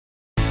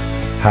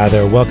Hi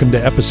there, welcome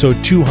to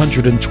episode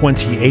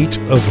 228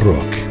 of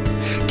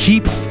Rook.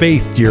 Keep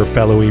faith, dear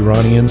fellow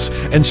Iranians,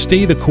 and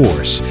stay the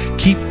course.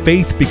 Keep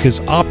faith because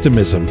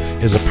optimism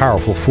is a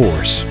powerful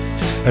force.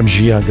 I'm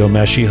Jian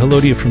Ghomeshi.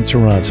 Hello to you from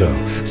Toronto.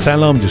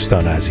 Salam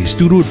Dustan Aziz.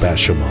 Durud bar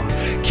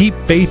shoma. Keep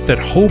faith that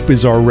hope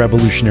is our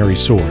revolutionary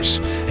source,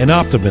 and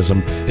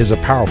optimism is a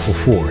powerful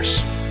force.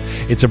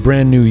 It's a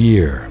brand new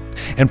year.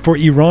 And for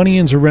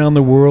Iranians around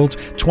the world,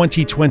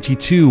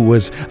 2022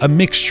 was a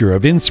mixture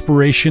of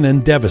inspiration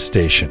and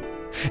devastation.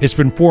 It's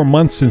been 4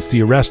 months since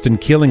the arrest and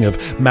killing of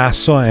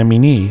Mahsa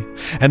Amini,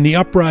 and the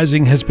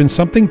uprising has been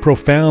something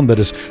profound that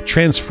has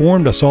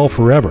transformed us all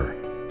forever.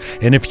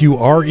 And if you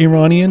are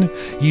Iranian,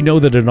 you know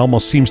that it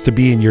almost seems to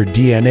be in your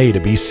DNA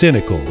to be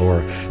cynical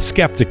or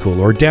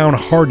skeptical or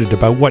downhearted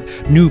about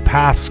what new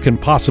paths can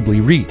possibly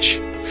reach.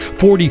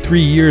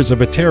 43 years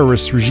of a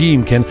terrorist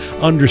regime can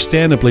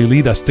understandably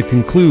lead us to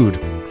conclude,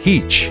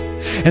 Heech.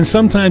 And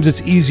sometimes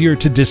it's easier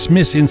to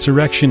dismiss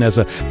insurrection as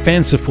a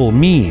fanciful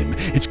meme.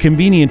 It's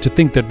convenient to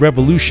think that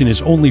revolution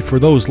is only for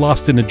those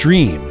lost in a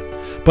dream.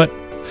 But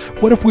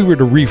what if we were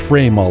to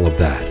reframe all of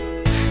that?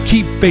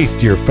 Keep faith,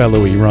 dear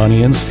fellow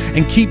Iranians,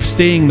 and keep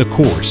staying the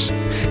course.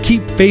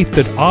 Keep faith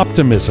that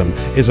optimism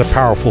is a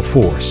powerful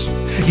force.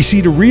 You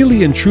see, to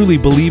really and truly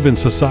believe in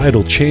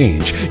societal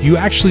change, you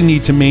actually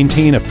need to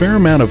maintain a fair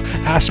amount of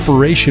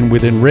aspiration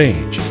within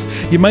range.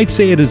 You might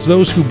say it is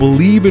those who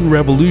believe in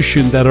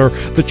revolution that are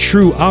the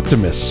true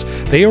optimists.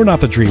 They are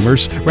not the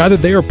dreamers. Rather,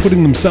 they are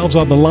putting themselves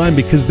on the line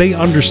because they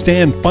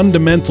understand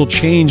fundamental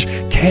change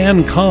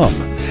can come.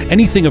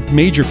 Anything of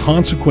major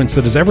consequence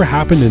that has ever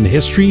happened in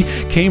history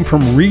came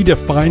from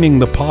redefining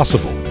the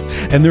possible.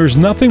 And there is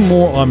nothing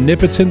more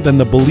omnipotent than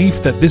the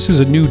belief that this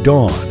is a new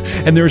dawn.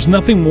 And there is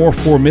nothing more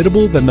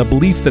formidable than the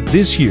belief that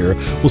this year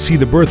will see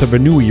the birth of a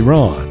new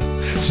Iran.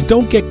 So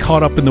don't get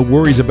caught up in the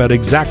worries about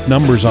exact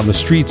numbers on the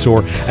streets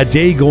or a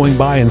day going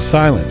by in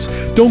silence.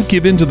 Don't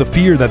give in to the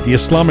fear that the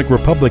Islamic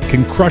Republic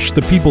can crush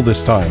the people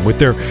this time with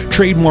their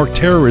trademark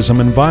terrorism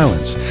and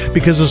violence.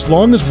 Because as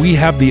long as we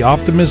have the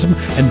optimism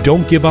and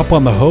don't give up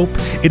on the hope,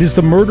 it is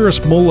the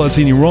murderous mullahs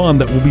in Iran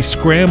that will be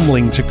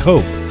scrambling to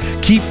cope.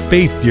 Keep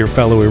faith, dear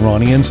fellow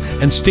Iranians,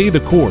 and stay the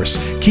course.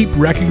 Keep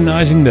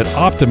recognizing that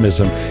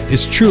optimism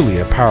is truly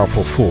a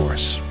powerful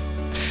force.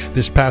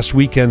 This past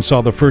weekend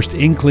saw the first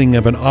inkling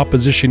of an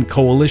opposition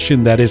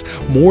coalition that is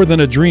more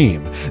than a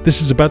dream.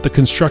 This is about the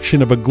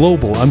construction of a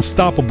global,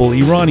 unstoppable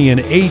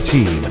Iranian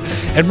A-team.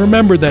 And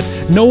remember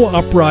that no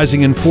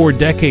uprising in 4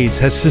 decades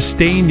has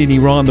sustained in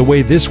Iran the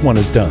way this one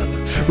has done.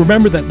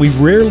 Remember that we've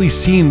rarely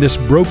seen this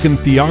broken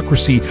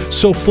theocracy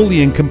so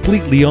fully and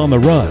completely on the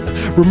run.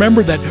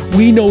 Remember that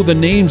we know the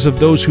names of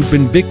those who've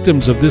been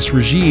victims of this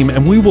regime,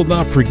 and we will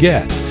not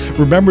forget.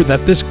 Remember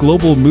that this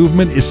global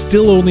movement is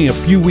still only a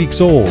few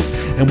weeks old,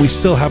 and we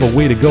still have a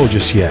way to go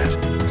just yet.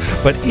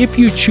 But if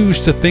you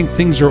choose to think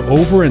things are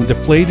over and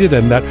deflated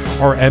and that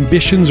our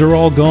ambitions are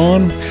all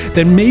gone,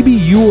 then maybe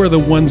you are the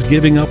ones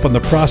giving up on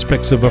the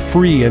prospects of a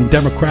free and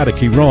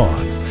democratic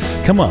Iran.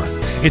 Come on,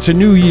 it's a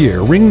new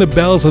year. Ring the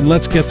bells and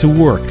let's get to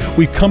work.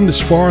 We've come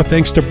this far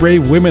thanks to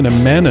brave women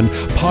and men, and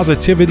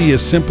positivity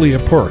is simply a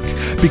perk.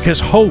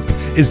 Because hope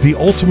is the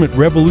ultimate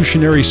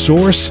revolutionary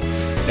source,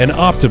 and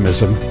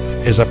optimism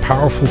is a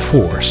powerful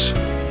force.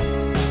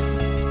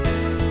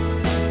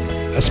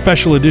 A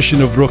special edition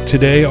of Rook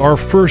today, our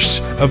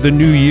first of the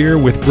new year,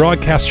 with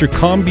broadcaster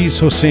Kambiz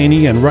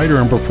Hosseini and writer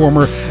and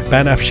performer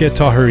Banafsheh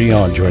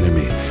Tahirian joining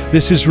me.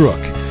 This is Rook,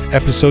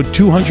 episode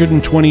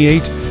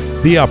 228,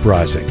 The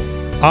Uprising.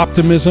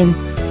 Optimism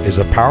is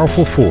a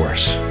powerful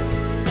force.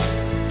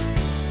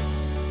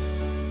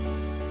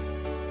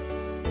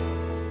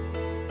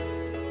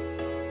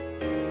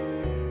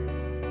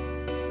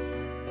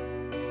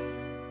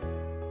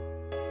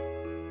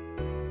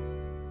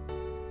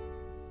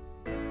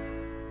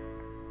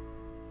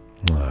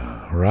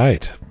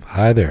 Right.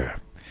 Hi there.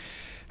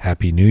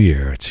 Happy New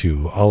Year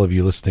to all of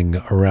you listening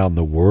around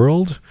the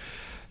world.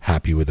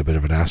 Happy with a bit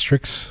of an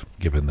asterisk,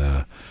 given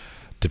the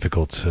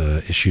difficult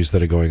issues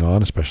that are going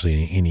on,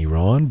 especially in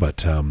Iran,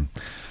 but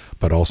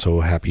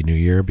also Happy New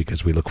Year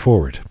because we look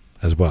forward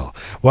as well.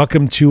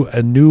 Welcome to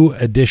a new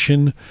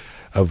edition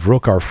of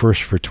Rook, our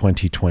first for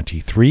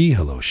 2023.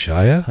 Hello,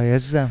 Shaya. Hi,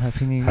 Azizam.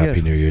 Happy New Year.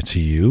 Happy New Year to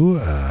you.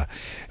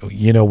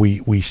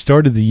 We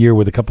started the year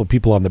with a couple of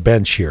people on the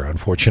bench here.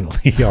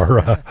 Unfortunately,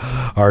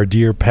 our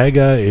dear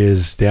Pega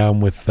is down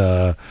with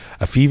a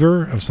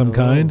fever of some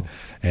kind,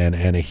 and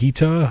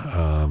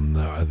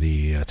Anahita,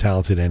 the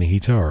talented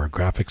Anahita, our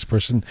graphics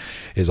person,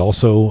 is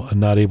also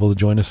not able to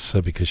join us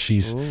because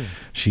she's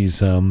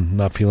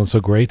not feeling so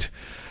great.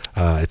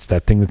 It's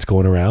that thing that's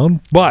going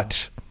around,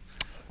 but.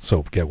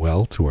 So get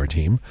well to our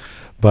team.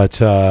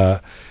 But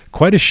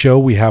quite a show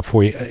we have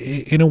for you.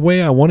 In a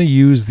way, I want to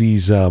use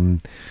these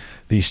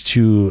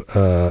two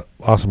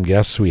awesome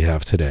guests we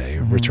have today,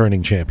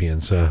 returning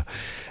champions,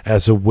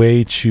 as a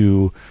way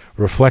to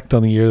reflect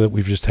on the year that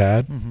we've just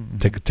had,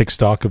 take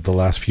stock of the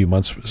last few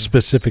months,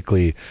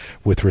 specifically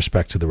with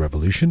respect to the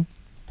revolution.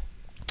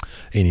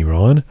 in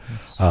Iran,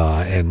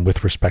 and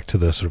with respect to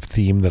the sort of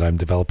theme that I'm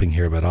developing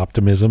here about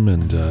optimism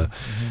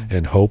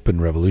and hope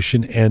and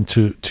revolution, and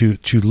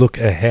to look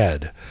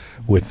ahead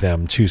with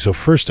them too. So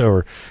first,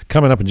 or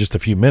coming up in just a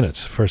few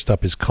minutes, first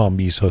up is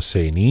Kambiz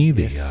Hosseini,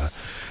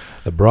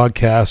 the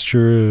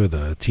broadcaster,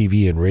 the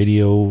TV and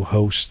radio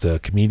host,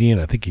 comedian.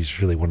 I think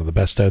he's really one of the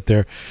best out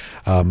there.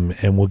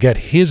 And we'll get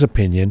his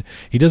opinion.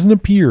 He doesn't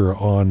appear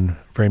on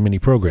very many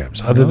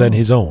programs other than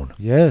his own.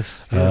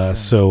 Yes.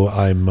 So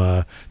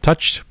I'm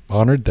touched,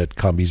 honored that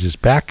Kambiz is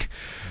back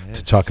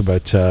to talk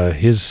about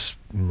his.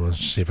 Let's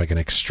see if I can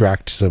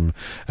extract some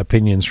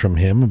opinions from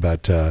him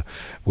about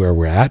where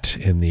we're at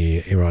in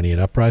the Iranian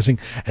uprising.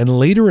 And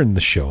later in the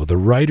show, the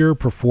writer,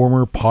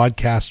 performer,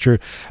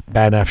 podcaster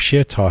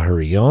Banafsheh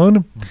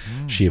Taherian.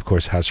 She, of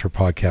course, has her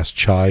podcast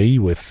Chai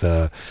with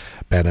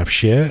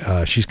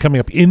Banafsheh. She's coming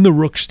up in the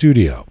Rook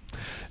studio,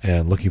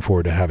 and looking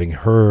forward to having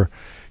her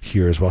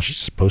here as well. She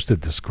just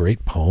posted this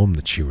great poem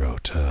that she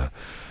wrote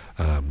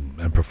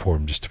and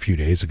performed just a few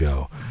days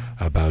ago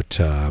about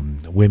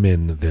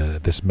women,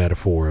 this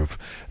metaphor of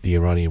the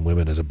Iranian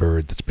women as a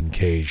bird that's been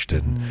caged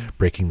and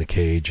breaking the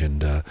cage,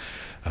 and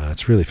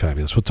it's really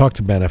fabulous. We'll talk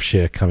to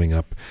Banafsheh coming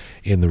up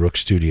in the Rook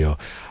studio.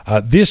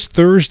 This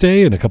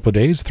Thursday, in a couple of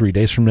days, 3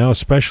 days from now, a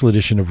special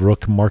edition of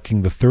Rook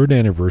marking the 3rd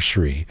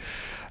anniversary,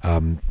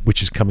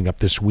 which is coming up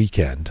this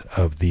weekend,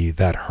 of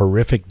that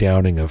horrific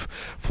downing of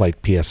Flight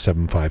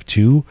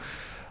PS752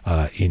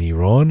 in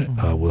Iran.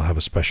 We'll have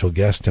a special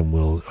guest, and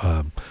we'll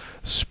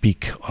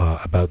speak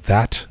about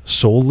that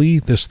solely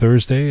this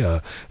Thursday.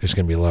 There's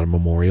going to be a lot of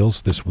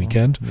memorials this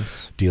weekend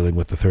dealing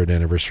with the 3rd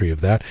anniversary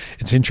of that.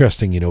 It's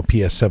interesting,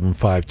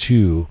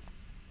 PS752,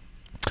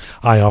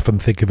 I often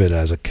think of it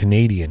as a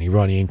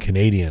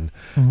Iranian-Canadian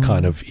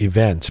kind of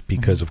event,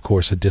 because, of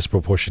course, a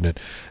disproportionate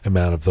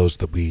amount of those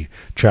that we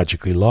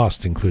tragically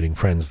lost, including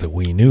friends that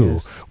we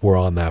knew, were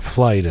on that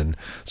flight. And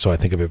so I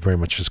think of it very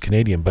much as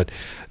Canadian. But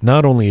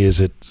not only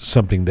is it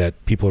something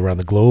that people around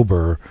the globe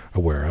are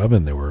aware of,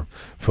 and there were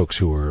folks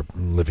who were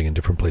living in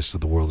different places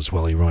of the world as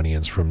well,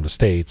 Iranians from the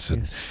States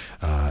and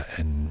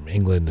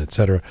England,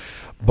 etc.,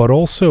 but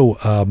also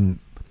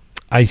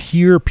I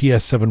hear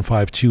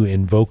PS752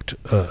 invoked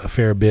a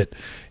fair bit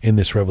in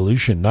this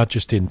revolution, not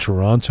just in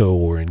Toronto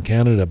or in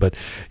Canada, but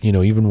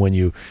even when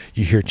you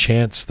hear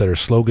chants that are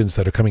slogans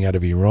that are coming out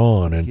of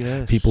Iran,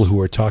 and people who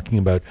are talking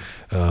about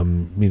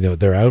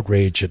their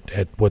outrage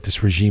at what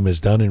this regime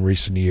has done in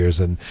recent years,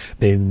 and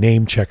they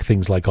name check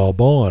things like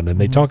Alban, and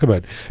they talk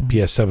about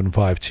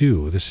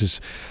PS752. This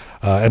is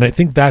and I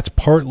think that's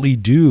partly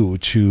due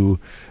to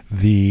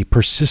the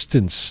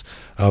persistence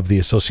of the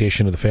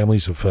Association of the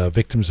Families of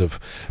Victims of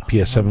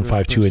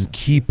PS752 and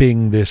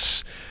keeping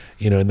this,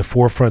 in the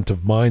forefront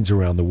of minds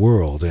around the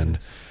world. And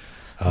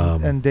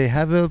they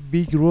have a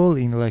big role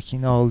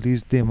in all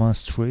these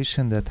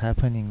demonstrations that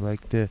happening,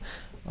 like the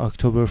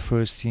October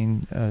 1st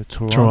in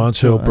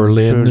Toronto,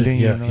 Berlin.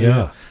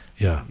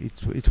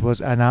 It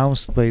was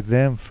announced by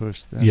them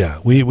first.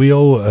 We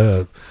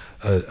owe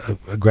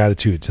a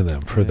gratitude to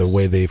them for the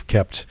way they've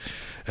kept,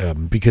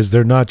 because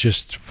they're not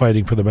just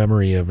fighting for the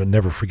memory of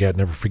never forget,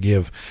 never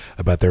forgive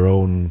about their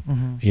own,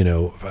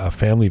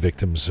 family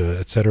victims,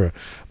 etc.,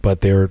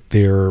 but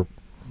they're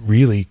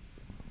really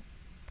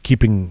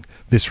keeping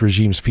this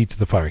regime's feet to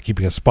the fire,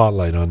 keeping a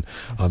spotlight on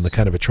the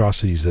kind of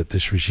atrocities that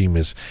this regime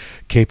is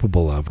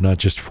capable of, not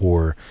just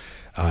for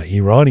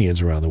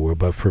Iranians around the world,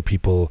 but for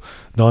people,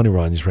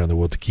 non-Iranians around the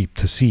world,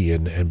 to see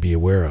and be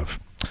aware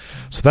of.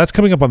 So that's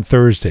coming up on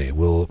Thursday.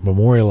 We'll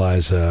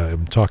memorialize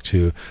and talk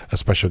to a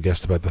special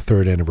guest about the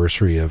 3rd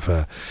anniversary of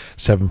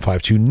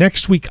 752.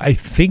 Next week, I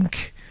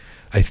think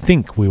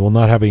we will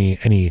not have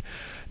any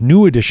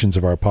new editions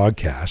of our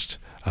podcast.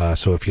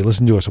 So if you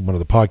listen to us on one of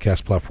the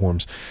podcast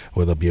platforms,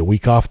 there'll be a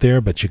week off there,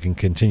 but you can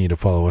continue to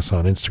follow us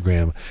on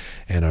Instagram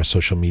and our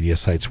social media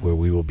sites, where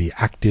we will be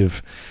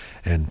active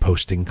and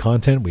posting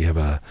content.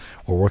 We're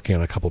working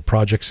on a couple of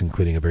projects,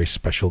 including a very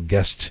special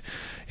guest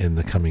in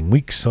the coming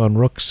weeks on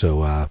Rook,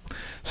 so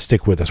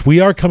stick with us. We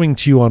are coming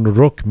to you on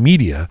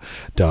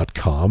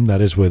rookmedia.com.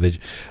 That is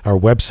our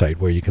website,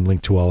 where you can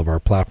link to all of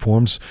our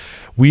platforms.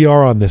 We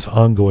are on this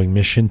ongoing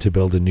mission to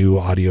build a new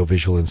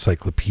audiovisual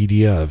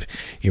encyclopedia of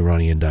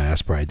Iranian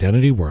diaspora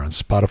identity. We're on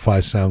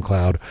Spotify,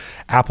 SoundCloud,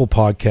 Apple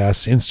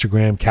Podcasts,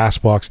 Instagram,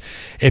 CastBox.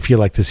 If you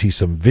like to see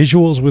some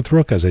visuals with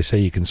Rook, as I say,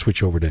 you can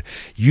switch over to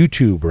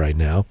YouTube right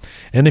now.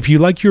 And if you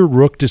like your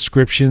Rook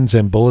descriptions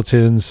and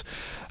bulletins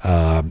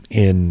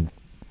in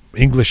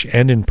English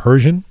and in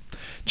Persian,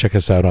 check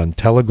us out on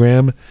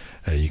Telegram.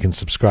 You can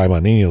subscribe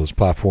on any of those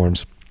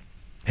platforms.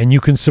 And you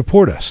can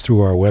support us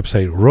through our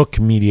website,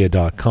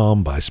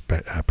 rookmedia.com, by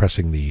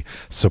pressing the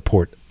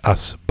Support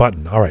Us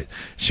button. All right.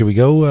 Should we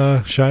go,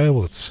 Shaya?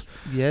 Well, let's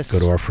go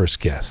to our first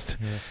guest.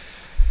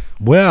 Yes.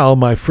 Well,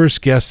 my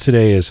first guest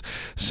today is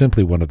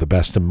simply one of the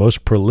best and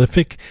most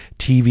prolific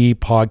TV,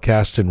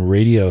 podcast, and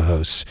radio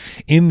hosts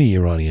in the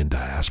Iranian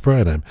diaspora,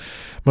 and I'm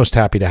most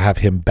happy to have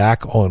him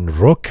back on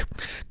Rook.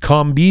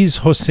 Kambiz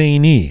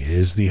Hosseini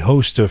is the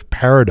host of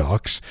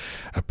Paradox,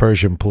 a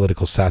Persian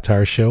political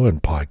satire show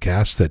and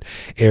podcast that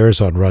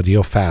airs on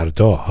Radio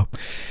Farda.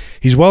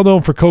 He's well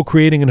known for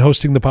co-creating and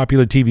hosting the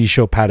popular TV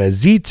show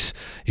Parazit.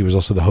 He was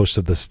also the host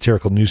of the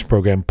satirical news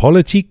program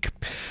Politik.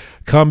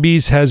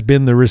 Kambiz has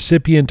been the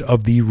recipient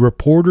of the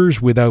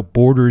Reporters Without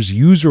Borders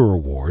User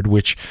Award,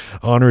 which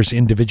honors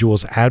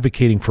individuals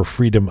advocating for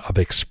freedom of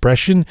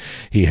expression.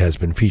 He has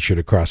been featured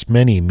across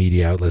many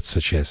media outlets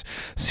such as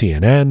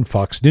CNN,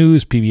 Fox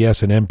News,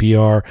 PBS, and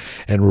NPR.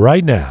 And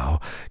right now,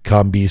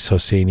 Kambiz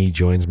Hosseini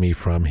joins me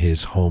from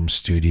his home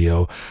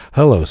studio.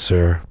 Hello,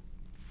 sir.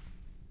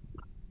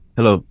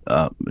 Hello,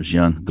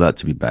 Jian. Glad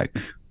to be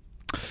back.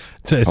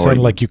 So it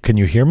sounded like you. Can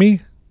you hear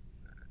me?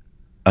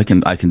 I can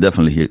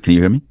definitely hear. Can you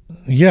hear me?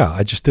 Yeah,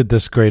 I just did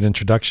this great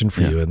introduction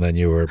for you, and then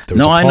you were. There was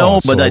no, a pause, I know,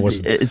 so but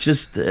it's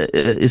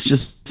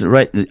just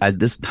right at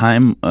this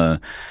time.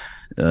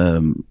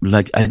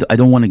 Like I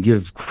don't want to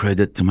give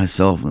credit to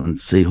myself and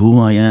say who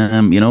I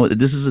am. You know,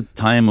 this is a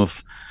time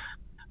of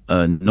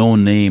no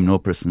name, no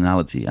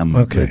personality.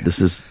 Okay.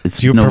 It's.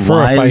 Do you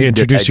prefer if I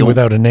introduce you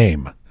without a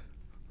name?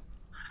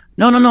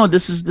 No.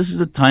 This is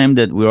the time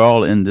that we're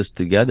all in this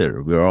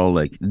together. We're all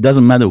like, it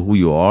doesn't matter who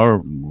you are,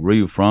 where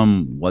you're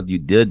from, what you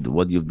did,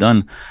 what you've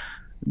done.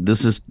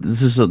 This is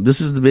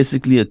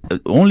basically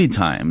the only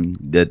time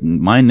that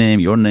my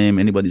name, your name,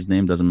 anybody's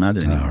name doesn't matter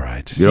anymore. All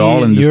right, we're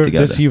all in this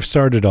together. You've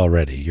started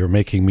already. You're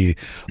making me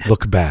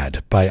look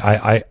bad.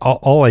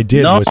 All I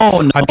did was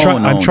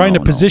I'm trying to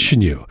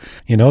position you.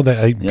 You know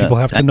that people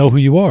have to know who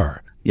you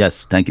are.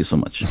 Yes, thank you so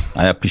much.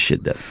 I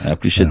appreciate that. I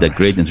appreciate that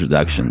great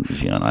introduction,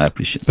 Jian. I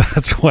appreciate that.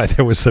 That's why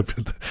there was a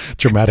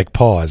dramatic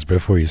pause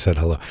before you said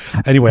hello.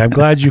 Anyway, I'm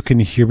glad you can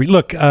hear me.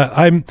 Look,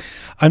 I'm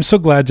so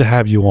glad to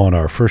have you on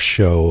our first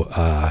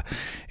show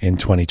in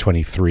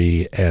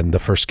 2023 and the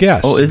first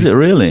guest. Oh, is it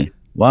really?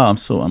 Wow,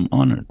 I'm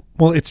honored.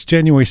 Well, it's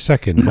January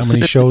 2nd. How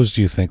many shows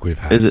do you think we've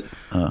had? Is it?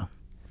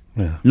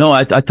 Yeah. No,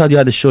 I thought you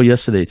had a show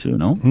yesterday too,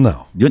 no?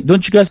 No.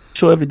 Don't you guys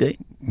show every day?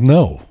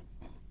 No.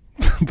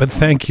 But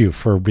thank you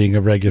for being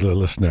a regular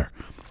listener.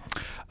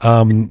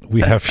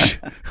 We have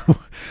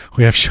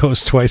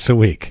shows twice a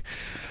week.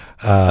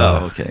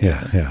 Okay.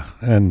 Yeah.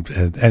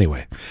 And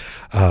anyway,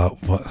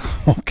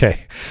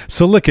 okay.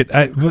 So look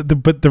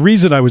but the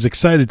reason I was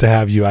excited to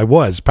have you, I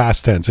was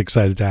past tense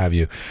excited to have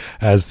you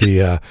as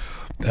the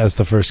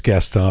first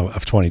guest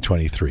of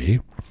 2023,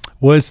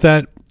 was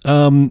that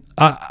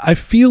I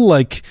feel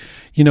like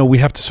we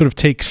have to sort of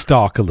take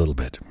stock a little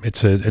bit.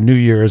 It's a new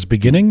year is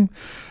beginning.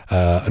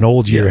 An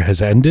old year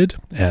has ended,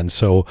 and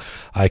so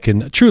I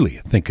can truly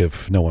think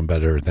of no one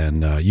better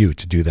than you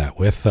to do that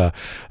with,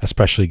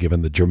 especially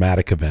given the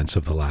dramatic events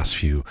of the last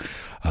few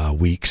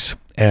weeks.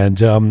 And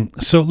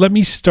so let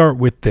me start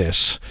with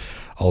this,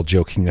 all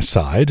joking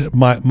aside.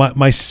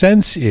 My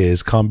sense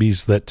is,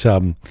 Kambiz, that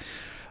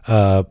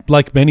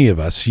like many of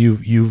us,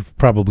 you've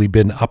probably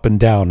been up and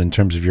down in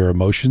terms of your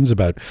emotions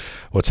about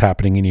what's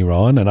happening in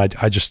Iran, and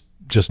I just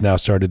now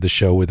started the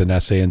show with an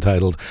essay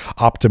entitled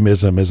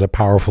 "Optimism is a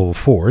Powerful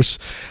Force."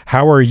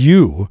 How are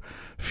you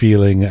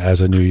feeling as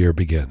a new year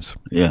begins?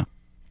 Yeah.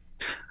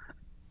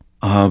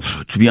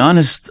 To be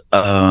honest,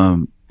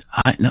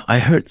 I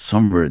heard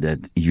somewhere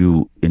that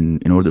you,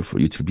 in order for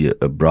you to be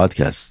a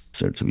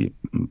broadcaster, to be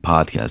a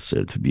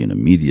podcaster, to be in a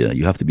media,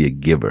 you have to be a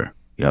giver.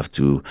 You have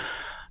to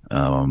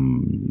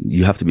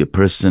be a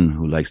person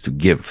who likes to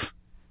give.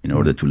 In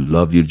order to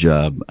love your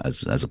job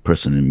as a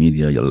person in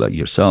media, like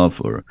yourself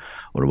or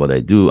what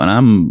I do, and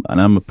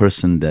I'm a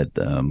person that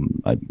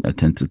I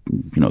tend to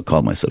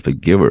call myself a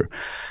giver.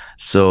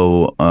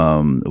 So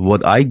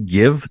what I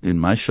give in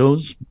my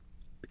shows,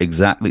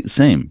 exactly the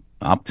same,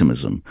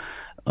 optimism.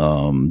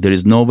 There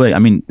is no way. I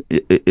mean,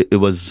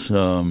 it was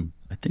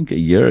I think a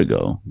year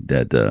ago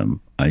that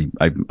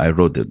I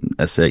wrote an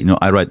essay.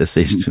 I write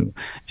essays too,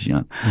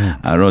 Jian. Yeah.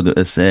 I wrote an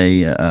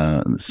essay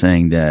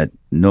saying that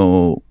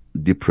no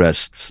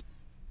depressed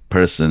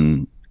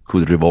person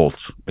could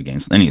revolt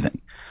against anything.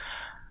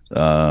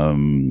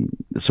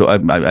 So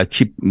I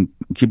keep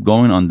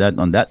going on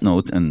that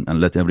note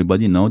and let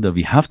everybody know that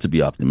we have to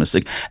be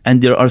optimistic,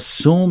 and there are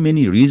so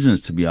many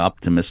reasons to be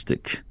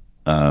optimistic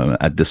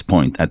at this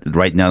point.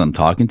 Right now I'm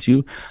talking to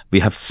you, we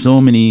have so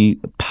many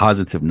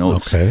positive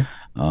notes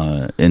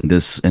in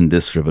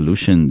this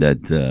revolution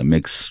that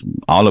makes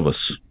all of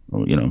us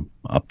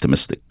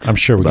optimistic. I'm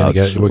sure we're going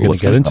to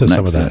get into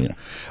some of that. Yeah.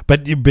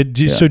 But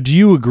so do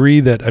you agree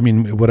that, I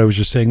mean, what I was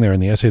just saying there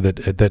in the essay,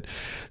 that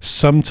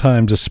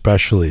sometimes,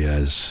 especially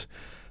as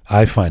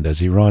I find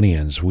as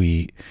Iranians,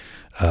 we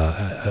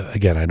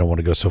again, I don't want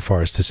to go so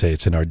far as to say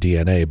it's in our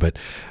DNA, but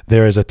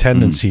there is a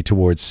tendency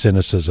towards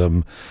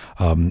cynicism,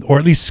 or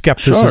at least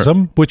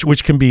skepticism,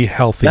 which can be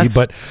healthy.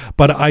 But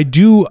I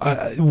do.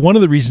 One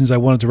of the reasons I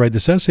wanted to write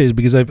this essay is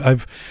because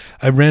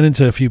I ran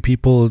into a few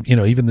people,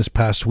 even this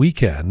past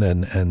weekend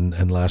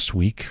and last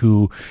week,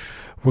 who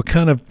were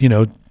kind of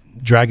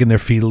dragging their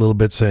feet a little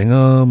bit, saying,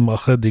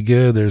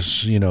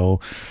 there's,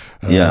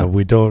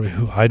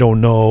 I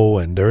don't know,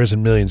 and there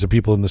isn't millions of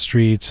people in the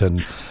streets,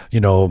 and,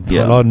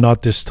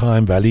 not this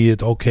time,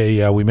 Valid, okay,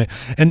 yeah, we may,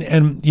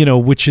 and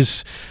which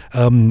is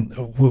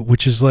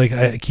like,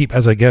 I keep,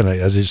 as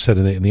you said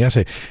in the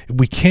essay,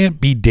 we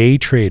can't be day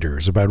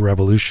traders about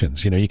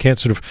revolutions. You can't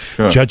sort of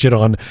judge it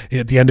on,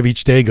 at the end of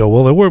each day, go,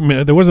 well,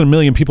 there wasn't a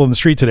million people in the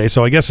street today,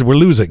 so I guess we're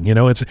losing.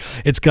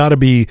 It's got to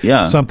be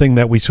something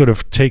that we sort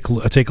of take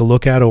a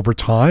look at over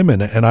time,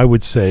 and I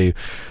would say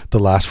the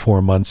last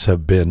 4 months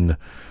have been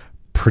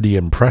pretty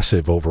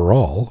impressive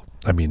overall.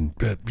 I mean,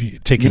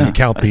 taking into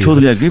account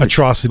the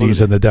atrocities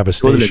and the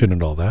devastation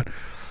and all that.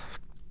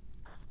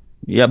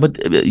 Yeah, but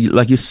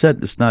like you said,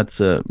 it's not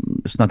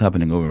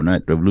happening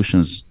overnight.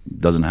 Revolutions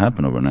doesn't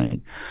happen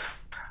overnight.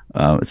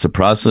 It's a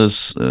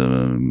process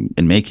in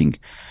making.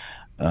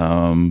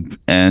 Some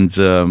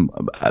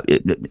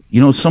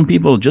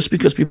people, just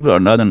because people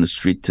are not on the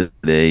street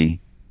today,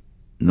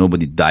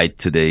 nobody died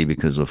today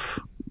because of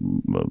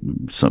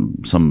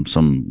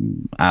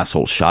some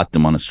asshole shot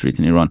them on the street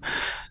in Iran.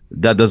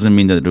 That doesn't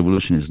mean that the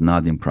revolution is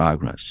not in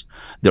progress.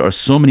 There are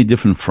so many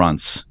different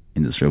fronts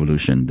in this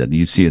revolution that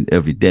you see it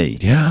every day.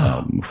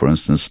 Yeah. For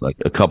instance, like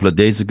a couple of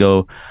days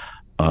ago,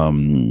 a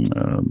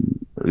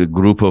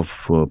group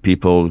of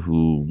people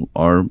who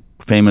are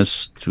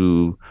famous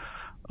to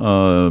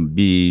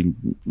be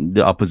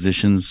the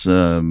oppositions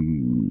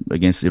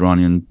against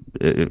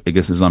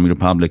Islamic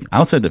Republic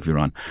outside of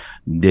Iran.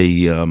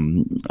 They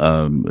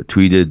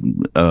tweeted,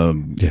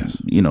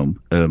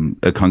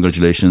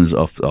 congratulations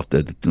of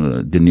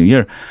the new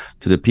year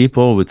to the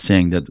people, with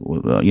saying that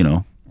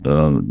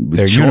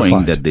they're showing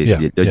unified. That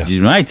they're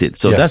united.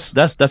 So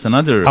that's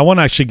another. I want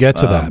to actually get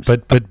to that,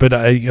 but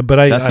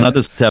I that's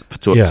another step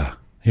towards.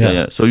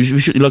 Yeah. So you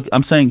should look.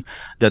 I'm saying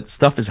that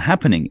stuff is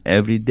happening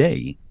every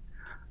day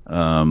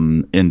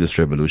in this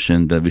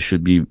revolution that we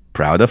should be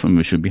proud of and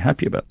we should be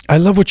happy about. I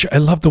love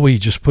the way you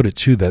just put it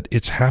too, that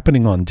it's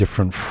happening on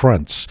different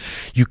fronts.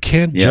 You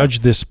can't judge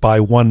this by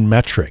one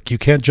metric. You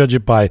can't judge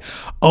it by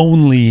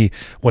only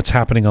what's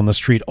happening on the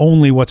street,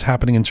 only what's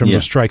happening in terms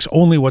of strikes,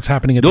 only what's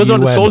happening at the UN. Those are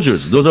the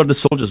soldiers. Those are the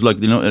soldiers.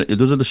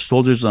 Those are the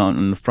soldiers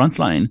on the front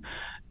line.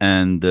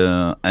 And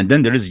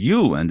then there is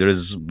you, and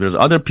there's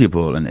other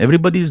people, and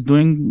everybody's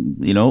doing,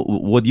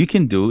 what you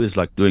can do is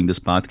like doing this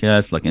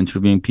podcast, like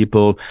interviewing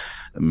people,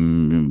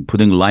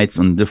 putting lights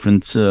on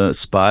different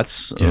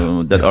spots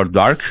that are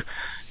dark,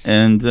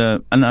 and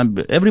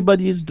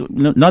everybody is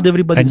not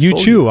everybody. And you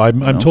too.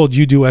 I'm told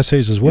you do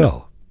essays as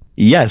well.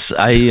 Yes,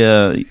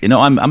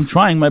 I'm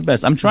trying my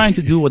best. I'm trying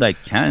to do what I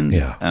can,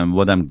 and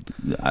what I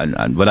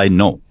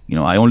know.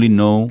 I only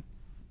know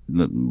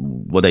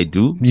what I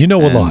do. You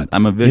know a lot.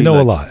 I'm a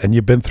a lot, and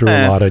you've been through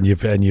a lot, and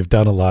you've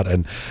done a lot,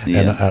 and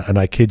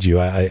I kid you.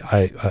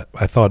 I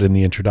thought in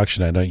the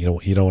introduction, I know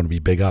you don't want to be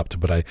big upped,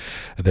 but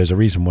there's a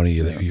reason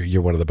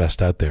you're one of the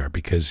best out there,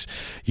 because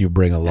you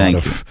bring a lot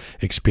of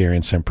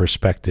experience and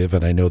perspective,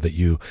 and I know that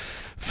you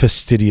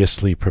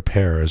fastidiously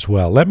prepare as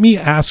well. Let me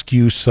ask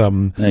you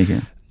some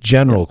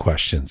general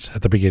questions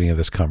at the beginning of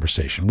this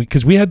conversation,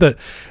 because we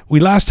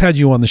last had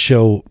you on the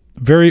show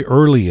very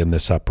early in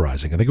this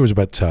uprising. I think it was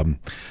about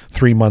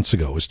 3 months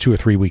ago. It was 2 or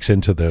 3 weeks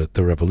into the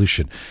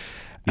revolution.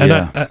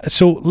 And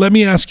so let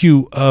me ask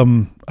you,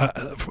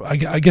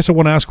 I guess I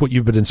want to ask what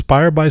you've been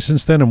inspired by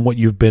since then and what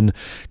you've been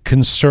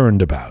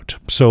concerned about.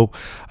 So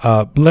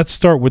let's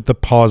start with the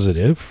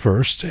positive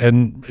first,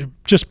 and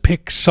just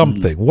pick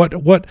something.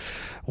 What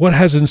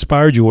has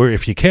inspired you, or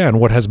if you can,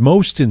 what has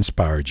most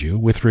inspired you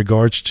with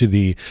regards to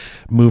the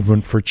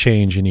movement for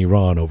change in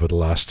Iran over the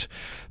last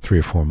 3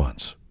 or 4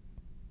 months?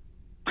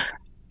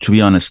 To be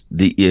honest,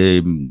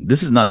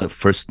 this is not the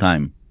first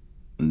time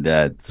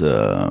that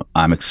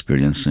I'm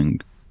experiencing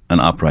an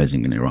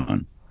uprising in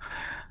Iran.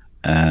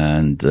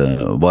 And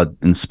what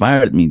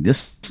inspired me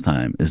this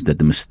time is that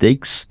the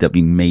mistakes that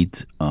we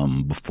made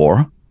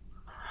before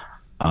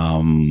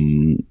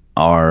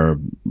are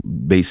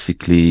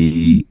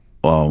basically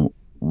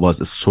was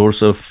a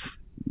source of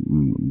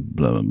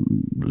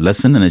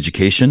lesson and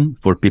education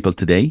for people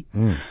today,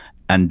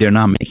 and they're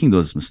not making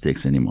those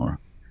mistakes anymore.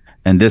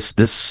 And this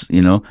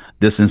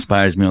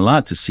inspires me a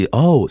lot to see,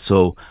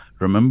 so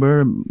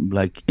remember,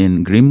 like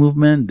in Green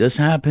Movement, this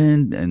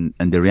happened and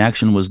the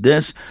reaction was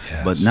this.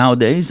 Yes. But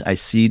nowadays, I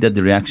see that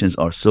the reactions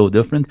are so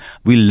different.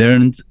 We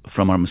learned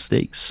from our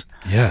mistakes.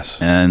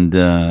 Yes. And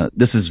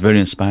this is very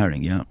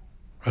inspiring,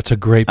 That's a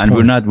great point. And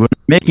we're not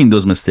making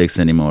those mistakes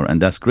anymore,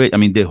 and that's great. I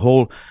mean, the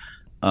whole,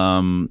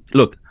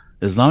 look,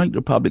 Islamic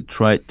Republic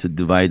tried to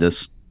divide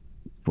us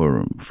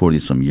for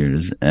 40-some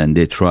years, and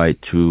they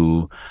tried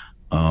to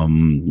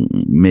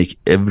make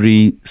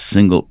every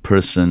single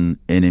person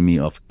enemy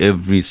of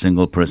every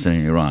single person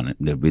in Iran.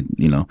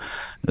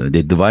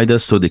 They divide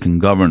us so they can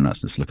govern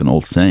us. It's like an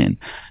old saying,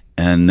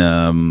 and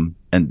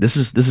this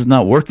is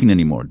not working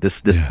anymore.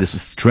 This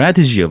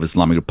strategy of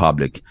Islamic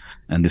Republic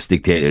and this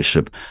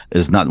dictatorship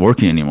is not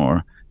working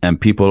anymore. and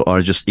people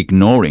are just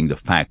ignoring the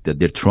fact that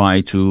they're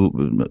trying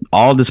to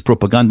all these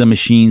propaganda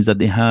machines that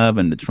they have,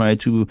 and they try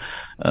to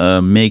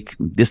make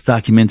this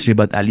documentary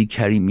about Ali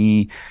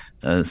Karimi,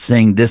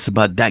 saying this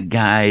about that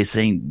guy,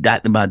 saying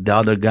that about the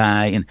other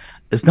guy, and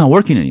it's not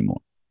working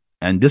anymore.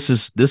 And this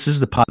is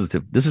the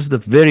positive. This is the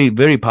very,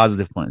 very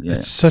positive point.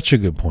 It's such a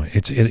good point.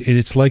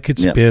 It's like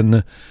it's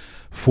been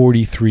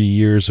 43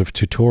 years of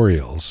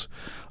tutorials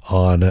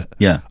on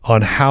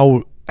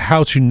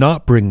how to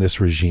not bring this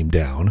regime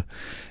down.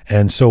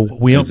 And so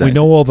we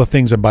know all the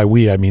things, and by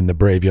we I mean the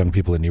brave young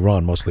people in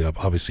Iran, mostly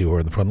obviously who are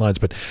in the front lines.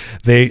 But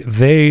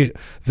they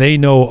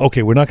know,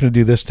 okay, we're not going to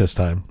do this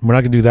time. We're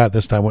not going to do that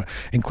this time.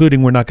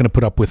 Including we're not going to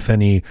put up with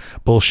any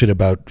bullshit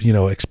about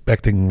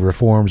expecting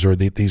reforms, or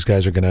these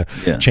guys are going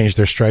to change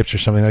their stripes or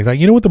something like that.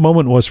 You know what the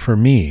moment was for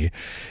me,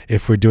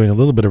 if we're doing a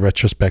little bit of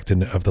retrospect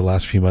of the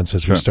last few months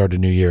as we start a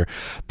new year,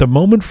 the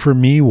moment for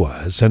me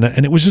was, and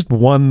it was just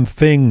one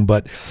thing,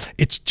 but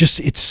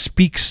it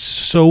speaks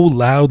so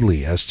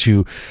loudly as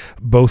to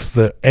both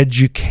the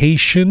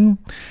education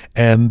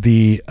and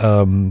the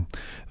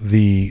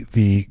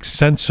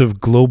sense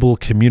of global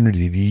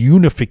community, the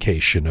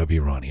unification of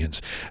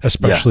Iranians,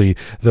 especially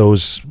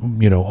those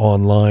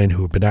online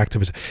who have been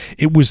activists.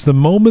 It was the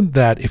moment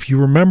that, if you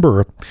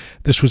remember,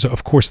 this was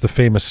of course the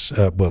famous,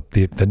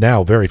 the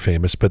now very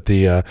famous, but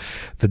the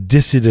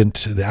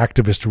dissident, the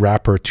activist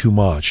rapper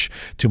Tumaj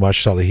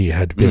Salehi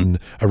had been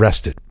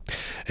arrested.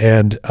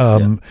 And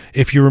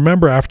if you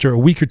remember, after a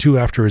week or two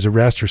after his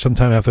arrest, or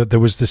sometime after, there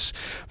was this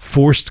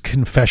forced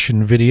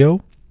confession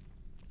video.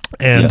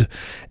 And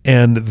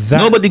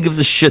that nobody gives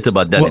a shit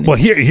about that. Well,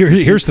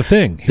 here's the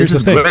thing. Here's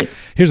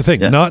the thing.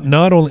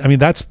 Not only, I mean,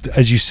 that's,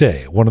 as you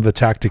say, one of the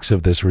tactics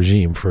of this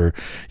regime for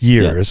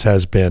years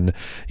has been,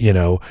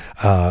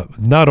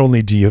 not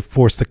only do you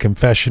force the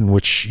confession,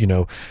 which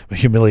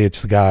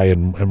humiliates the guy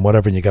and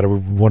whatever, and you got to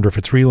wonder if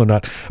it's real or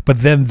not, but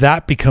then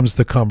that becomes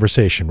the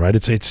conversation, right?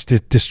 It's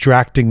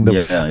distracting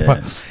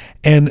the.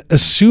 And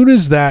as soon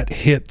as that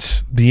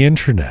hit the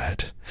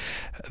internet,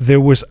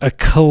 there was a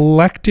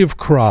collective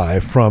cry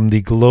from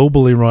the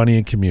global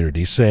Iranian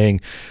community saying,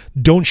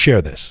 don't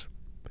share this.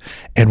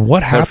 And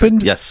what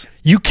happened? Yes.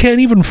 You can't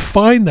even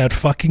find that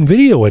fucking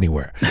video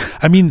anywhere.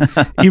 I mean,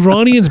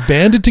 Iranians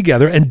banded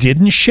together and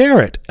didn't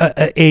share it.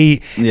 A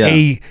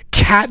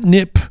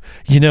catnip,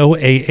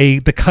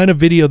 the kind of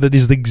video that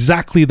is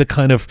exactly the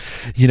kind of,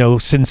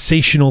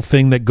 sensational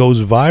thing that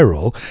goes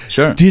viral.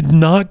 Sure. Did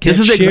not get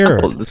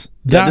shared.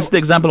 This is the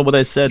example of what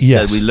I said,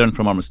 that we learned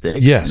from our mistakes.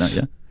 Yes.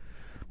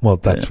 Well,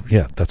 that's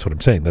what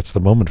I'm saying. That's the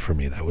moment for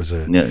me. That was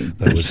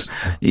that's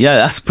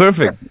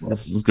perfect.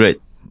 That's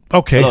great.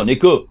 Okay. Hello,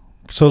 Niku.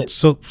 So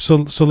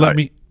let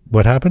me.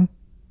 What happened?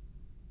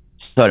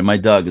 Sorry, my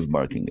dog is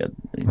barking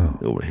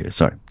over here.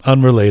 Sorry.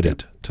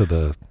 Unrelated to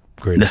the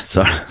greatest.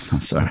 Sorry. All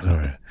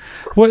right.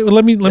 Wait,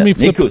 let me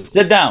flip. Niku,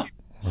 sit down.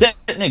 Sit,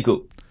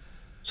 Niku.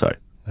 Sorry.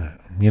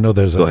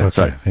 There's Go ahead,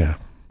 sorry. Yeah.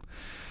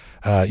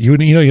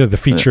 The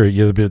feature,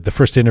 the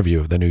first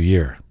interview of the new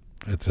year.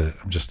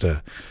 I'm just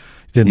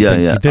You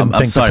didn't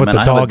think sorry, to put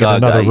the dog in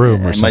another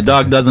room or something. My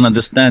dog doesn't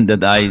understand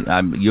that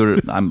I'm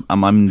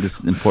in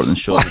this important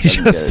show. I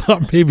just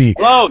thought maybe.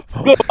 Hello,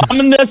 I'm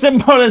in this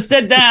important.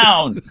 Sit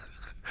down.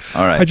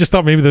 All right. I just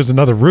thought maybe there's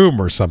another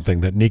room or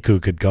something that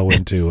Niku could go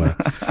into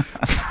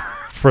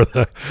for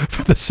the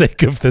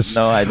sake of this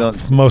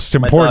most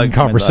important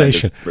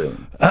conversation.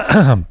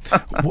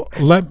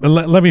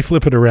 Let me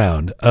flip it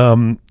around.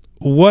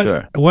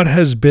 What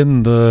has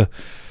been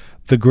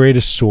the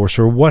greatest source,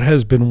 or what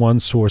has been one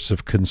source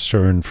of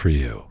concern for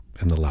you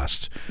in the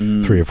last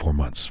 3 or 4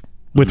 months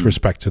with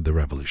respect to the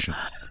revolution?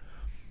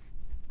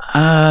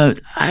 To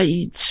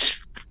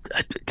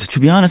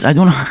be honest, I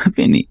don't have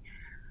any.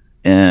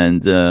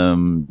 And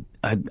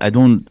I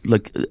don't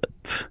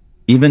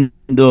even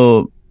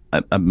though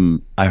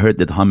I heard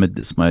that Hamid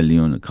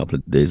Ismailion a couple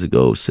of days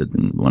ago said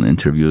in one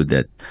interview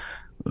that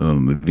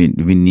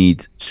we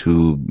need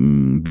to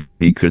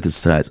be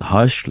criticized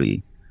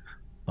harshly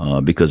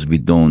because we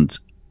don't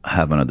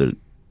have another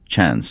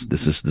chance.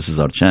 This is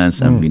our chance,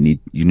 and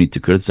you need to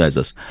criticize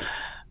us.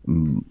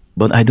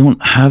 But I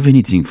don't have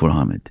anything for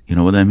Hamid. You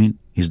know what I mean?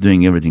 He's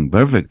doing everything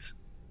perfect.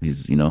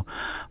 He's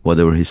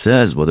whatever he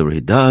says, whatever he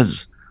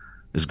does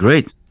is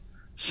great.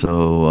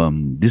 So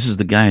this is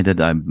the guy that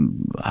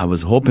I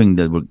was hoping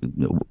that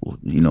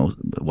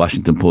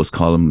Washington Post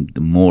call him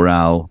the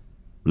moral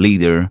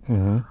leader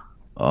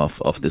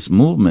of this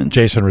movement.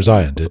 Jason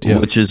Rezaian did,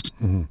 which is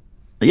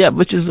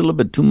which is a little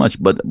bit too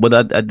much, but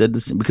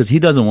because he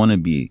doesn't want to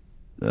be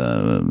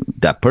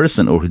that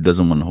person, or he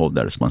doesn't want to hold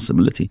that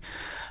responsibility,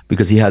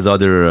 because he has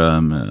other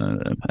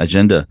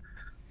agenda.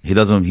 He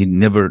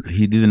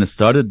didn't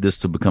started this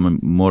to become a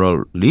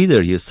moral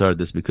leader. He started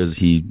this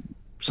because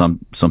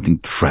something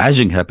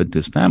tragic happened to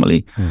his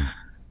family,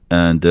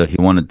 and he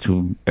wanted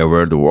to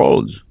aware the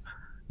world.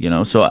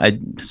 So I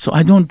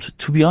don't,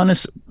 to be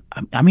honest.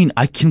 I mean,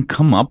 I can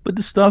come up with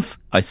the stuff.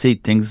 I say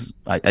things.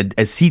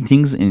 I see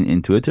things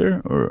in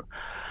Twitter,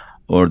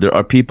 or there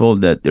are people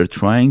that they're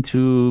trying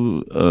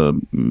to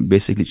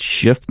basically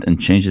shift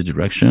and change the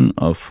direction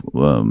of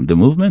the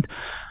movement.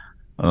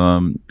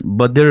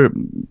 But they're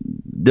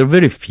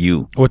very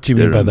few. What do you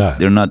mean by that?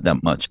 They're not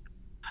that much.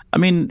 I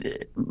mean,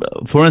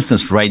 for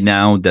instance, right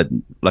now that,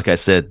 like I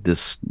said,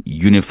 this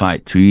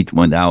unified tweet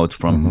went out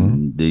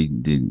from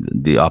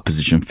the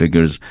opposition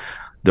figures.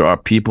 There are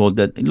people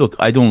that, look,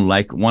 I don't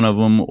like one of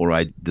them, or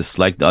I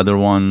dislike the other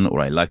one,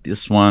 or I like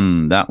this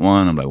one, that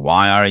one. I'm like,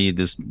 why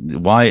is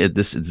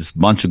this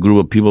bunch of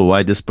group of people,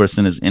 why this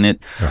person is in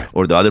it, right,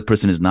 or the other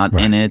person is not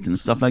in it, and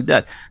stuff like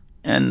that.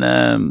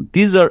 And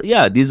these are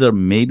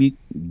maybe,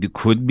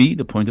 could be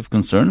the point of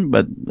concern,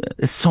 but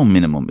it's so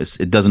minimum.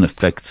 It doesn't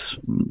affect.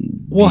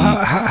 Well,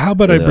 how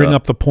about I bring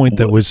up the point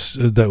that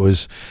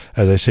was,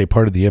 as I say,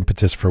 part of the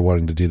impetus for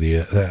wanting to do the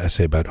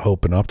essay about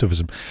hope and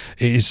optimism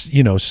is,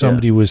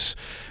 somebody was,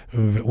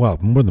 well,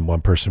 more than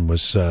one person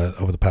was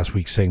over the past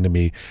week saying to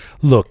me,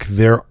 look,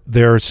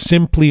 there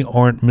simply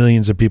aren't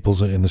millions of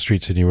people in the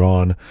streets in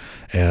Iran,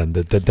 and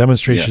the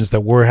demonstrations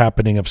that were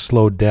happening have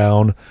slowed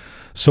down.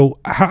 So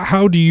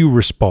how do you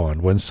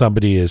respond when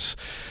somebody is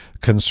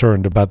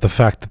concerned about the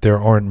fact that there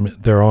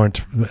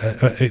aren't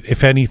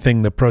if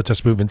anything, the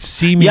protest movement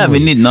seemingly, we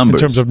need numbers.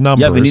 In terms of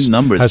numbers, we need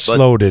numbers, has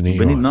slowed in Iran.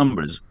 We need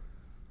numbers.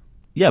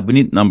 We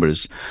need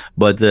numbers,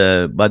 but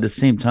at the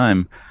same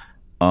time,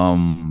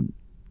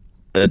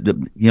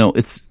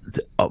 it's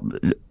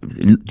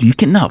you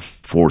cannot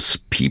force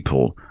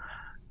people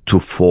to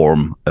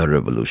form a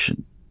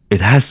revolution.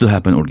 It has to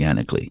happen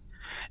organically.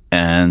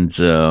 And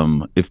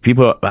if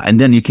people, and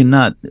then you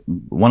cannot,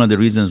 one of the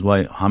reasons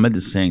why Hamed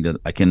is saying that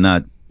I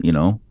cannot,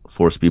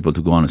 force people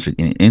to go on the street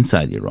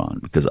inside Iran,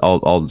 because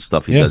all the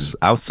stuff he does is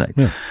outside.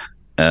 Yeah.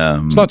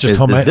 It's not just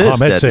Hamed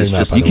saying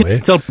that, by the way.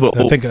 Tell people,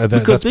 I think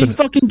because they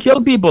fucking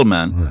kill people,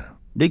 man.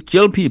 They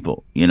kill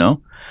people, I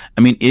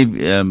mean,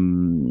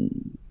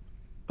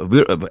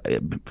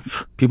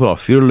 if people are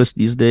fearless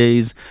these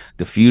days,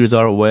 the fears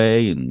are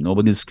away and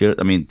nobody's scared.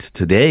 I mean,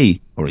 today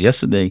or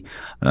yesterday,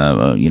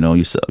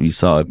 you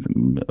saw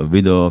a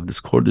video of this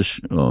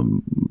Kurdish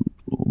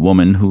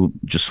woman who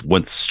just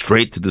went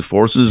straight to the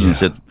forces and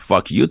said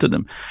 "fuck you" to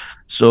them.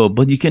 So,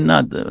 but you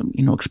cannot,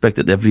 expect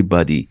that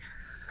everybody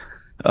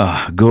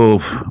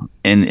go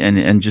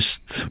and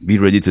just be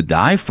ready to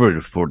die for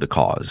the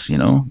cause.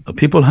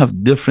 People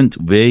have different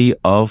way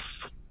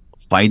of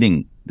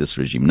fighting this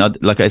regime.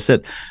 Not, like I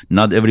said,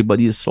 not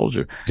everybody is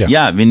soldier.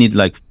 We need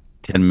like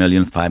 10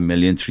 million, 5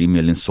 million, 3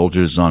 million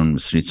soldiers on the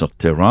streets of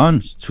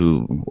Tehran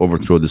to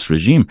overthrow this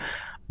regime.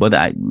 But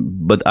I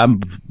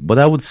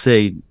would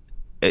say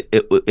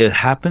it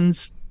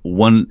happens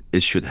when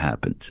it should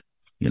happen.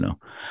 We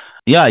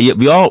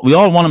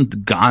all want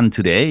them gone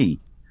today,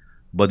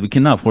 but we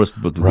cannot force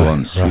people to go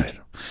on the street. Right.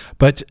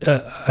 But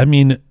I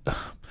mean,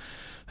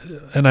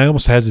 and I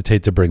almost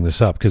hesitate to bring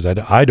this up because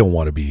I don't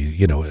want to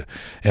be,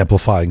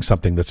 amplifying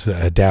something that's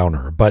a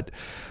downer. But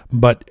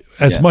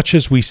as much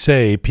as we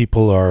say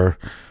people are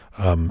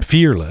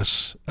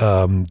fearless,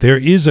 there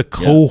is a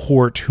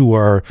cohort who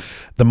are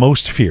the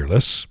most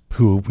fearless,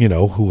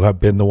 who have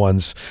been the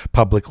ones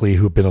publicly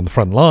who've been on the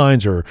front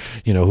lines, or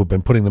who've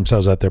been putting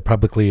themselves out there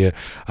publicly,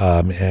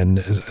 and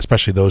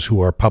especially those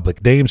who are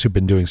public names who've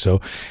been doing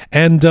so,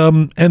 and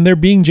they're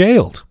being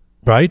jailed.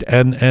 Right,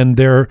 and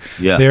they're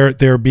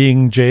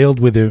being jailed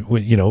with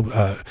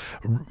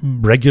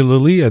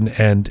regularly,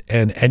 and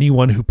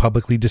anyone who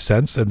publicly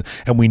dissents, and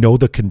we know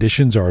the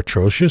conditions are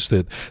atrocious.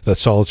 The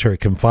solitary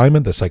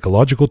confinement, the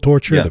psychological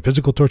torture, the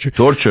physical torture.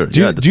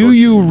 Do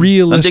you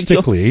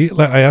realistically?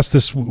 I ask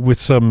this with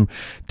some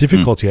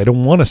difficulty. I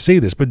don't want to say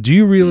this, but do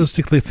you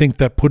realistically think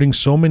that putting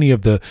so many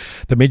of the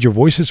major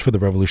voices for the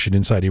revolution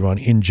inside Iran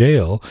in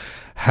jail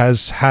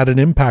has had an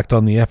impact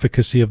on the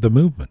efficacy of the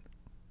movement?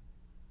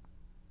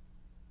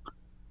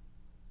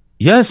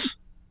 Yes,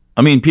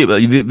 I mean, people.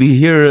 We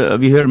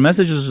hear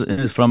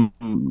messages from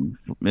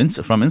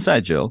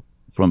inside jail.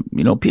 From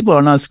people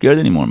are not scared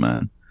anymore,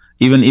 man.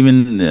 Even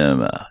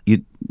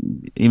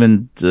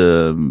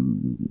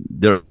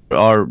there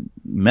are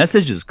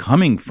messages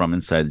coming from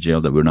inside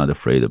jail that we're not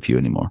afraid of you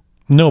anymore.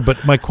 No,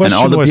 but my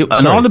question was,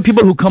 and all the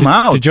people who come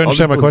out. Did you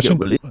understand my question?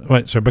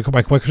 Right, sorry,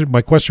 my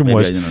question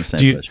was,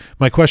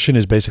 my question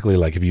is basically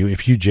like,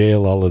 if you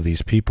jail all of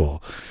these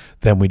people,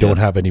 then we don't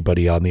have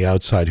anybody on the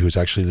outside who's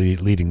actually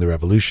leading the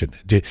revolution.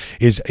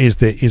 Is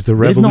the revolution?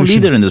 There's no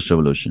leader in this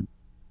revolution.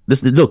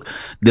 Look,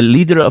 the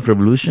leader of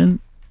revolution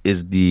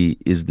is the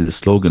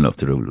slogan of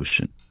the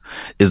revolution,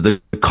 is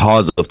the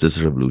cause of this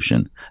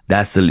revolution.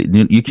 That's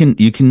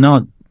you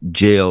cannot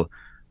jail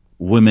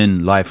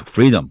women, life,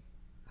 freedom.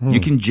 You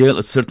can jail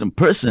a certain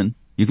person.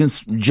 You can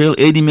jail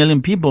 80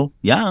 million people.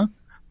 Yeah,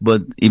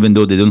 but even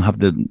though they don't have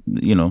the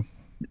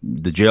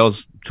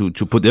jails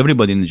to put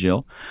everybody in the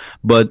jail,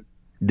 but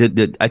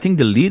I think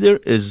the leader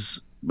is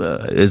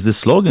the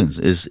slogans,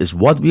 is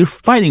what we're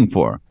fighting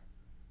for.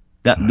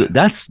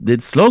 That's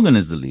the slogan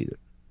is the leader.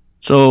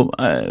 So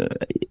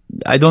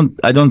I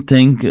don't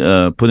think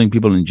putting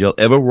people in jail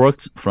ever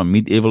worked from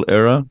medieval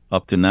era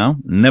up to now.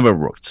 Never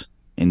worked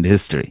in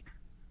history.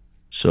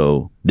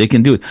 So they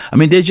can do it. I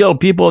mean, they jail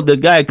people. The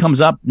guy comes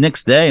up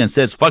next day and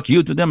says "fuck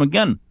you" to them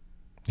again.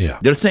 Yeah.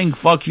 They're saying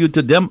 "fuck you"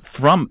 to them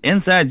from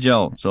inside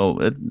jail. So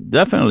it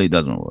definitely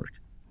doesn't work.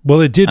 Well,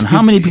 it did. And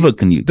how many people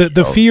can you?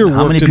 The fear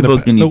how worked many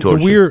people can you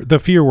torture? The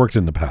fear worked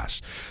in the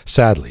past.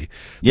 Sadly,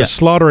 Yeah. the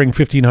slaughtering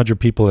 1,500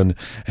 people and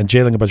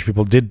jailing a bunch of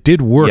people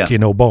did work Yeah.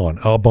 in Oban.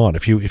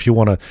 If you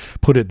want to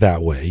put it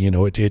that way,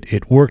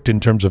 it worked in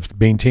terms of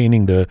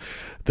maintaining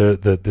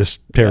this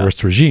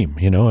terrorist regime.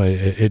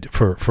 It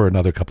for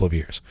another couple of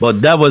years.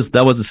 But that was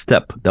a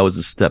step. That was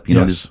a step.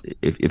 Yes.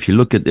 If you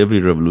look at every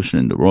revolution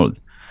in the world,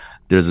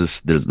 there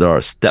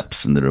are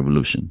steps in the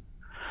revolution.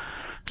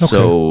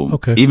 So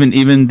Okay.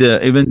 even the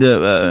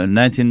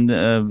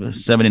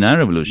 1979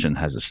 revolution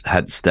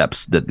had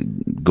steps that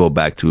go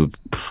back to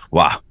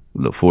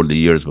 40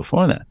 years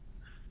before that.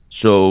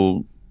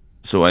 So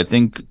I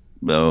think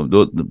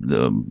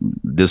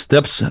the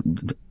steps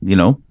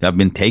have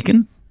been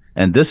taken,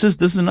 and this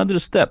is another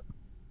step,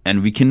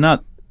 and we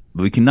cannot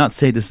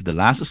say this is the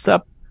last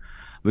step.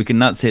 We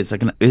cannot say it's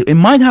like it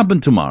might happen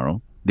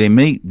tomorrow. They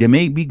may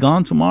be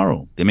gone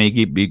tomorrow. They may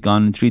be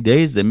gone in 3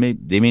 days. They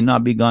may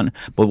not be gone.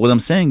 But what I'm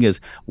saying is,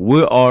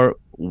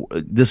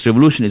 this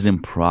revolution is in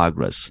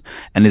progress,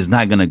 and it's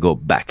not going to go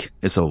back.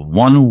 It's a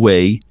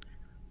one-way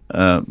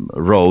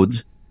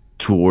road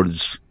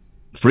towards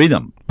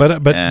freedom.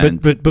 But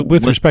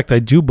with respect, I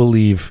do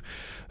believe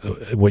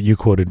what you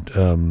quoted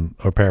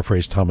or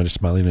paraphrased Thomas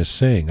Ismailian as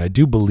saying. I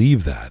do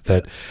believe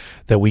that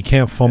we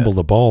can't fumble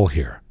the ball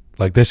here.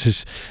 Like this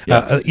is,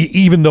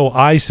 even though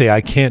I say I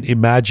can't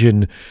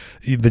imagine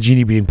the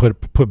genie being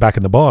put back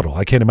in the bottle.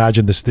 I can't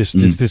imagine this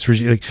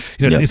regime.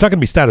 It's not going to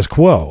be status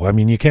quo. I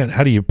mean, you can't.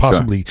 How do you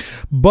possibly?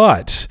 Sure.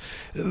 But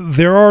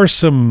there are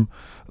some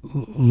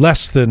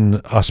less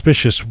than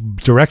auspicious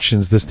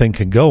directions this thing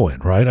can go in,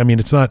 right? I mean,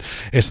 it's not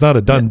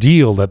a done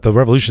deal that the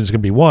revolution is going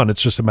to be won.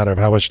 It's just a matter of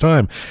how much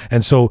time.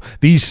 And so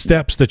these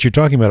steps that you're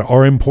talking about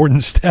are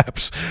important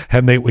steps,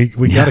 and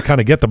we got to kind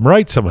of get them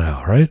right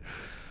somehow, right?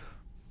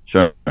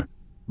 Sure.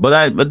 But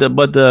I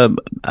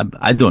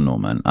don't know,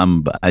 man.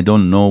 I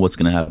don't know what's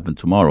going to happen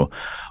tomorrow.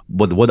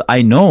 But what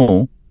I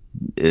know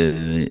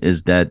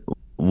is that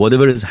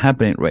whatever is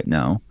happening right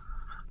now,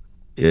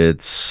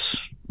 it's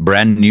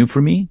brand new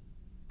for me.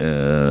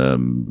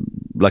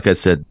 Like I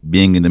said,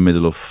 being in the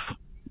middle of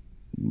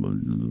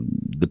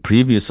the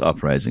previous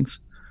uprisings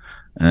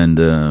and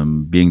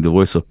being the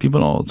voice of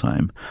people all the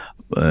time,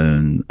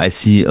 and I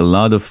see a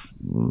lot of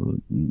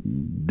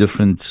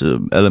different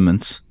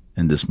elements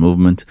in this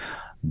movement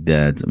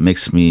that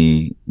makes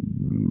me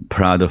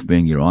proud of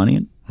being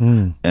Iranian.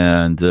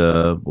 And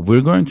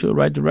we're going to the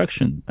right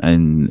direction.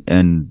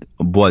 And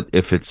what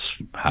if it's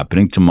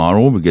happening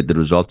tomorrow, we get the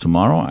result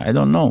tomorrow, I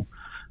don't know,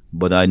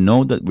 but I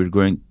know that we're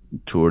going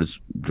towards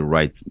the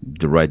right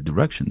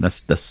direction.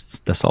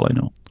 That's all I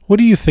know. What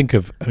do you think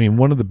of, I mean,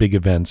 one of the big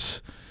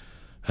events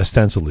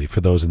ostensibly for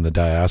those in the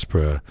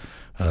diaspora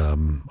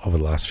over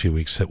the last few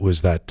weeks, it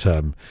was that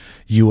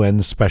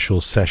UN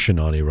special session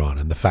on Iran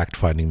and the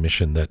fact-finding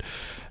mission that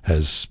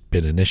has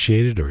been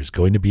initiated or is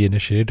going to be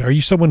initiated. Are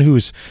you someone who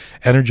is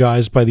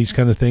energized by these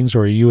kind of things,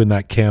 or are you in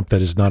that camp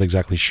that is not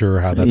exactly sure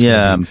how that's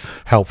going to be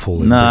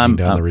helpful in bringing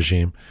down the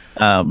regime?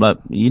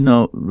 But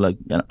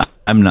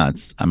I'm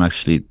not. I'm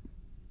actually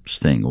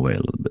staying away a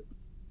little bit.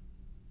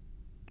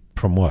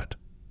 From what?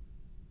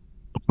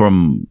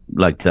 From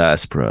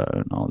diaspora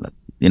and all that.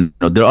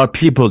 There are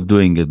people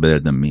doing it better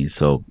than me.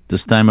 So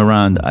this time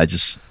around, I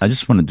just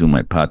want to do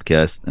my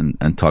podcast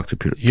and talk to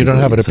people. You don't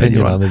have an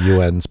opinion on the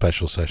UN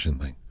special session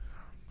thing?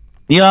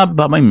 Yeah,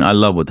 but I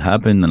love what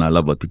happened and I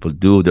love what people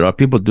do. There are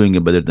people doing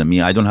it better than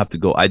me. I don't have to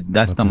go.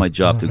 That's not my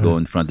job to go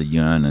in front of the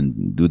UN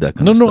and do that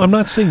kind of stuff. No, I'm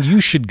not saying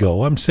you should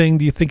go. I'm saying,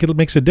 do you think it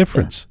makes a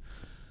difference?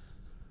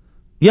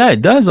 Yeah,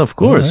 it does, of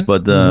course.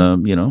 Right. But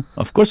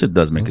of course it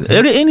does make it.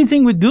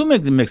 Anything we do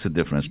makes a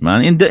difference,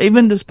 man.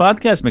 Even this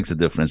podcast makes a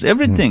difference.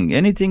 Everything,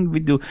 anything we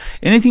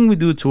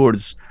do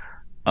towards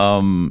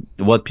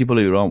what people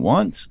in Iran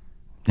want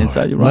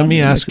inside Iran. Let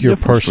me ask your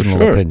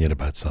personal opinion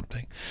about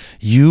something.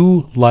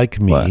 You, like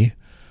me,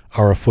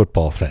 are a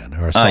football fan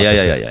or a soccer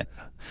fan.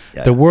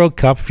 Yeah. The World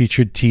Cup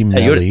featured Team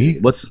Melli.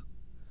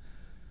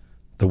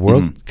 The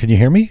World? Can you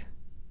hear me?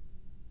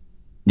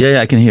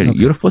 Yeah, I can hear you.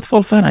 You're a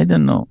football fan? I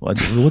didn't know.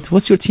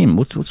 What's your team?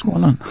 What's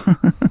going on?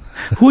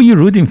 Who are you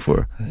rooting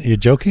for? You're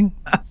joking?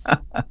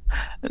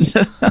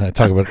 I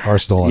talk about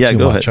Arsenal too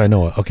much. Ahead. I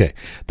know. Okay.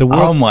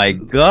 Oh my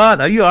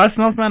God, are you an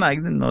Arsenal fan? I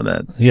didn't know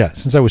that. Yeah,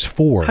 since I was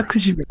 4. How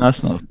could you be an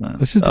Arsenal fan?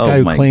 This is the guy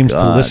who claims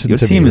to listen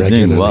to me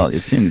regularly.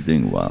 Your team is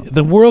doing well.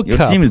 The World Cup.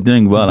 Your team is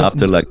doing well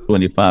after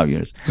 25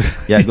 years.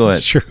 Yeah, go ahead.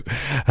 It's true.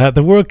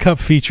 The World Cup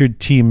featured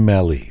Team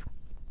Melli.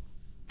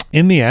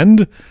 In the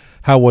end,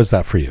 how was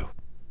that for you?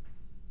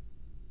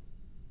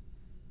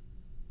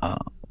 Oh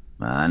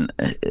man,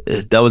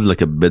 that was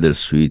like a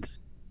bittersweet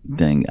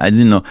thing. I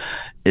didn't know.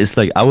 It's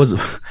like I was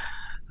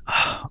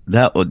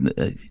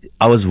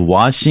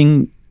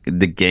watching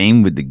the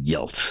game with the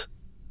guilt,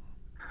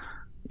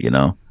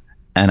 and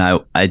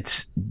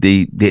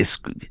they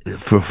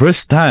for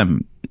first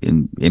time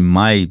in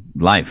my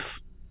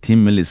life,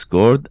 Team Melli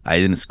scored, I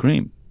didn't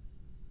scream.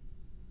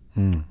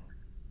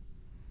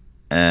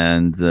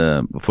 And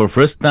for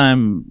first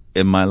time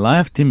in my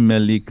life, Team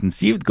Melli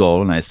conceded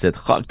goal, and I said,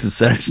 "Hak to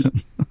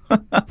Saracen."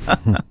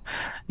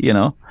 You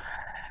know,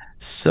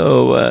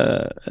 so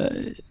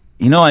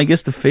I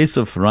guess the face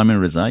of Ramin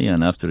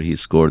Rezaian after he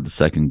scored the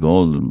second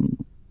goal,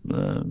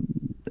 the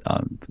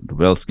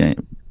Wales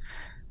game,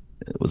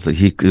 it was like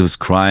he was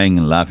crying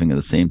and laughing at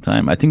the same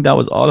time. I think that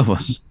was all of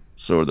us,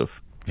 sort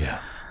of. Yeah.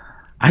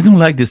 I don't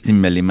like this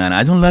Team Melli, man.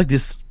 I don't like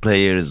these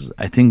players.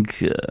 I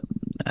think,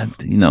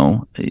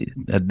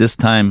 at this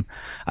time,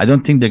 I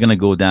don't think they're gonna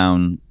go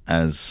down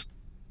as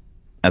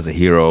a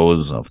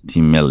heroes of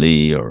Team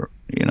Melli, or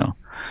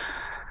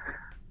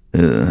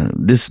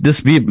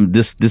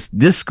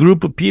this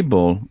group of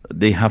people.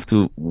 They have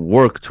to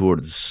work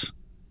towards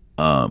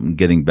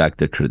getting back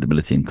their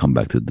credibility and come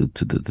back to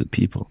the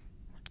people.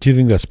 Do you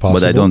think that's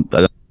possible? But I don't.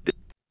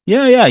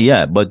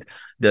 Yeah. But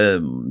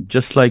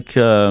just like.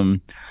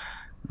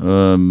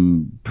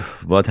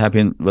 What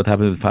happened with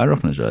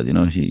Farrokh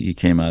Najad? He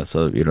came out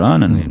of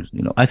Iran, and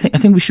I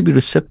think we should be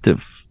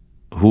receptive.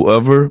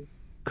 Whoever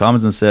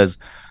comes and says,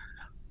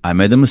 "I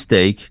made a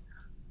mistake,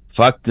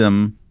 fuck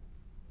them,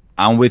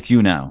 I'm with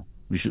you now,"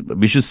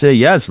 we should say,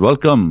 "Yes,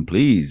 welcome,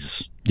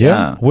 please."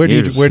 Yeah. Where do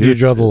you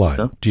draw the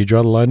line? Do you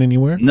draw the line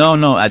anywhere?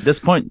 No. At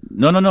this point,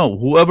 no.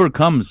 Whoever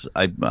comes,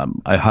 I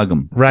hug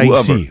them.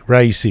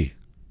 Raisi.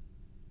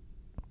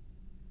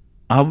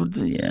 I would,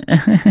 yeah.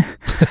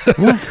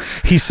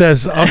 He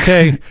says,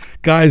 "Okay,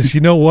 guys,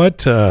 you know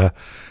what?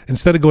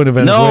 Instead of going to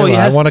Venezuela,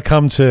 I want to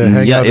come to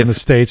hang out in the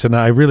States, and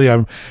I'm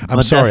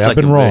sorry, I've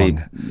been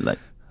wrong."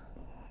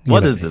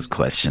 What is this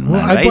question,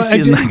 man? Raisi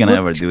is not going to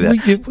ever do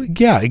that.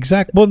 Yeah,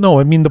 exactly. Well, no,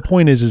 I mean, the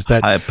point is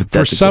that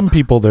for some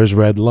people, there's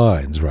red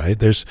lines, right?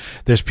 There's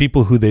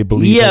people who they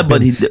believe have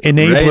been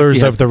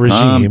enablers of the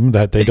regime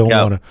that they don't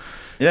want to.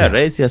 Yeah,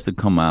 Raisi has to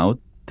come out,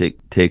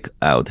 take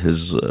out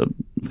his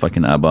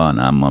fucking Abba and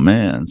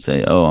Ammame and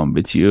say, "Oh, I'm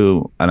with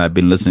you, and I've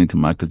been listening to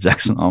Michael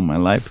Jackson all my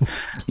life."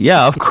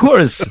 Yeah, of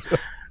course.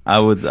 I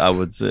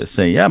would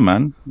say, "Yeah,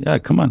 man. Yeah,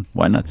 come on.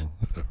 Why not?"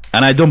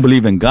 And I don't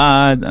believe in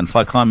God and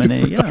fuck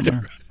Khamenei. Yeah,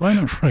 man. Why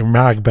not?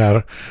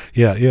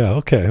 Yeah.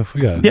 Okay.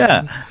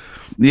 Yeah.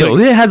 So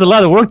it has a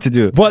lot of work to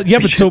do. Well, yeah,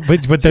 but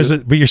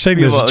you're saying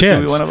there's a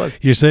chance.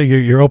 You're saying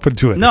you're open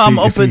to it. No, I'm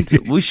open to.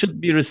 We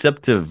should be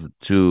receptive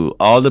to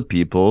all the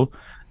people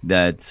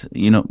that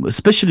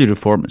especially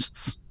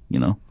reformists.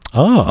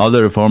 All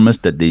the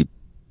reformists that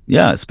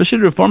especially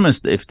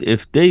reformists.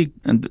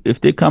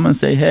 If they come and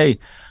say, "Hey,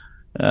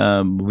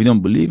 we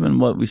don't believe in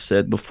what we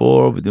said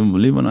before. We don't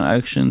believe in our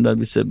action that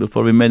we said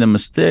before. We made a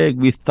mistake.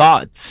 We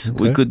thought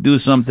we could do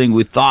something.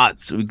 We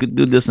thought we could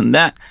do this and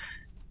that."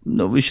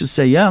 No, we should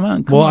say, "Yeah,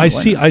 man." I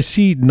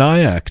see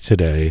NIAC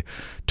today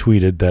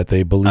tweeted that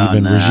they believe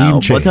in regime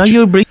change. But are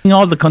you bringing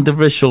all the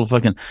controversial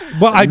fucking?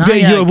 Well,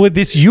 with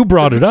this, you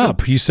brought it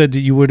up. You said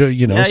that you would,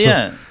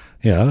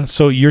 Yeah.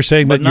 So you're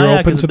saying that you're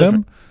open to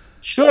them?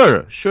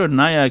 Sure,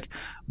 NIAC.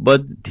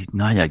 But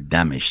NIAC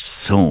damaged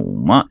so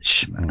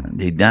much, man.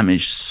 They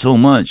damaged so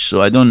much.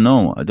 So I don't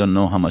know. I don't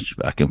know how much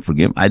I can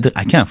forgive. I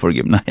can't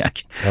forgive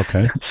NIAC.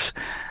 Okay.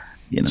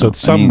 So it's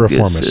some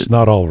reformists,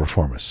 not all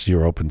reformists.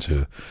 You're open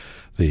to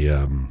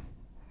the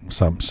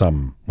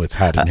some with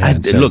hat in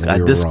hand. Look,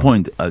 at this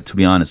point, to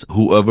be honest,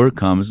 whoever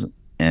comes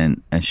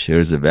and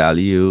shares a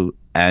value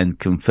and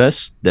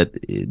confess that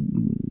it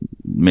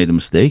made a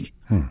mistake,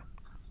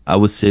 I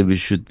would say we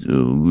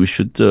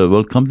should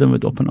welcome them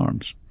with open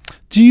arms.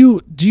 Do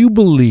you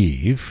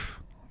believe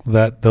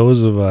that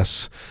those of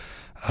us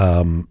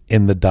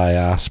in the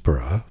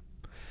diaspora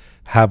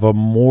have a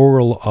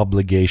moral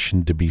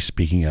obligation to be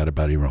speaking out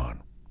about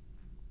Iran?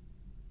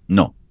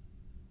 No.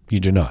 You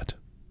do not?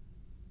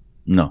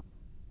 No.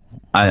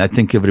 I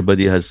think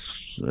everybody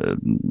has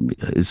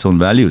its own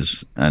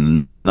values,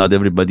 and not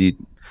everybody,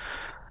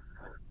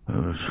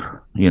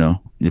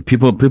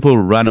 people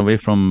run away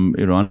from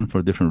Iran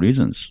for different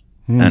reasons.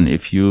 And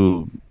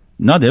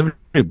not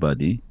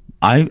everybody,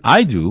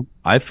 I do.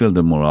 I feel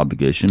the moral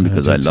obligation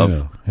because I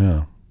love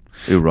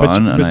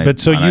Iran. But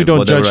so you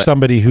don't judge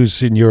somebody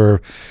who's in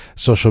your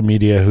social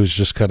media who's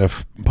just kind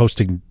of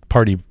posting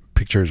party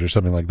pictures or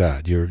something like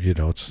that.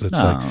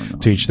 It's like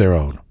to each their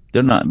own.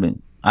 They're not. I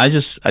mean, I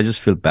just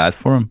feel bad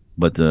for him,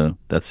 but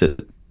that's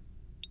it.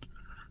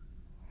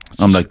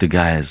 I'm like, the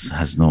guy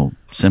has no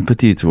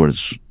sympathy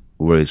towards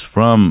where he's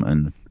from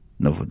and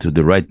to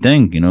the right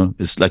thing.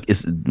 It's like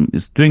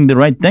it's doing the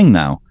right thing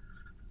now.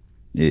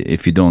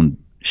 If you don't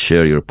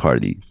share your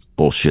party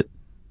bullshit,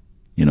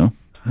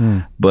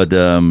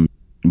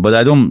 but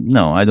I don't.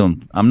 No, I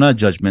don't. I'm not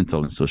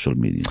judgmental in social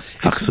media.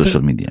 Fuck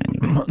social media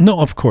anyway. No,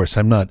 of course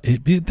I'm not.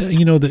 It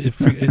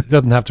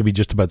doesn't have to be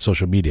just about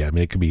social media. I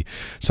mean, it could be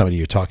somebody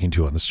you're talking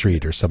to on the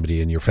street or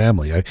somebody in your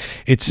family.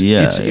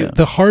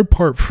 The hard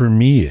part for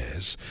me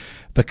is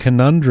the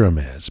conundrum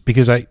is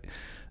because I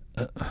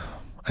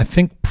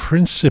think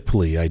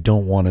principally I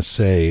don't want to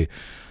say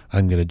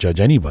I'm going to judge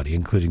anybody,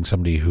 including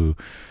somebody who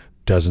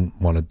doesn't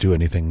want to do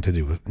anything to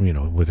do with,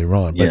 with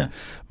Iran. But, Yeah.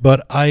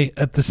 but I,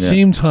 at the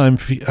same time,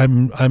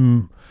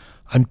 I'm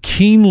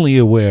keenly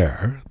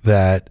aware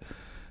that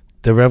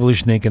the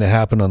revolution ain't going to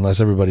happen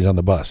unless everybody's on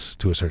the bus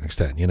to a certain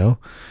extent,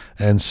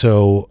 And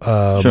so,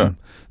 Sure.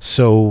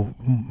 so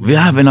We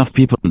have enough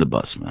people on the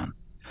bus, man.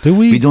 do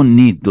we? We don't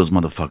need those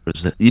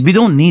motherfuckers. We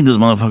don't need those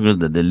motherfuckers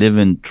that they live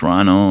in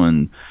Toronto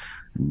and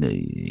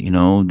they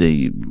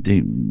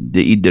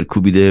eat their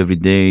kubide every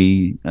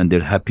day and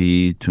they're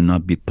happy to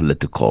not be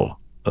political,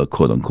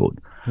 quote unquote.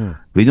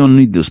 We don't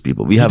need those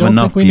people. We have don't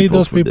enough think we people need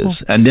those for people?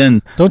 this. And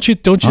then Don't you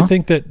Huh?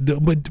 think that?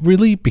 But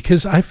really,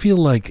 because I feel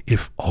like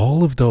if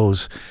all of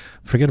those,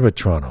 forget about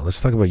Toronto. Let's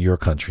talk about your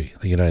country,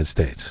 the United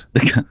States.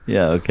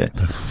 yeah, okay.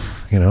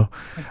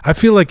 I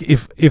feel like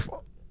if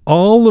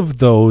all of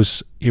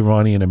those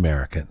Iranian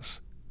Americans,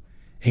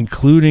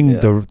 including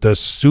the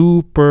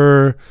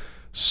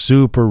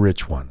super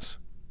rich ones,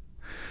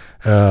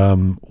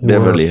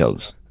 Beverly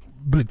Hills.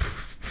 but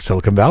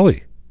Silicon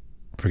Valley,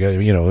 forget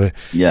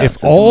Yeah, if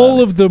Silicon all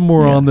Valley. of them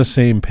were on the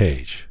same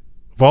page,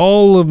 if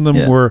all of them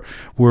Yeah.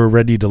 were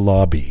ready to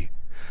lobby,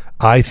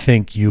 I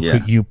think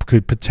you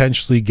could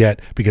potentially get,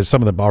 because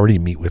some of them already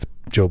meet with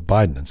Joe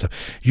Biden and stuff,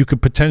 you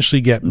could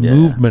potentially get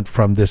movement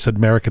from this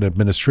American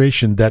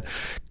administration that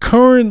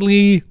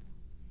currently,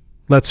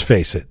 let's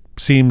face it,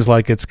 seems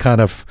like it's kind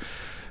of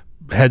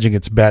hedging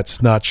its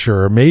bets, not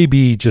sure,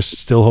 maybe just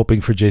still hoping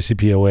for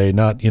JCPOA,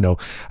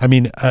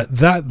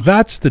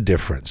 that's the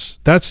difference.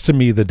 That's, to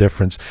me, the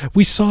difference.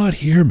 We saw it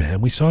here,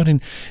 man. We saw it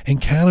in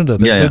Canada.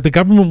 The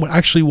government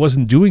actually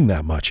wasn't doing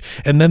that much.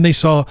 And then they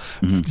saw,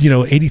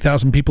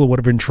 80,000 people or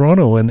whatever in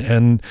Toronto,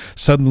 and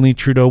suddenly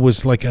Trudeau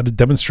was like at a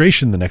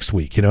demonstration the next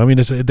week.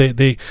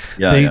 They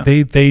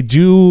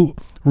do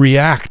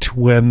react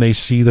when they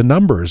see the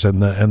numbers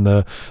and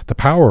the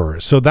power.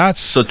 So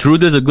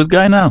Trudeau's a good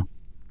guy now.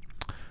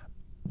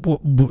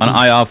 an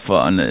eye off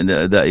on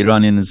the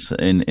Iranians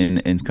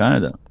in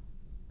Canada.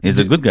 He's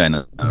a good guy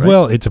now, right?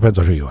 Well, it depends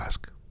on who you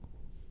ask.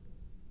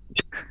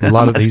 A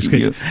lot of he's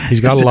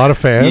got a lot of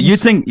fans. You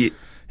think?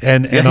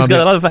 And he's on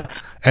got a lot of fans.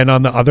 And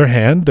on the other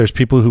hand, there's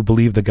people who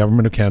believe the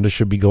government of Canada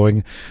should be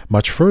going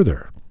much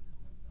further.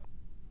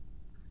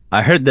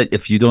 I heard that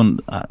if you don't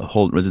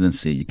hold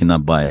residency, you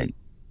cannot buy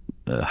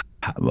a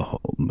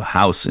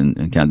house in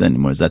Canada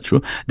anymore. Is that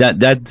true?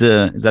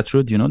 Is that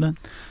true? Do you know that?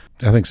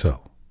 I think so.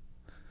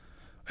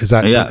 Is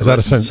that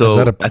a sense? So is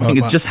that a, I think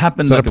it just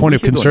happened. Is that like a point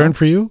of week ago concern now.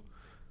 for you?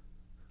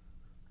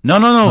 No.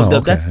 Oh, okay.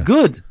 That's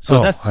good.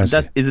 So I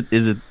that's see.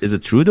 is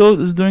it Trudeau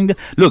is doing that?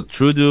 Look,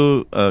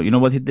 Trudeau, you know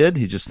what he did?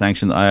 He just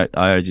sanctioned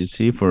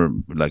IRGC for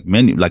like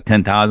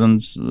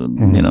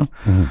 10,000s,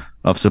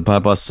 of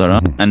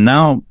Saran. And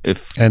now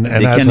if And they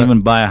can't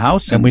even buy a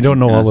house, And we don't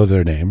know all of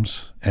their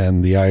names,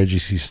 and the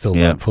IRGC is still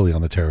not fully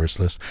on the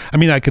terrorist list. I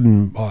mean, I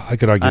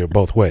could argue it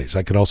both ways.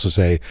 I could also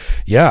say,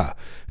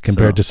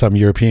 compared to some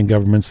European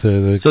governments,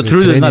 the So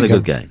Trudeau's not a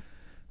good guy.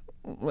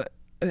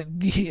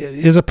 He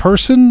is a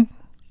person.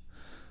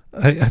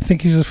 I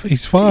think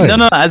he's fine.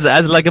 No. As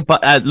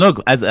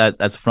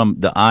from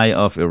the eye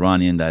of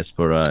Iranian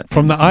diaspora.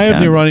 From the in eye of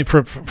the Canada. Iranian,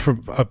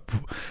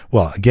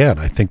 well, again,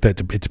 I think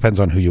that it depends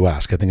on who you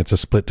ask. I think it's a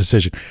split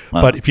decision.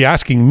 But if you're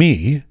asking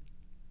me,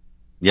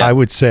 I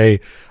would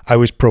say I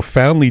was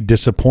profoundly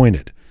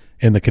disappointed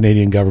in the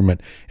Canadian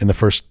government in the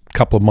first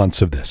couple of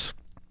months of this,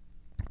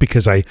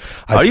 because I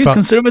Are you felt,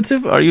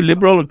 conservative? Are you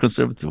liberal or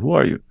conservative? Who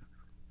are you?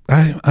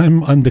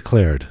 I'm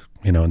undeclared,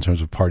 in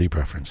terms of party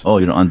preference. Oh,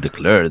 you're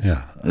undeclared.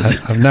 Yeah,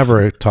 I've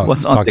never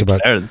What's talked about.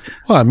 undeclared?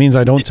 Well, it means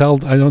I don't tell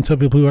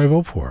people who I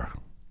vote for,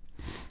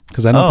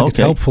 because I don't think it's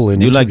helpful in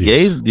Do you like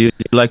interviews. gays? Do you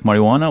like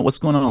marijuana? What's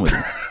going on with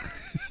you?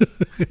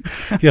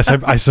 Yes,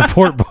 I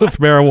support both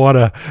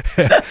marijuana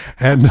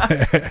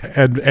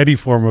and any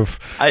form of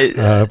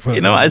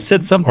I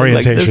said something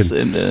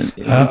orientation. like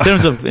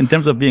this in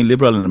terms of being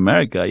liberal in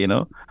America.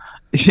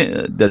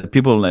 That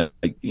people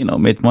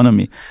made fun of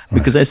me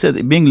because I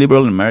said being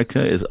liberal in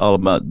America is all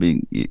about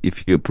being,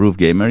 if you approve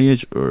gay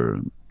marriage or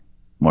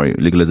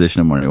legalization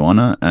of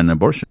marijuana and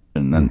abortion,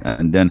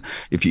 and then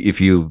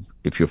if you're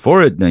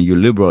for it, then you're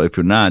liberal. If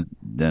you're not,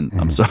 then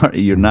I'm sorry,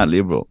 you're not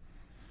liberal.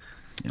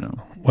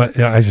 Well,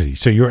 yeah, I see.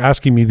 So you're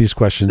asking me these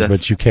questions,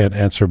 but you can't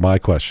answer my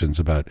questions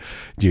about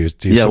do you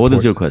Yeah, support, what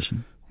is your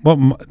question?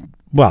 Well,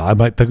 I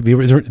might.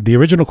 The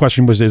original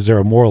question was: is there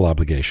a moral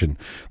obligation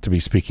to be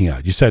speaking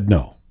out? You said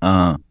no.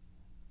 And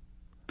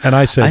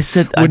I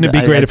said, wouldn't it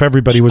be great if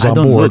everybody was on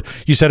board?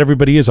 You said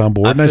everybody is on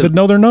board, and I said,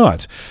 no, they're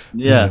not.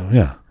 Yeah.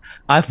 Yeah.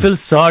 I feel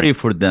sorry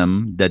for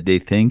them that they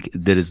think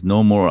there is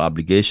no more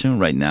obligation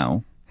right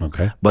now.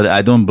 Okay. But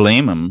I don't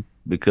blame them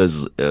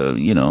because,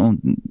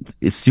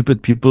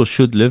 stupid people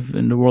should live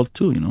in the world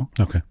too,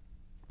 Okay.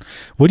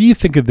 What do you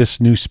think of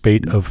this new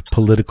spate of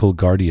political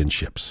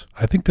guardianships?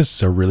 I think this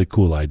is a really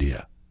cool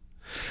idea.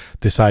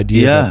 This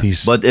idea that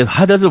these... but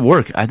how does it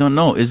work? I don't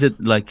know. Is it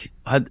like,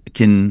 I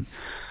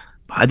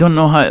don't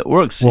know how it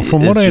works. Well,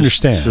 from what I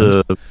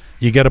understand,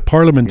 you get a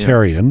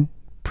parliamentarian,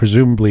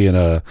 presumably in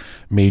a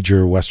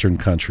major Western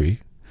country,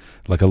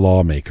 like a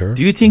lawmaker.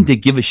 Do you think they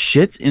give a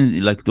shit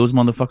in like those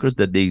motherfuckers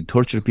that they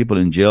torture people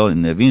in jail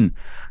in Evin?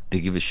 They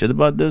give a shit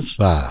about this?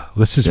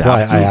 This is They why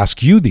have to. I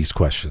ask you these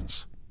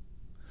questions.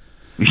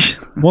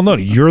 Well, no,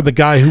 you're the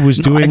guy who was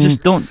doing. I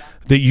just don't.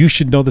 That you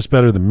should know this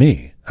better than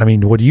me. I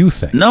mean, what do you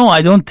think? No,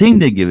 I don't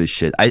think they give a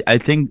shit. I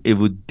think it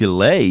would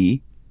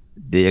delay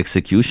the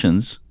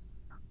executions,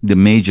 the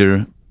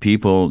major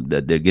people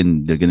that they're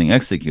getting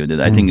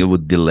executed. I think it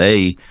would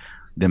delay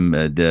them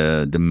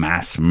the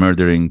mass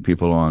murdering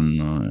people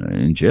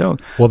in jail.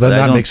 Well, then But I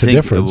that don't makes a think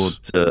it difference.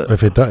 would,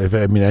 If it does,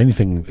 I mean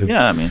anything.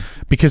 yeah, I mean,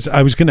 Because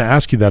I was going to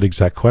ask you that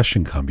exact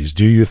question, Kambiz.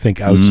 Do you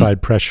think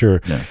outside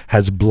pressure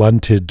has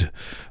blunted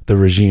the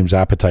regime's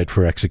appetite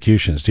for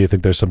executions? Do you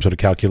think there's some sort of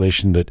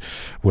calculation that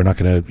we're not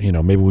going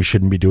to, maybe we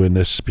shouldn't be doing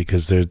this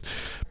because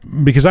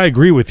I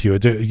agree with you.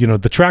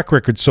 The track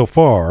record so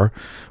far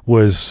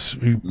was,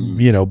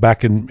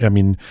 back in,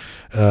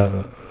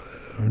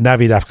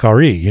 Navid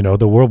Afkari,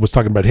 the world was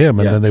talking about him,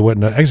 and then they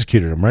went and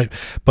executed him, right?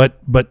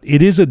 But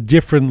it is a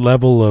different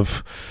level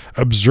of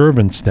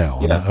observance now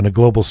on a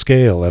global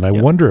scale, and I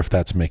wonder if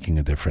that's making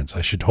a difference.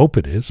 I should hope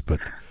it is, but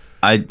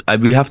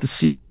we have to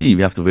see.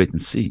 We have to wait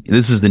and see.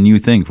 This is the new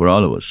thing for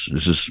all of us.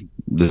 This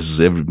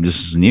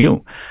is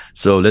new.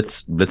 So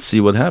let's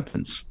see what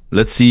happens.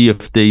 Let's see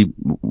if they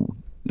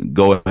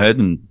go ahead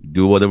and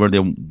do whatever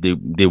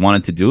they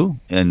wanted to do,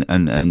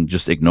 and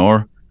just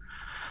ignore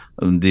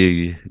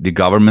the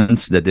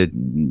governments that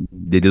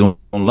they don't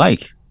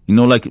like.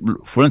 Like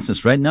for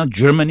instance, right now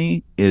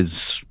Germany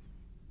is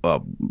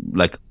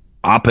like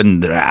up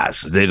in their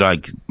ass.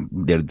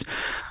 They're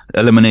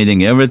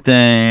eliminating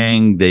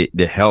everything. They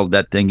held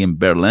that thing in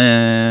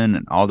Berlin,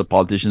 and all the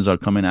politicians are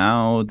coming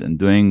out and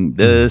doing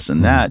this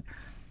and that.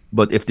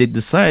 But if they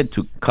decide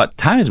to cut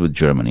ties with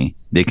Germany,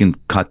 they can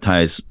cut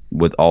ties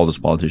with all those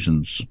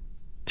politicians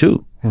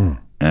too,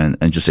 and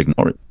just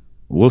ignore it.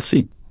 We'll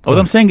see. What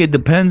I'm saying, it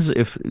depends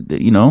if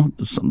these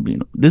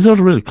are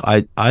really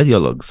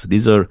ideologues.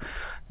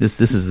 This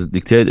is the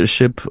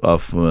dictatorship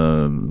of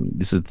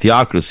this is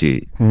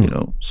theocracy.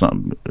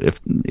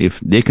 If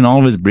they can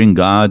always bring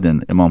God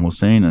and Imam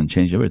Hussein and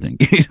change everything,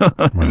 what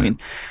I mean.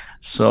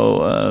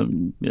 So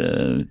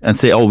and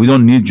say, we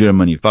don't need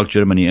Germany. Fuck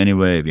Germany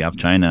anyway. We have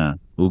China.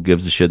 Who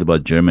gives a shit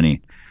about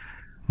Germany?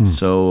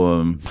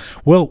 So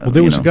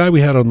there was a guy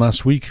we had on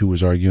last week who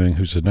was arguing,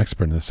 who's an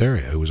expert in this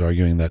area, who was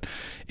arguing that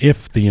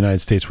if the United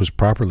States was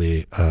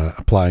properly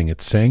applying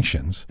its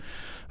sanctions,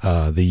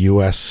 the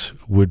U.S.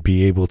 would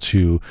be able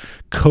to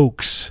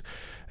coax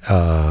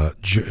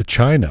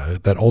China,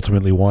 that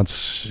ultimately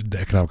wants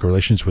economic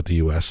relations with the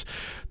U.S.,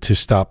 to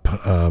stop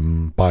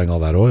buying all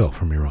that oil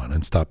from Iran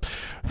and stop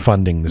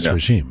funding this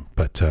regime.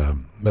 But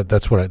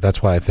that's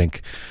why I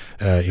think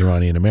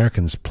Iranian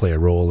Americans play a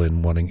role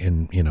in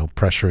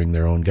pressuring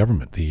their own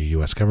government, the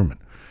U.S. government.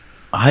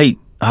 I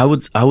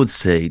would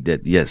say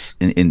that yes,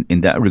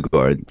 in that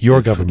regard,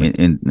 your government,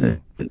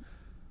 in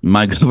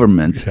my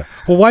government. Yeah.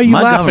 Well, why are you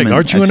laughing?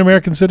 Aren't you an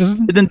American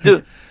citizen? Didn't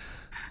do.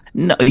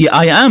 No, yeah,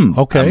 I am.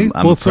 Okay.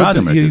 I'm proud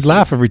you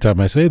laugh every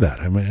time I say that.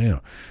 I mean,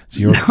 it's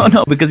your.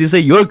 No, because you say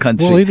your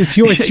country. Well, it's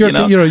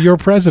your your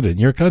president,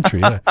 your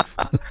country. Yeah.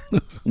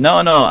 No.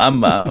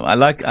 I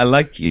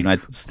like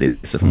United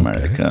States of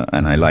America,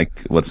 and I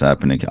like what's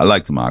happening. I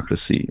like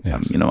democracy.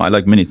 Yes. I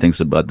like many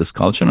things about this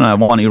culture, and I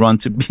want Iran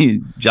to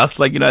be just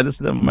like United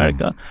States of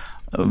America.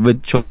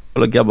 With chola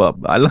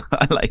kebab, I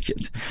like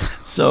it.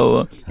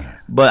 So,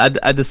 but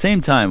at the same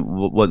time,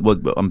 what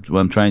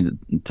I'm trying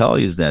to tell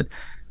you is that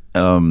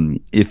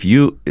if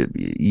you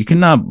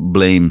cannot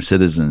blame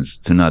citizens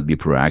to not be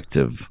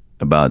proactive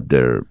about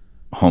their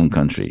home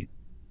country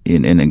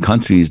in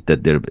countries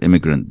that they're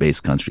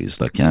immigrant-based countries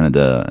like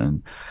Canada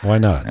and why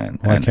not?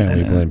 Why can't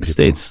we blame people?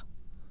 States?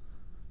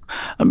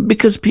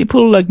 Because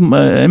people like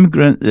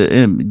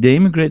they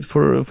immigrate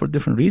for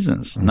different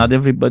reasons. Not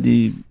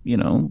everybody,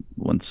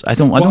 wants. I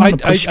don't want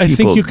to push people. I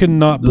think you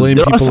cannot blame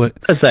people.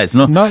 Parasites,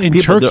 no, not in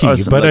people,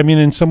 Turkey, but I mean,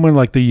 in someone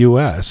like the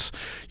U.S.,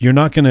 you're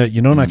not gonna.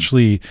 You don't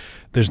actually.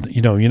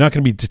 You're not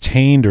going to be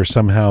detained or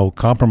somehow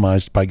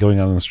compromised by going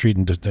out on the street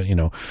and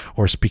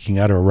or speaking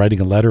out or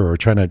writing a letter or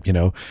trying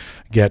to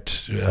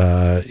get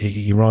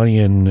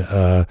Iranian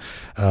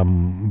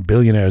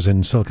billionaires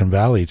in Silicon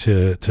Valley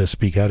to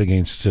speak out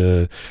against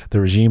the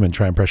regime and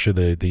try and pressure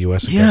the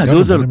U.S. Yeah,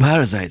 those are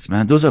parasites,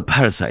 man. Those are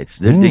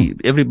parasites.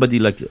 Everybody,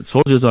 like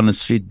soldiers on the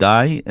street,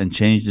 die and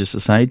change the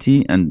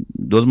society, and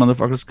those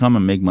motherfuckers come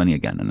and make money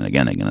again and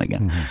again and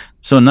again. Mm-hmm.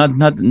 So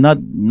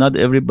not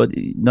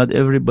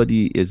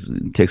everybody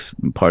takes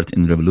part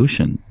in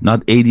revolution.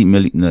 Not 80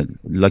 million,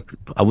 like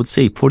I would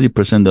say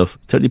 30% or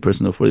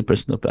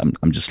 40% of.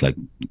 I'm just like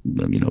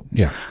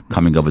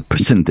coming up with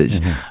percentage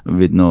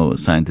with no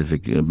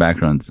scientific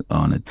background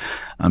on it.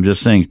 I'm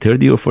just saying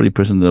 30 or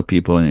 40% of the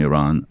people in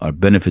Iran are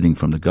benefiting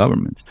from the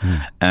government,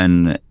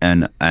 and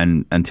 30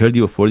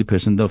 or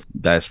 40% of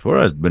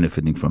diaspora is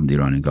benefiting from the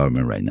Iranian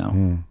government right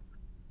now.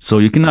 So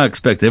you cannot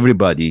expect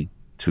everybody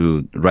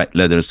to write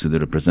letters to the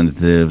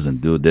representatives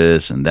and do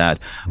this and that.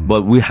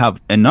 But we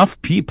have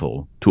enough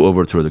people to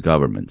overthrow the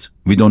government.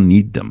 We don't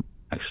need them,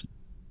 actually.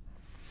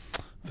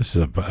 This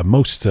is a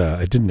most.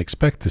 I didn't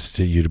expect this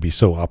to you to be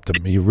so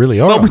optimistic. You really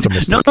are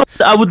optimistic. No,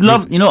 I would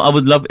love, I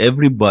would love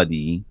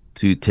everybody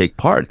to take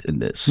part in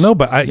this. No,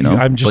 but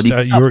I'm just.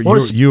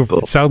 You.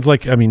 It sounds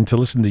like, I mean, to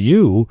listen to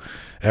you,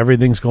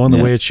 everything's going the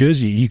way it should.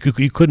 You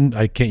couldn't.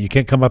 You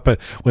can't come up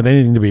with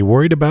anything to be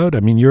worried about. I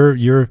mean,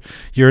 you're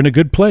in a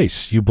good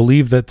place. You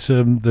believe that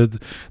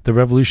the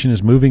revolution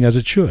is moving as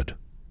it should.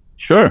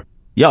 Sure.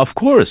 Yeah, of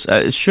course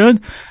it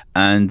should,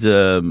 and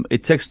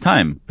it takes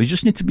time. We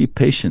just need to be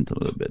patient a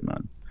little bit,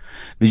 man.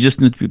 We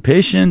just need to be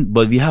patient,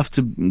 but we have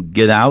to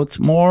get out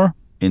more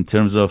in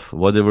terms of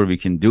whatever we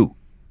can do.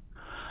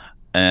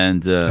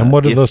 And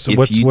what are those?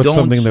 What's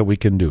something that we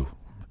can do?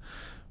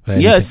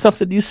 Anything? Yeah, it's stuff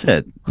that you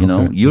said. You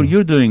know,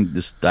 you're doing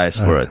this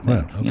diaspora thing.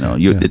 Right, okay,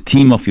 you know, the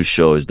theme of your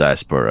show is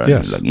diaspora.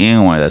 Yes. You're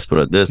like, why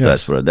diaspora this,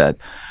 diaspora that.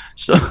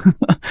 So,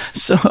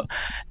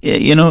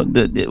 you know,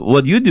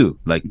 what you do,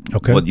 like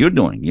what you're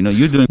doing. You know,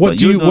 you're doing. What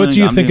do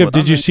you think of?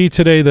 Did you see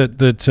today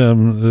that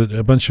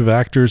a bunch of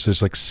actors?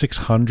 There's like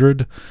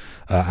 600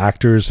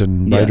 actors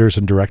and writers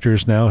and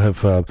directors now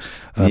have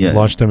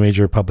launched a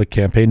major public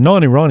campaign,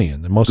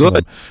 non-Iranian, most of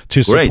them,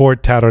 to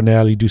support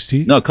Taraneh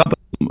Dosti. No, a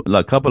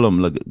couple of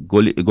them, like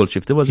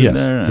Golshifte was in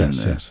there.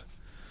 Yes.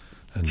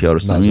 And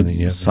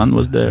Kiarostami's son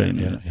was there.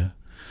 Yeah.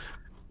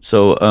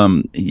 So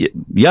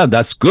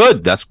that's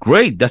good. That's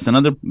great. That's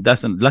another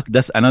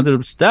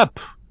step.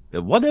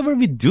 Whatever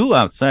we do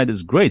outside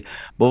is great.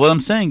 But what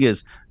I'm saying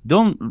is,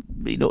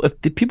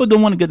 if the people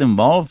don't want to get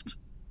involved,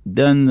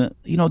 then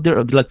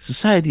they're like,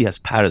 society has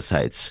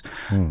parasites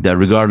that,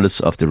 regardless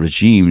of the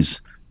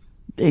regimes,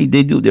 they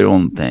do their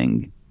own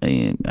thing.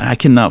 I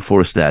cannot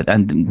force that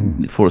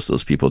and force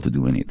those people to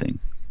do anything.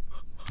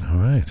 All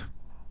right.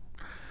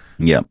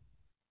 Yeah,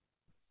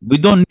 we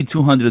don't need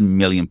 200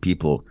 million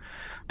people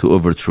to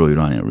overthrow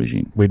Iranian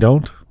regime. We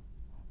don't.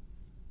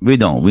 We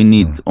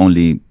need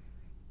only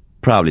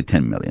probably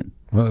 10 million.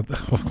 Well,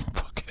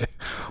 okay.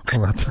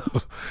 Well,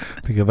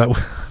 think of that.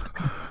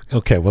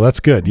 Okay, well, that's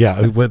good.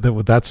 Yeah,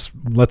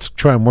 let's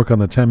try and work on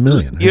the 10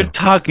 million. You're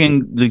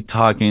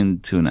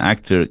talking to an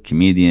actor,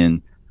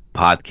 comedian,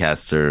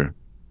 podcaster,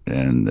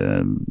 and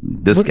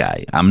this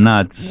guy. I'm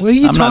not. What are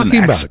you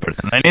talking about?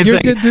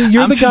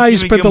 You're the guy who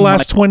spent the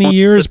last 20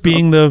 years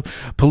being the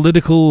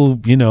political,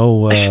 but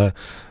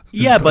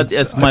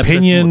as my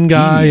opinion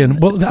guy,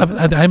 and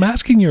I'm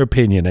asking your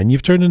opinion, and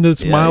you've turned into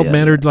this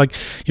mild-mannered, like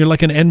you're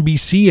like an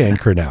NBC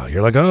anchor now.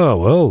 You're like,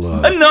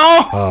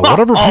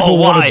 whatever people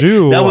want to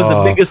do. That was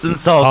the biggest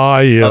insult.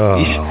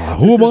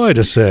 Who am I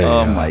to say?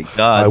 Oh my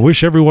God! I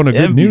wish everyone a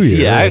good NBC, New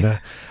Year.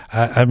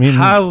 I mean,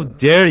 how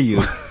dare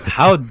you?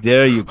 How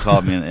dare you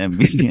call me an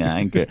NBC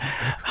anchor?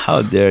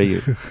 How dare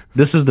you?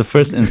 This is the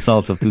first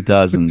insult of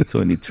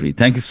 2023.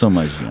 Thank you so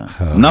much.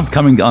 I'm not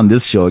coming on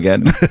this show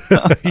again.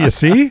 You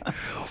see?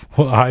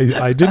 Well,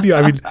 I did.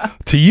 I mean,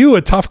 to you,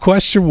 a tough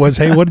question was,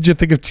 "Hey, what did you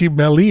think of Team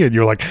Melli?" And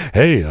you're like,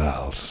 "Hey,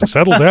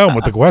 settle down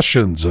with the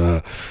questions."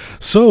 But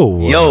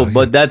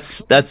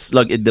that's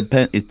like, it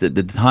depends.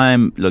 The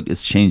time, look,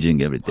 it's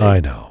changing every day. I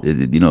know.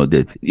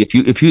 That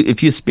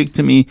if you speak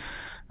to me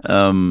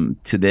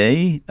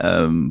today,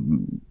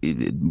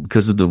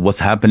 because of what's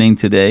happening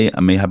today,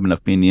 I may have an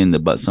opinion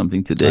about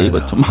something today,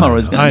 but tomorrow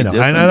is going to be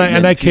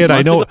different.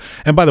 I know.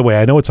 And by the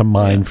way, I know it's a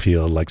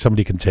minefield. Like,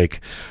 somebody can take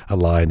a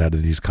line out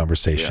of these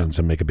conversations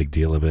and make a big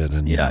deal of it.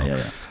 And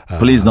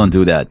please don't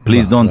do that.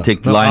 Please don't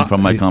take the line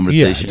from my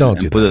conversation. Don't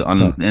do put that. it on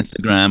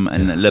Instagram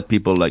and let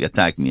people like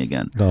attack me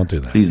again. Don't do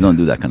that. Please don't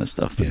do that kind of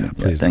stuff.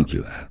 Please thank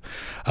you. Do that.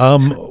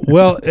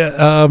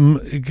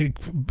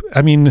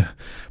 I mean,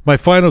 my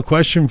final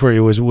question for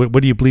you is,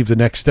 what do you believe the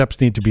next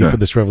steps need to be for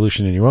this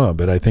revolution in Iran?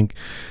 But I think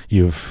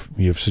you've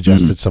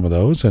suggested some of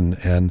those,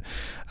 and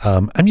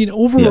I mean,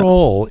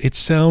 overall, it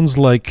sounds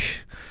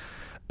like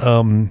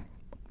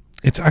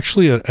it's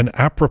actually an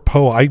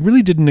apropos. I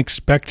really didn't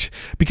expect,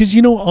 because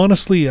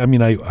honestly, I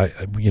mean, I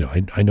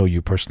know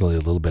you personally a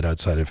little bit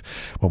outside of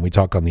when we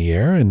talk on the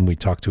air and we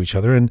talk to each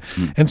other, and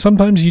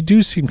sometimes you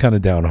do seem kind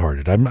of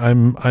downhearted.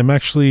 I'm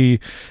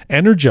actually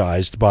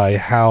energized by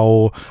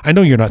how, I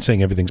know you're not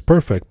saying everything's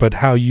perfect, but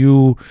how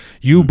you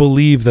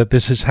believe that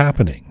this is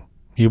happening.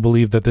 You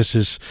believe that this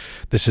is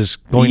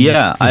going.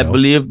 Yeah, I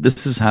believe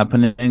this is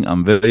happening.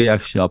 I'm very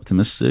actually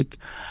optimistic.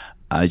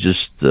 I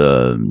just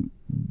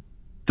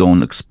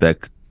don't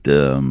expect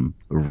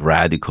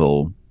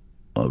radical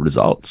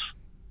results.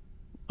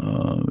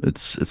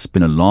 It's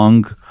been a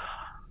long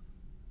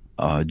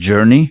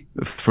journey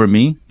for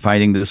me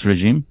fighting this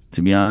regime,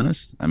 to be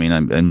honest. I mean,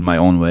 I'm in my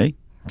own way.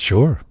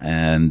 Sure.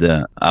 And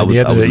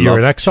you're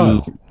in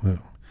exile.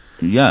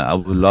 I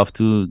would love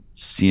to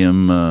see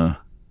him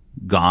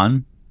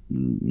gone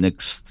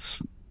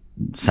next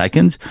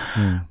second,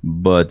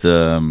 but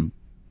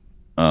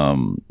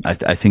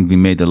I think we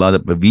made a lot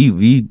of, but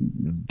we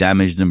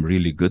damaged them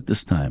really good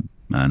this time,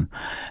 man.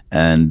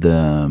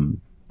 And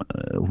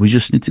we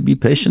just need to be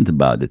patient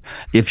about it.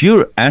 If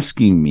you're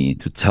asking me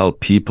to tell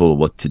people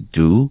what to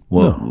do,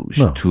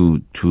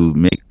 to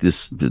make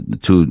this,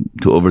 to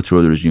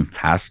overthrow the regime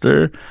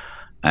faster,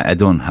 I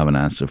don't have an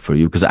answer for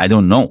you, because I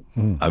don't know.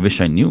 I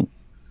wish I knew.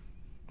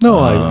 No,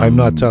 I'm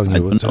not telling I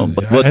you. don't know,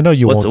 but I know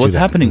you won't do what's that.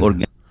 happening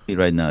organically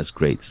right now is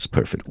great. It's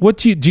perfect. What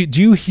do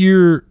you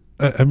hear?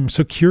 I'm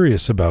so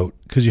curious about,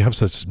 because you have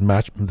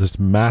this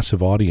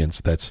massive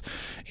audience that's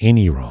in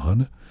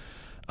Iran.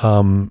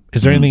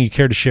 Is there anything you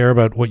care to share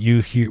about what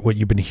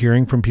you've been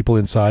hearing from people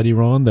inside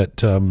Iran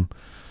that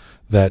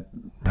that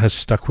has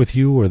stuck with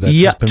you, or that?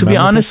 Yeah, has been to be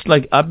memorable? honest,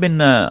 like I've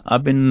been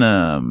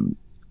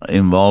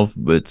involved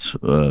with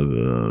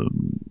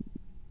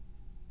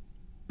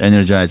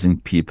energizing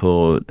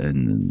people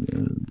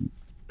and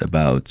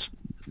about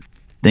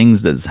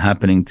things that's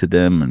happening to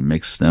them and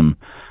makes them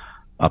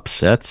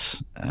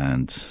upset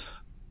and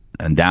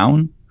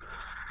down,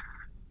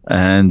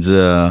 and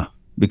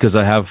because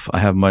I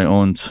have my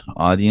own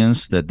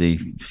audience that they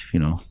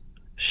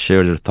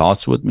share their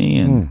thoughts with me,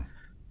 and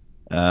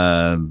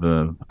I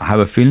have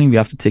a feeling we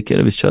have to take care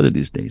of each other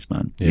these days,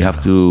 man. We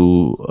have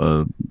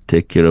to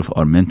take care of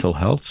our mental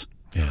health.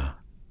 Yeah.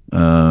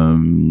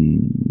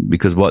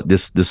 Because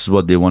this is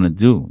what they want to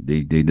do.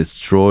 They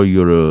destroy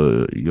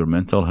your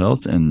mental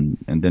health, and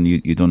then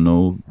you don't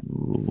know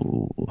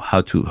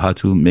how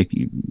to make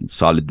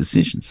solid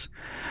decisions.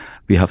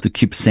 We have to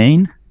keep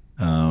sane.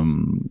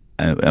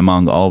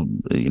 Among all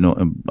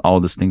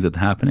these things that are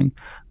happening,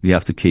 we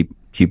have to keep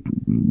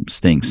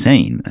staying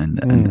sane,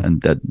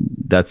 and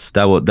that's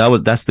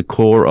the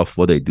core of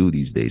what I do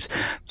these days,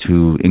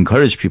 to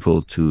encourage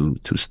people to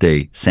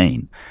stay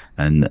sane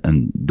and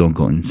don't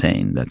go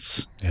insane.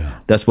 That's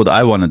what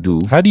I want to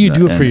do. How do you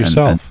do it for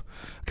yourself?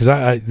 Because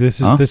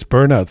this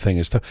burnout thing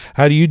is tough.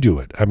 How do you do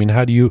it? I mean,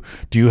 do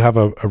you have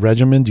a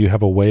regimen? Do you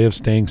have a way of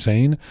staying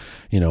sane?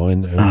 In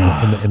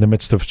the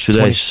midst of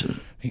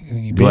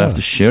do I have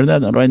to share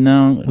that right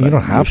now? Well, you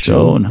don't have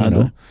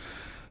to.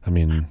 I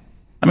mean,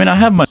 I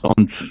have my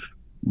own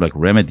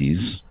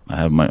remedies. I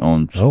have my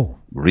own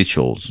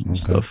rituals and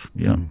stuff.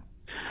 Yeah,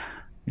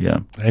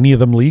 yeah. Any of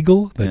them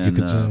legal that you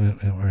could say?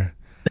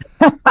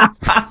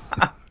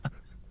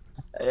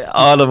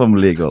 All of them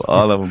legal.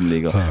 All of them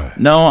legal.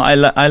 No, I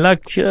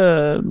like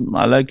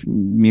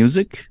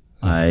music.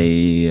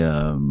 I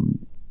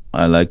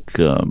like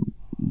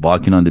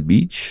walking on the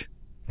beach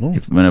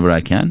whenever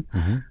I can.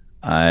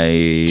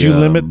 Do you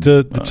limit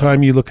the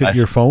time you look at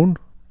your phone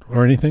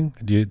or anything?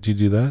 Do you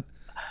do that?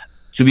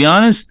 To be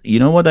honest, you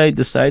know what I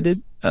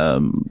decided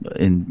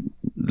in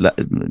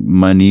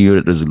my New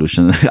Year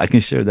resolution? I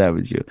can share that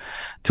with you.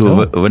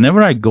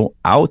 Whenever I go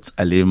out,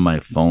 I leave my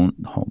phone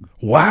home.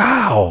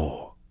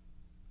 Wow.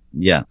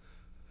 Yeah.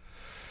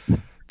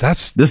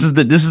 This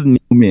is new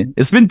me.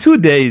 It's been 2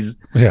 days.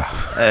 Yeah.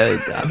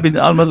 I've been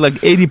almost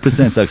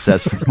 80%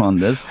 successful on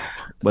this,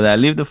 but I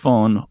leave the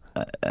phone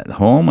at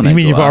home. And you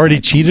mean you've already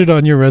cheated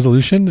on your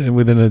resolution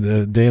within a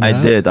day and a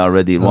half? I did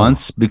already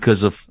once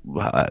because of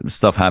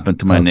stuff happened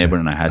to my neighbor,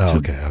 and I had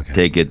to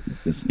take it.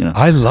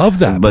 I love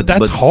that, but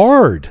that's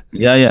hard.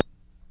 Yeah.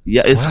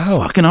 It's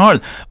fucking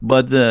hard,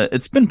 but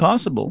it's been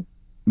possible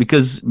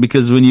because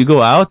when you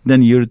go out,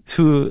 then you're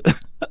too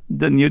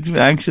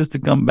anxious to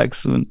come back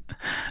soon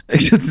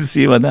to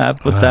see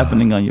what's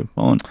happening on your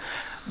phone.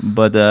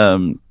 But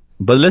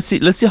let's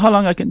see how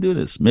long I can do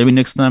this. Maybe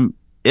next time,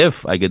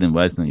 if I get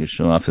invited on your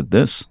show after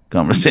this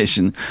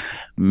conversation,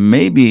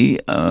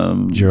 maybe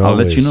I'll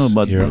let you know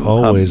about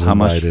how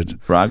much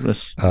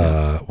progress.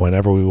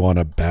 Whenever we want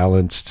a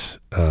balanced,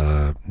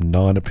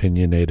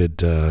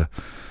 non-opinionated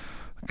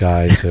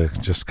guy to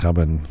just come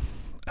and.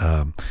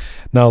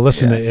 No,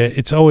 listen.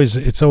 It's always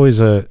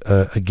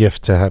a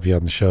gift to have you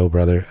on the show,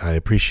 brother. I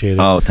appreciate it.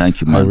 Oh,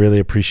 thank you, man. I really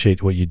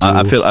appreciate what you do.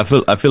 I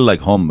feel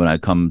like home when I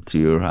come to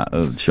your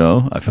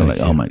show. I feel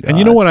oh my god. And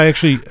you know what? I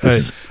actually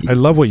I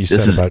love what you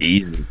said about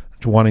easy.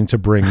 wanting to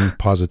bring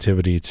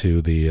positivity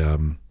to the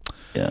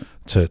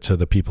to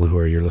the people who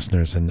are your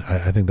listeners, and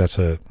I think that's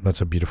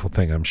a beautiful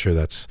thing. I'm sure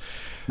that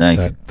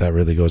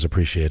really goes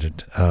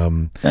appreciated.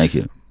 Thank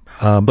you.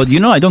 But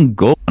I don't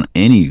go on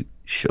any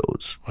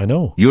shows. I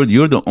know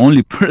you're the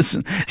only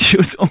person.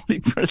 You're the only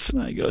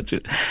person I go to.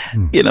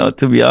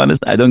 To be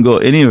honest, I don't go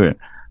anywhere.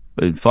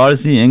 But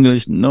Farsi,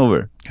 English,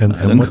 nowhere. And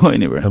I don't go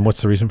anywhere. And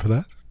what's the reason for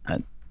that?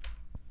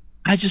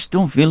 I just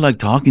don't feel like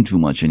talking too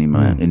much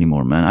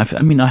anymore, man.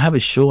 I have a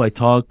show. I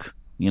talk.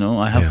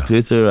 I have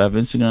Twitter. I have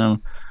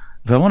Instagram.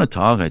 If I want to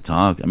talk, I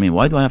talk.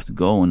 Why do I have to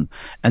go?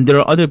 And there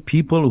are other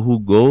people who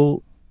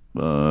go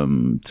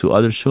to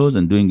other shows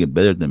and doing it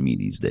better than me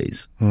these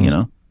days.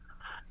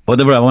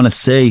 Whatever I want to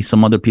say,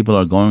 some other people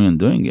are going and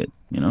doing it.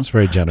 It's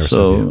very generous.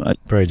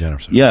 Very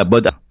generous. Yeah,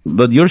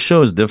 but your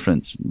show is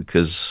different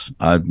because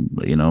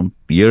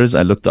years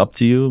I looked up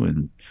to you,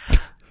 and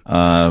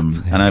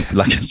and I I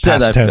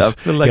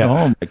feel like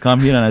home. I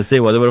come here and I say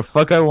whatever the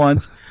fuck I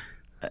want,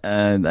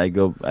 and I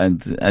go and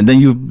then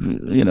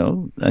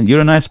and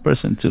you're a nice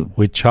person too.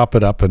 We chop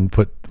it up and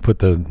put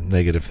the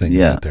negative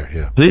things out there.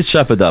 Yeah. Please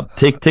chop it up.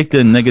 Take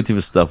the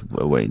negative stuff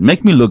away.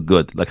 Make me look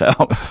good, like I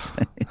always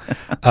say.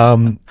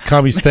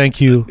 Kamis, thank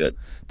you.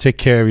 Take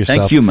care of yourself.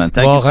 Thank you, man.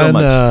 Thank you so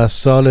much.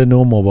 Sal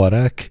no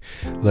Mubarak.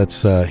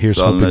 Let's here's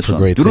hoping for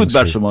great things. درود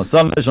بر شما.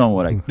 سال نو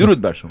مبارک.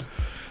 درود بر شما.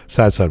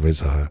 صد سال بین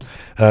سالها.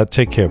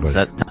 Take care, buddy.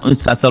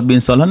 100 سال بین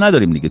سالها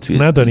نداریم دیگه توی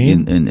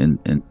نداریم؟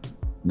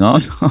 No.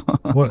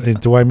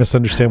 Do I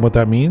misunderstand what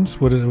that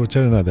means? What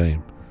چرا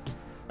نداریم؟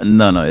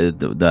 No,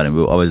 داریم.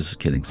 We're always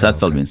kidding. 100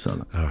 سال بین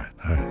سالها. All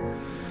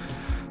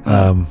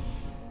right.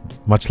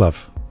 Much love.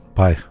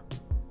 Bye.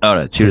 All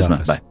right. Cheers,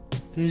 man. Bye.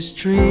 This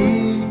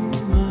dream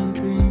I'm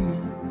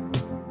dreaming,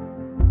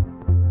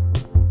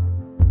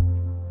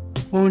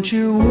 won't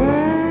you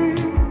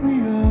wake me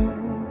up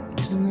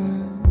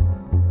tonight?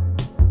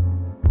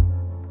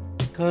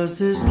 'Cause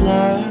this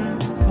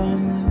life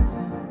I'm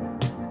living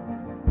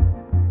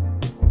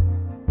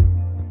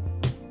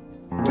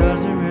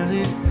doesn't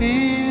really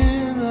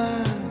feel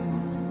like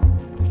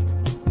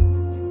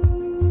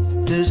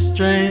mine. This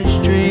strange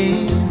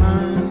dream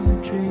I'm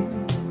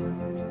dreaming,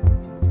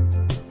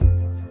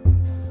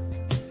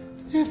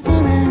 if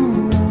it ain't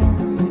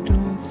wrong, it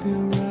don't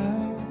feel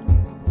right.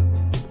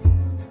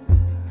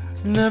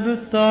 Never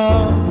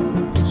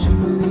thought you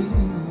were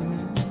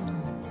leaving.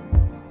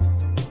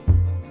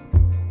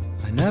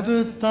 I never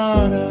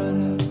thought I'd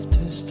have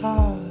to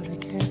start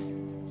again.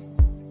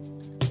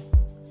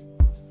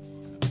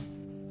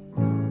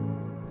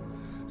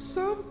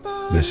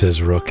 Somebody This is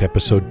Rook,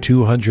 episode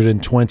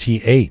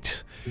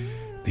 228.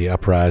 The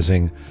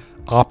Uprising.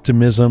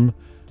 Optimism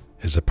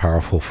is a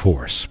powerful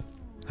force.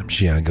 I'm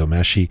Jian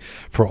Ghomeshi.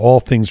 For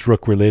all things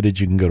Rook related,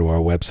 you can go to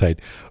our website,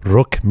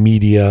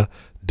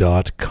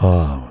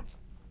 rookmedia.com.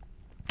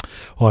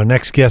 Well, our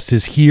next guest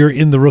is here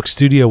in the Rook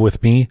studio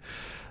with me,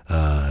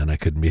 and I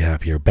couldn't be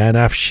happier.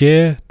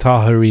 Banafsheh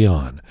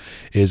Taherian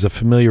is a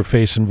familiar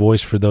face and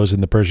voice for those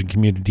in the Persian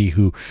community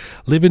who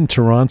live in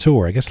Toronto,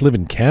 or I guess live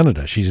in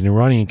Canada. She's an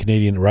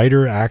Iranian-Canadian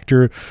writer,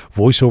 actor,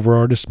 voiceover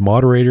artist,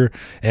 moderator,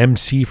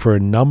 MC for a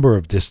number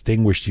of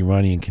distinguished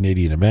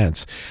Iranian-Canadian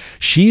events.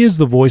 She is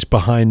the voice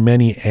behind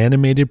many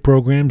animated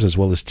programs as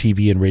well as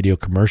TV and radio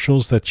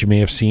commercials that you may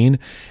have seen.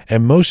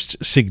 And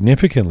most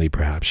significantly,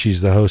 perhaps,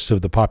 she's the host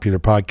of the popular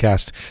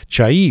podcast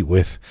Chai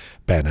with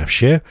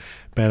Banafsheh.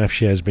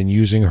 Banafsheh has been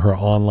using her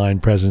online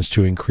presence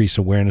to increase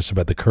awareness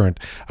about the current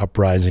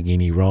uprising in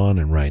Iran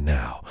and right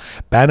now.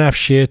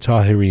 Banafsheh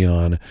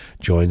Taherian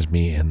joins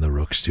me in the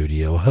Rook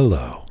studio.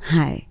 Hello.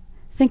 Hi.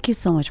 Thank you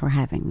so much for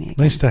having me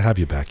again. Nice to have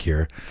you back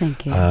here.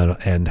 Thank you.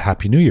 And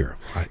Happy New Year.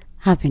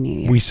 Happy New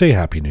Year. We say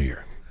Happy New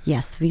Year.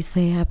 Yes, we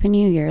say Happy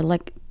New Year.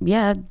 Like,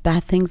 yeah,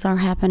 bad things are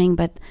happening,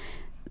 but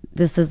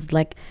this is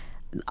like,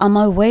 on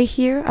my way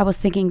here, I was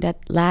thinking that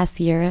last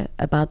year,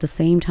 about the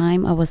same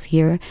time I was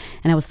here,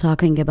 and I was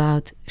talking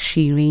about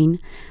Shireen,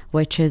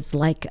 which is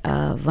like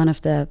one of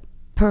the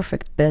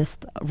perfect,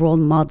 best role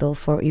model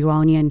for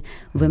Iranian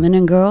women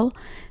and girl,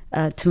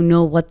 to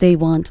know what they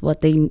want,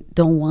 what they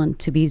don't want,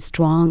 to be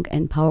strong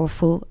and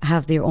powerful,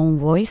 have their own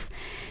voice.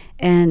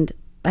 And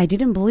I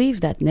didn't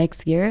believe that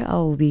next year I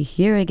will be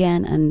here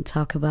again and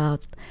talk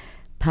about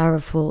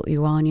powerful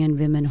Iranian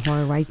women who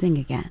are rising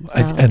again. So,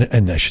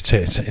 and I should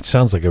say, it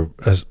sounds like a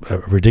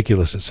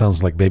ridiculous. It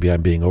sounds like maybe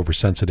I'm being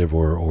oversensitive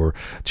or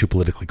too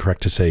politically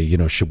correct to say,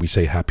 should we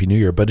say Happy New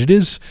Year? But it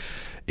is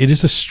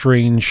a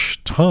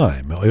strange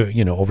time.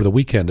 Over the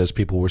weekend, as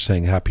people were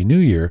saying Happy New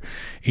Year,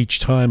 each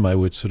time I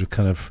would sort of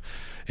kind of,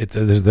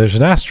 there's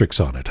an asterisk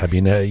on it. I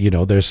mean,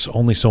 there's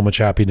only so much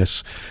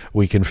happiness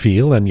we can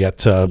feel, and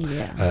yet,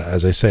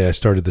 as I say, I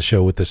started the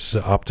show with this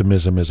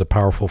optimism is a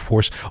powerful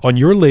force. On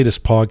your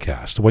latest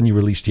podcast, one you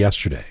released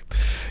yesterday,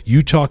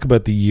 you talk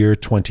about the year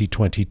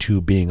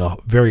 2022 being a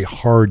very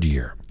hard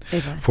year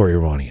for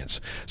Iranians.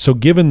 So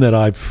given that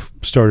I've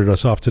started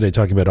us off today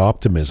talking about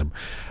optimism,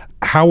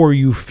 how are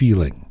you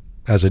feeling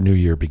as a new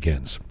year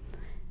begins?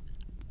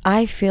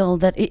 I feel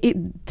that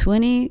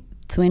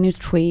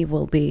 2023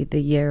 will be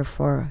the year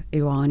for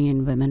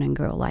Iranian women and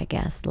girl, I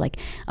guess. Like,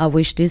 I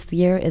wish this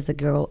year is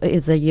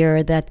a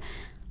year that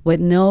with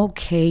no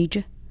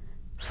cage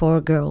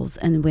for girls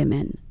and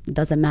women. It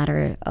doesn't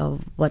matter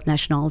of what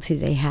nationality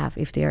they have,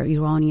 if they are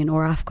Iranian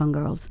or Afghan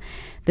girls.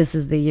 This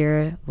is the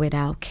year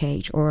without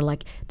cage, or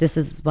like, this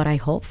is what I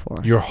hope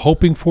for. You're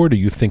hoping for it, or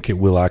you think it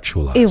will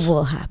actualize? It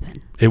will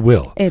happen. It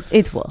will?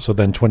 It will. So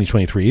then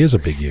 2023 is a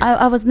big year.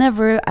 I was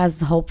never as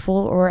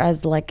hopeful or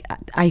as like,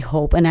 I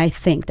hope and I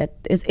think that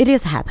it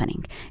is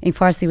happening. In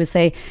Farsi we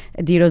say,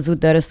 Diro zud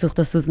dare sukht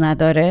o suz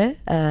nadare.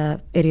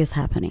 It is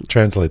happening.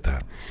 Translate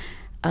that.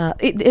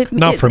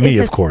 Not for me,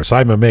 of course.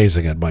 I'm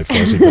amazing at my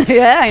Farsi.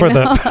 Yeah,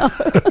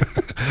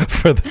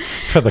 for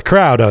the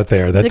crowd out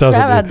there, that doesn't.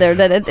 The crowd out there,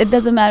 that it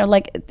doesn't matter.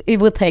 Like, it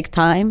will take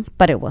time,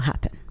 but it will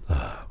happen.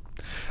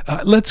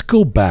 Let's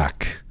go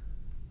back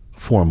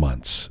 4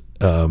 months.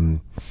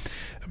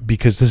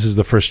 Because this is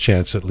the first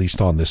chance, at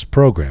least on this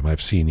program.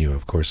 I've seen you,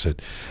 of course,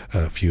 at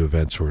a few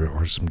events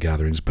or some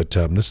gatherings, but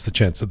this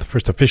is the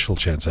first official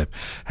chance I've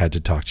had to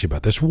talk to you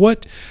about this.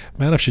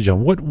 Banafsheh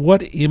Jan,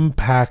 what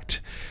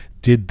impact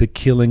did the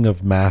killing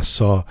of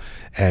Mahsa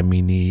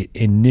Amini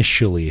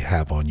initially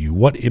have on you?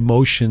 What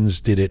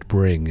emotions did it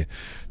bring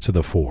to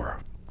the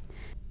fore?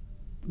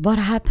 What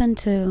happened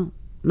to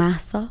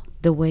Mahsa,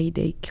 the way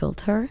they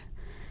killed her,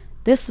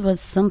 this was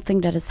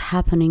something that is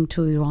happening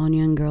to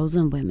Iranian girls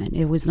and women.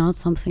 It was not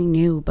something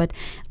new, but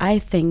I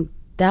think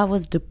that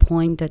was the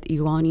point that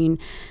Iranian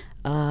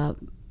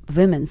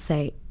women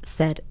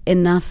said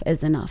enough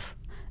is enough.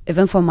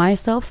 Even for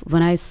myself,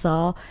 when I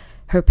saw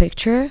her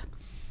picture,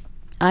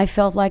 I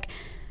felt like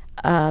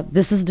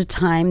this is the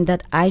time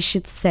that I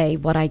should say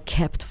what I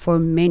kept for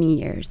many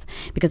years,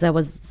 because I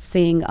was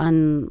seeing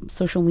on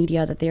social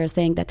media that they are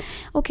saying that,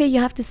 okay, you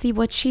have to see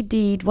what she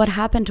did, what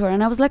happened to her.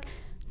 And I was like,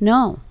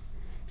 no,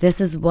 this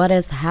is what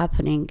is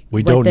happening.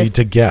 We don't need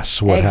to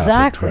guess what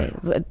exactly.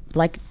 happened. Right.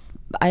 Like,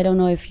 I don't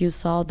know if you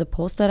saw the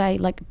post that I,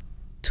 like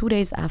 2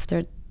 days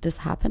after this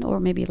happened, or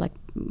maybe like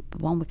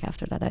 1 week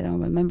after that, I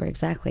don't remember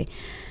exactly.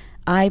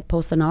 I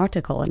posted an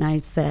article and I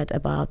said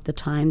about the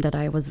time that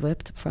I was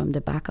whipped from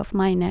the back of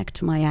my neck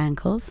to my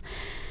ankles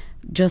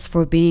just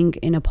for being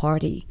in a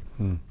party.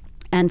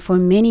 And for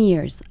many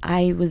years,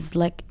 I was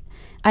like,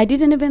 I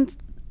didn't even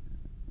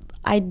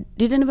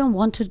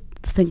want to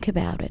think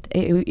about it.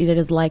 It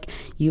is like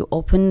you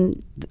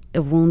open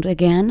a wound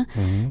again,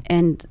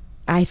 and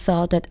I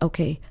thought that,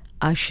 okay,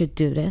 I should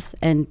do this,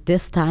 and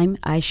this time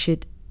I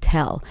should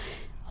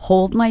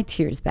hold my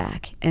tears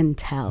back and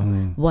tell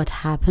what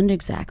happened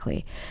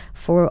exactly.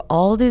 For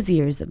all these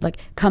years, like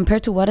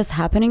compared to what is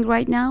happening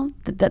right now,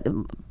 that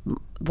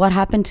what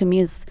happened to me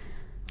is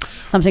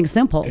something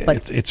simple.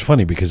 But it's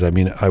funny because I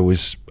mean, I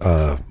was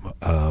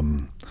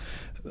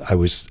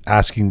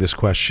asking this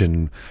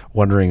question,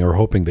 wondering or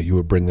hoping that you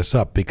would bring this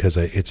up, because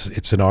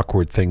it's an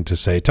awkward thing to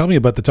say. Tell me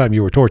about the time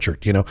you were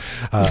tortured,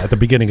 at the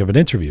beginning of an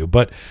interview.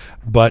 But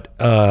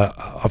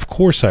of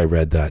course I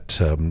read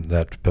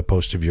that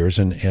post of yours,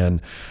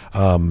 and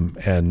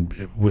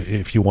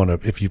if you want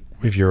to,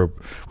 if you're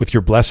with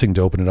your blessing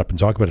to open it up and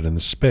talk about it in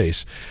this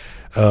space,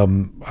 I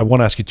want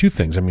to ask you two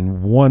things. I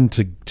mean, one,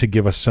 to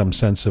give us some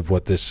sense of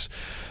what this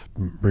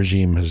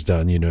regime has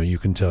done. You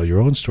can tell your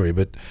own story,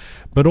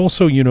 but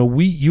also,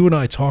 you and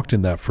I talked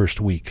in that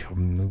first week,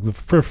 the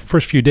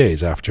first few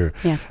days after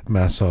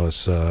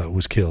Mahsa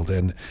was killed,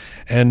 and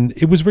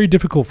it was very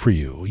difficult for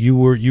you. You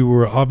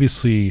were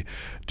obviously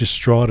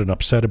distraught and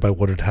upset about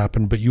what had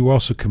happened, but you were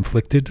also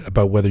conflicted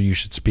about whether you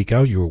should speak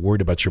out. You were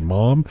worried about your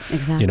mom.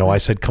 Exactly. I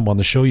said, come on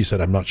the show. You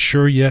said, I'm not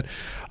sure yet.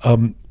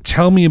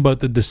 Tell me about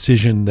the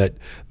decision,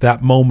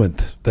 that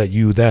moment that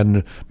you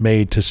then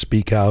made to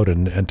speak out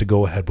and to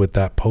go ahead with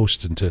that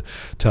post and to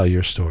tell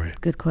your story.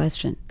 Good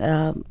question.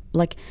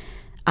 Like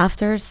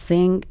after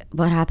seeing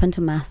what happened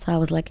to Mahsa, I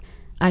was like,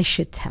 I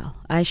should tell.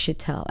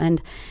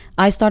 And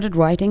I started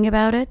writing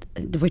about it,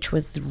 which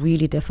was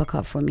really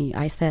difficult for me.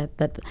 I said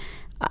that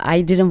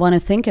I didn't want to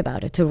think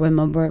about it, to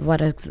remember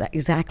what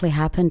exactly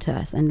happened to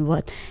us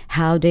and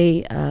how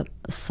they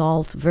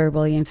assault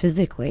verbally and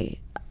physically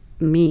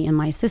me and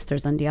my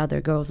sisters and the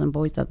other girls and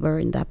boys that were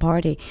in that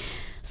party.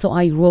 So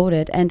I wrote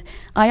it, and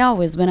I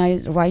always, when I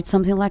write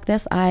something like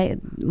this,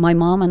 my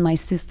mom and my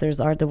sisters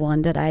are the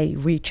one that I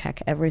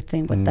recheck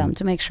everything with them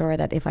to make sure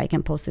that if I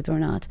can post it or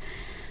not.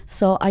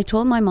 So I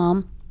told my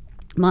Mom,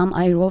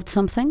 I wrote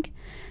something.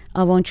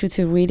 I want you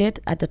to read it.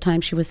 At the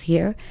time she was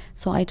here.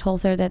 So I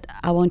told her that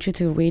I want you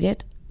to read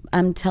it.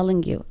 I'm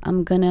telling you,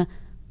 I'm going to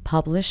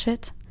publish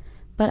it,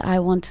 but I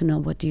want to know,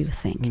 what do you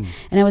think?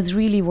 And I was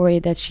really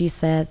worried that she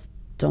says,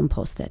 don't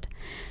post it.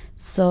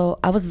 So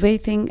I was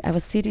waiting, I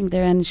was sitting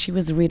there, and she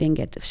was reading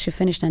it. She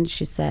finished and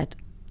she said,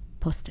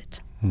 post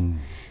it.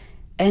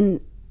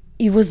 And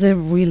it was a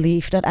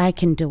relief that I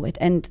can do it.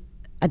 And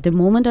at the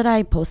moment that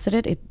I posted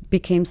it, it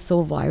became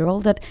so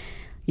viral that,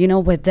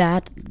 with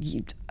that,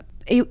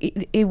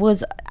 it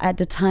was, at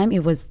the time,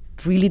 it was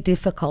really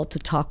difficult to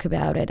talk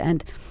about it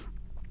and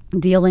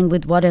dealing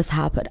with what is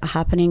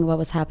happening, what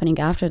was happening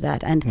after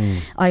that.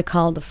 And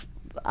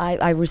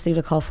I received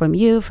a call from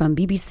you, from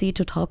BBC,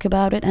 to talk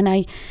about it. And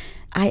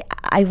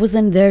I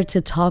wasn't there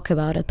to talk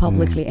about it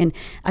publicly. And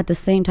at the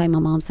same time, my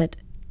mom said,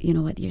 you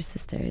know what, your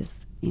sister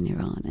is in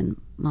Iran. And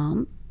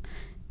Mom,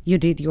 you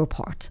did your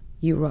part.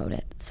 You wrote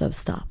it, so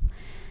stop.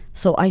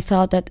 So I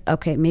thought that,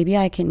 okay, maybe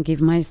I can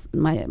give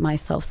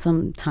myself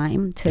some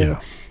time to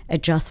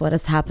adjust what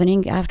is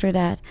happening after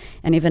that.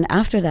 And even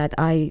after that,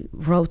 I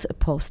wrote a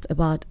post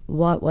about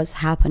what was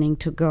happening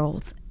to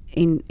girls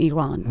in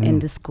Iran, in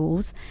the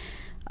schools,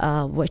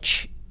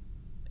 which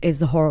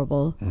is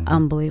horrible,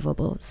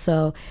 unbelievable.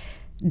 So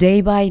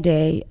day by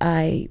day,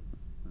 I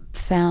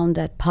found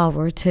that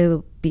power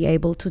to be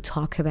able to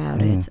talk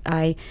about it.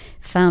 I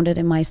found it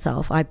in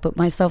myself. I put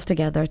myself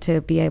together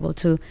to be able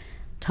to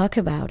talk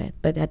about it.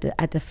 But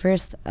at the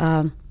first,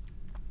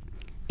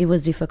 it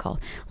was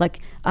difficult.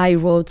 Like, I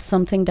wrote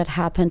something that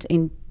happened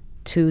in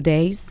 2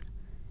 days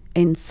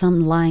in some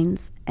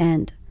lines,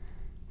 and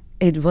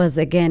it was,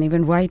 again,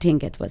 even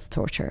writing it was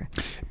torture.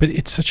 But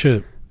it's such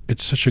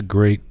a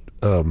great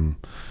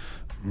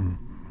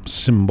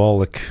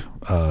symbolic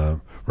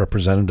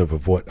representative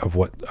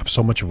of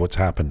so much of what's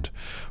happened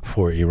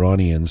for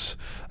Iranians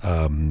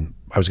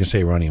I was going to say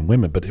Iranian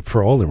women, but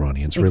for all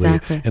Iranians, really,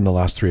 Exactly. in the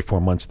last 3 or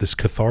 4 months, this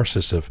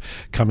catharsis of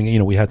coming. You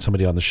know, we had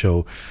somebody on the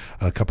show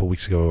a couple of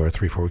weeks ago, or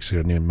 3 or 4 weeks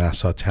ago, named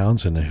Massa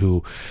Townsend,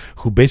 who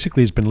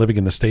basically has been living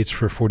in the States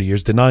for 40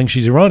 years, denying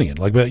she's Iranian.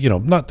 Like, you know,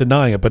 not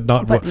denying it, but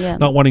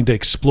not wanting to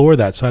explore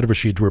that side of her.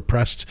 She'd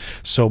repressed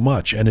so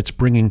much, and it's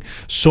bringing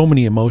so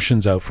many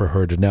emotions out for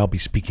her to now be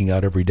speaking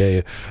out every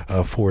day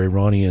for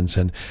Iranians,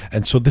 and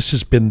so this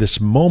has been this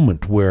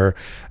moment where,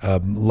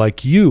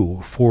 like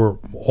you, for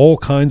all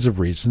kinds of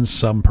reasons,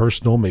 some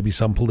personal, maybe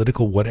some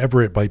political,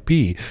 whatever it might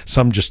be,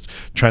 some just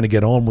trying to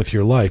get on with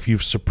your life,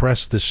 you've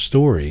suppressed this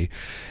story,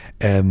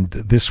 and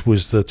this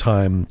was the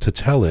time to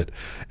tell it.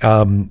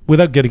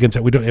 Without getting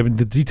into it, I mean,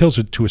 the details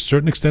are, to a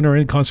certain extent, are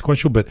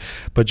inconsequential, but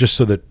just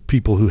so that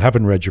people who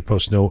haven't read your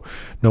post know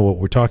what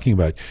we're talking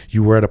about.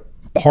 You were at a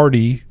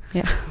party.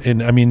 Yeah.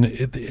 And I mean,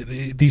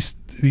 these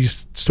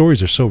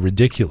stories are so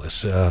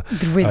ridiculous,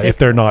 if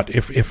they're not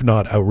if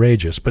not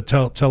outrageous. But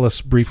tell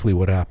us briefly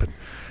what happened.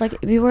 Like,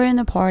 we were in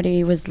a party.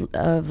 It was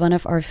one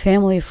of our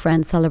family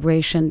friends'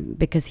 celebration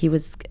because he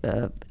was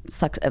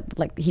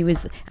he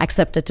was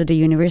accepted to the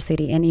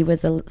university, and it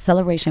was a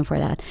celebration for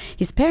that.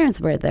 His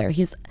parents were there.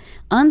 His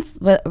aunts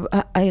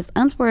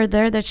were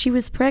there. That she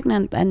was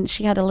pregnant and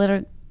she had a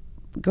little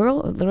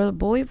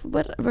boy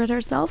with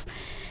herself.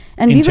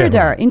 And we were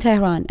there in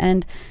Tehran,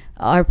 and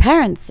our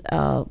parents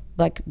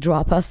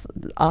drop us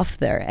off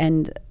there,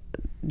 and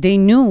they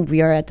knew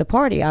we are at the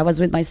party. I was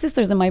with my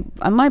sisters and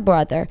my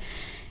brother,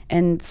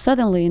 and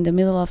suddenly in the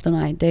middle of the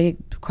night they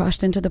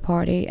crashed into the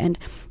party, and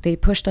they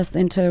pushed us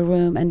into a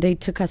room, and they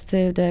took us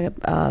to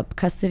the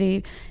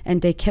custody,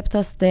 and they kept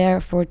us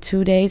there for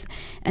 2 days.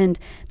 And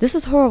this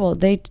is horrible.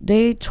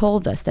 They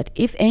told us that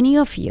if any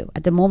of you,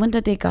 at the moment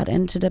that they got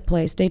into the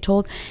place, they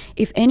told,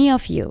 if any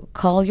of you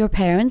call your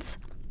parents,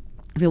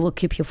 we will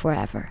keep you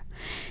forever.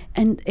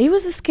 And it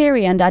was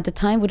scary, and at the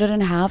time we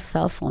didn't have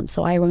cell phones,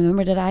 so I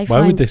remember that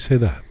Why would they say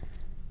that?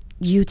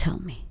 You tell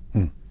me.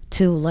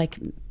 To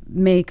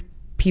make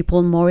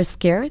people more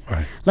scared,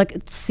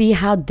 right? See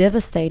how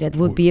devastated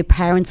would be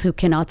parents who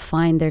cannot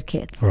find their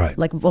kids, right?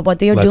 Like what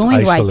they are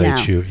doing right now.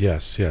 Isolate you,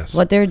 yes.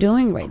 What they're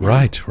doing right now.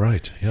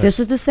 Right. Yes. This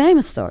is the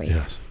same story.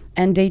 Yes.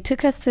 And they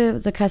took us to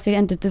the custody,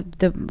 and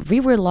we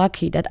were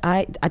lucky that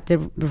at the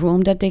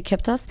room that they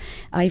kept us,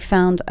 I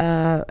found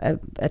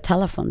a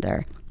telephone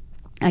there.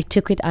 I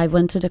took it, I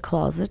went to the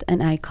closet,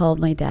 and I called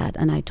my dad,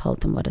 and I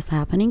told him what is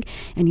happening,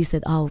 and he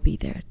said, I'll be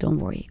there, don't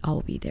worry,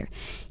 I'll be there.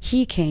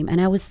 He came, and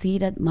I would see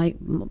that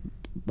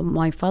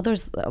my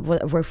fathers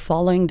were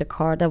following the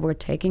car that were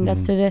taking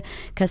us to the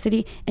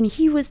custody, and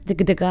he was the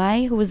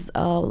guy who was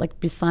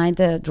beside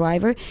the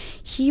driver.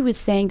 He was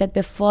saying that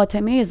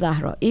Fatemeh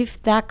Zahra,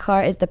 if that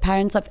car is the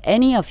parents of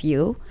any of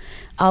you,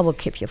 I will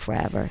keep you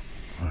forever.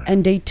 Right.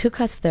 And they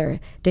took us there.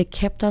 They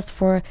kept us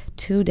for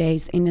 2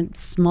 days in a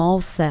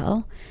small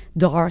cell,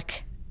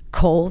 dark,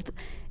 cold,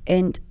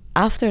 and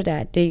after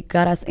that they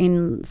got us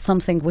in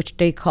something which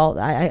they called,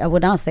 I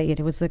would not say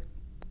it was a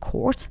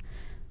court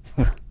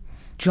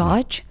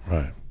judge.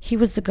 Right. He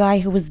was the guy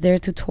who was there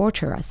to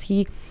torture us.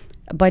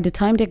 By the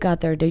time they got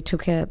there, they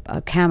took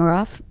a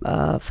camera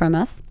from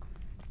us,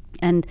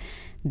 and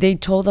they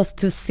told us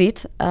to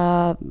sit,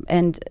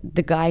 and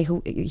the guy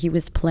he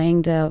was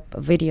playing the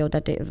video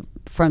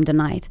from the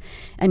night,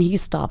 and he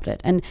stopped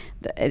it. And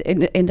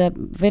in the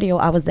video,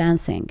 I was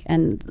dancing,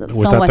 and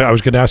I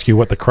was going to ask you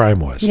what the crime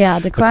was. Yeah,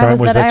 the crime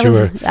was that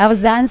I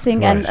was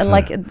dancing, right,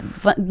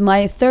 and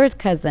my third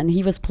cousin,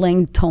 he was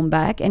playing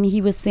tombak, and he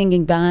was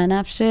singing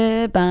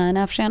Banafshe,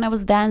 Banafshe, and I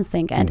was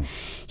dancing, and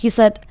he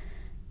said,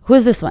 "Who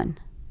is this one?"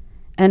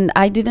 And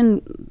I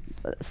didn't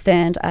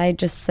stand. I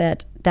just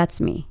said, "That's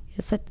me."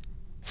 He said,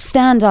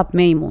 "Stand up,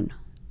 Maymun."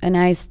 And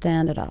I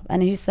standed up,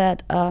 and he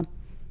said,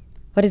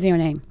 "What is your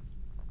name?"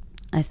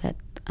 I said,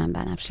 "I'm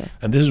Banafshe."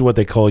 And this is what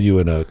they call you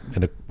in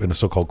a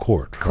so-called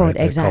court. Court,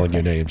 right? Exactly. Calling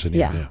your names. And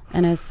yeah.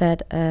 And I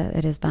said,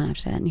 "It is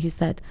Banafshe." And he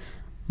said,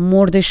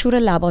 "Mordeshur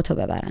labato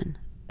bebaran."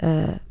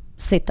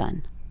 Sit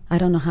down. I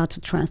don't know how to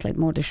translate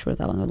Mordeshur.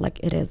 Like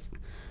it is.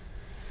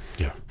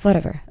 Yeah.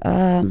 Whatever.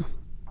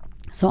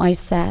 So I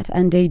sat,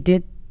 and they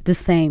did the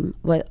same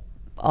with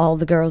all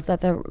the girls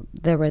that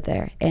they were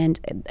there, and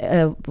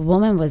a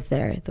woman was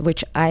there,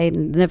 which I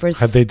never.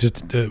 Had they just?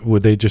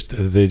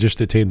 They just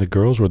detained the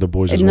girls or the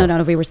boys as well?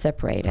 No, we were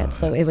separated.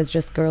 So it was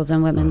just girls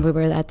and women. We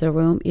were at the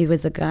room. It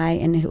was a guy,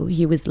 and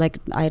he was like,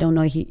 I don't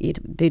know.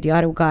 The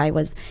other guy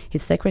was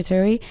his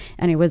secretary,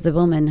 and it was the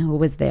woman who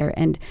was there,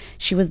 and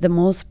she was the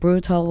most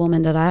brutal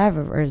woman that I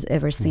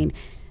ever seen.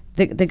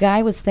 The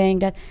guy was saying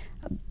that,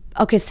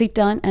 "Okay, sit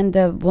down," and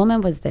the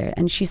woman was there,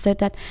 and she said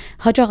that,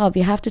 "Haj Agha,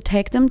 we have to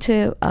take them to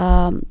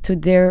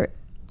their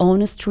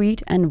own street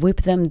and whip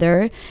them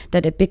there,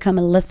 that it become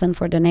a lesson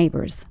for the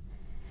neighbors."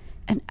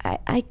 And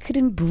I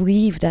couldn't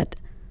believe that.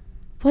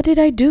 What did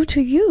I do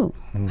to you?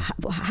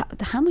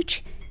 How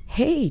much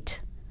hate?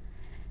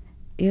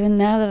 Even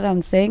now that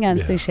I'm saying, I'm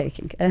still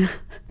shaking.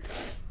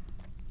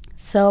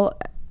 So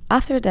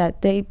after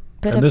that, they.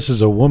 And this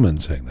is a woman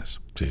saying this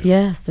to you.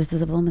 Yes, this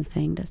is a woman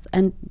saying this,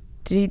 and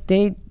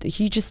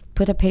he just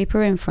put a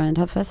paper in front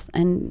of us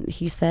and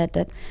he said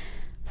that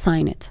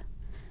sign it.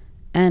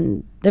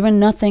 And there was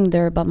nothing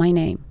there but my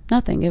name.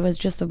 Nothing. It was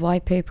just a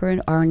white paper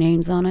and our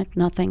names on it.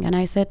 Nothing. And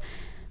I said,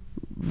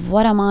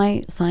 what am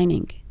I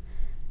signing?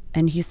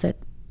 And he said,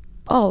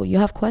 oh, you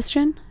have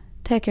question?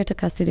 Take her to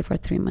custody for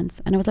 3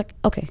 months. And I was like,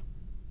 okay,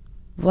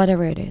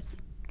 whatever it is.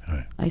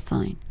 Right. I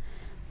signed.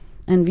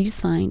 And we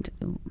signed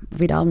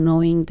without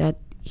knowing that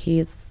he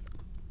is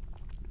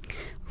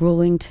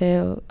ruling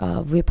to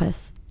whip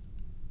us,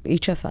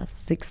 each of us,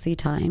 60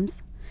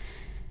 times.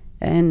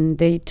 And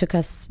they took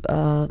us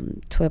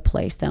to a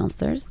place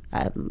downstairs,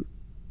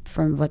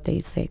 from what they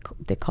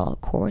call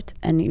court,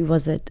 and it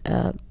was at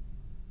a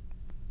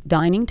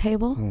dining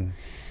table.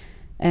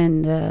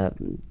 And the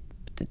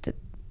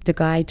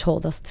guy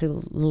told us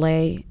to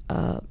lay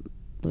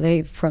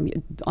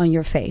on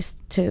your face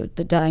to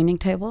the dining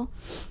table,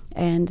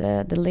 and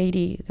the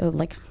lady,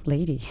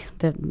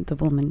 the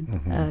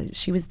woman,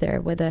 she was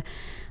there with a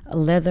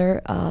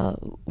leather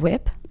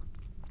whip.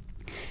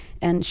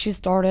 And she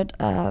started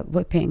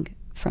whipping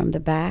from the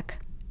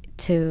back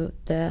to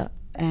the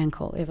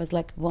ankle. It was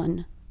like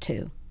 1,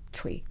 2,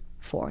 3,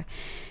 4.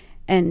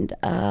 And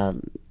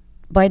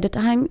by the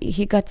time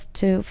he got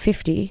to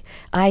 50,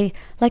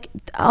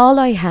 all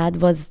I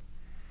had was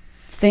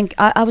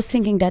I was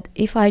thinking that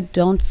if I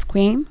don't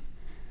scream,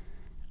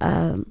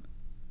 I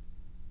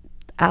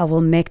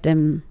will make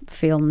them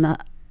feel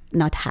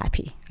not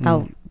happy.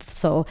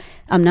 So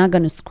I'm not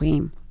gonna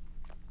scream.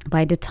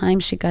 By the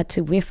time she got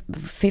to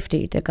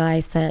 50, the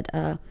guy said,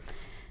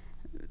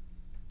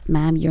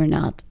 ma'am, you're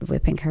not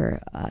whipping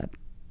her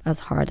as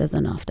hard as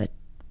enough that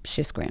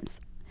she screams.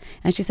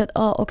 And she said,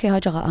 oh, okay,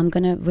 Hajj Agha, I'm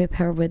going to whip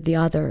her with the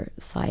other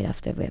side of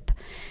the whip.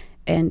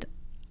 And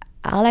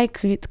all I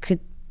could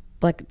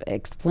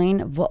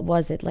explain, what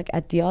was it? Like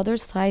at the other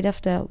side of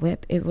the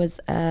whip, it was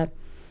one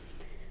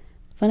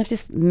of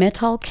this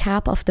metal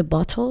cap of the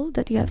bottle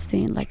that you have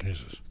seen. Like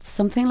Jesus.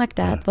 Something like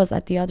that was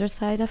at the other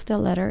side of the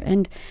letter.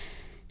 And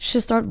she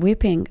started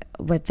whipping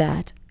with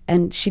that,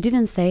 and she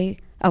didn't say,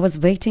 I was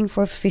waiting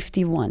for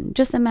 51.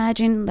 Just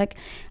imagine, like,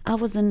 I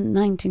was a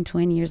 19,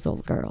 20 years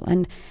old girl,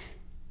 and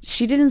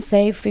she didn't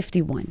say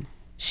 51.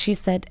 She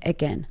said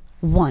again,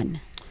 1.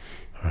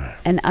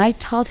 And I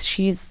thought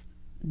she's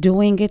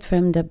doing it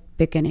from the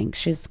beginning.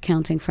 She's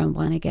counting from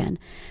 1 again.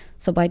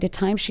 So by the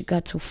time she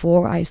got to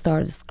 4, I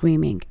started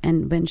screaming.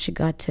 And when she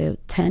got to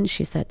 10,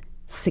 she said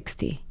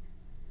 60.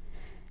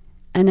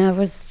 And I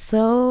was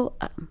so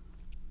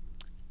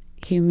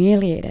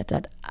humiliated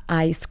that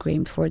I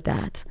screamed for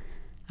that.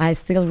 I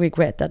still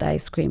regret that I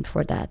screamed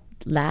for that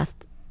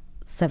last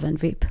 7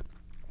 whip.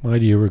 Why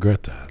do you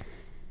regret that?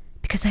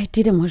 Because I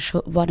didn't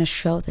want to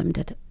show them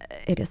that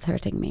it is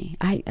hurting me.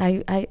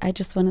 I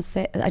just want to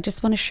say, I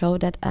just want to show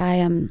that I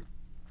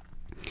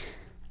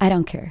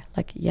don't care.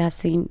 Like you have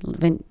seen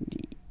when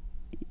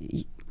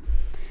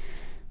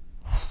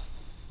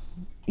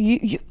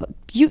you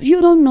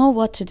don't know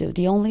what to do.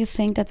 The only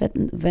thing that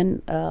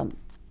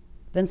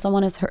when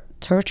someone is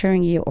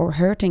torturing you or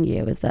hurting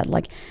you is that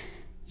like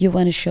you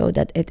want to show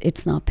that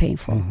it's not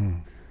painful.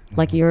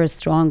 Like you're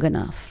strong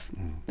enough.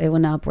 It will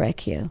not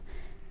break you.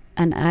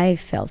 And I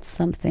felt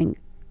something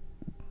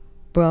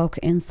broke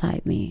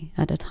inside me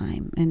at the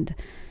time. And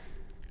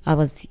I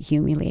was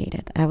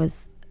humiliated. I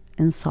was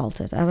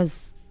insulted. I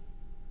was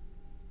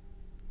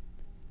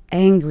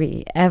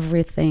angry.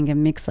 Everything, a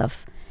mix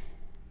of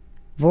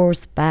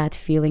worst bad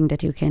feeling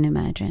that you can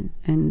imagine.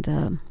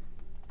 And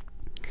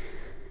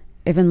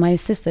even my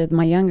sister,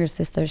 my younger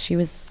sister, she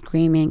was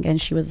screaming and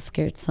she was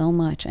scared so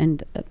much.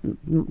 And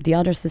the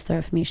other sister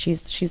of me,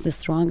 she's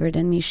stronger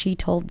than me. She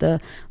told the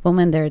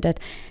woman there that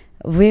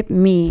whip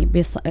me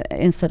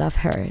instead of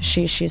her.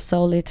 She's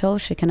so little,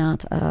 she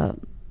cannot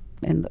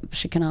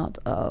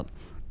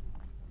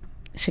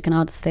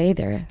stay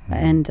there.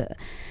 And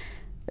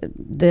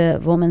the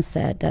woman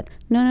said that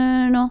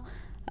no.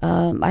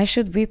 I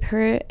should whip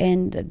her,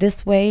 and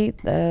this way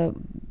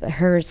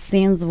her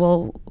sins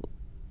will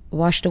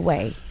washed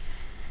away.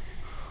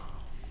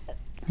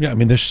 Yeah, I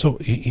mean, there's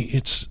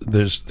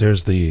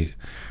the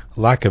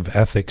lack of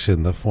ethics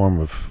in the form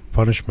of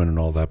punishment and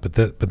all that, but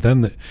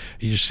then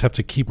you just have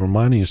to keep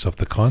reminding yourself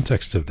the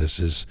context of this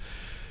is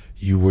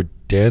you were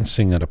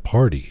dancing at a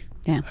party.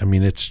 Yeah, I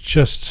mean,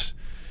 it's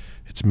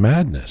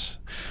madness,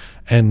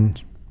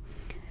 and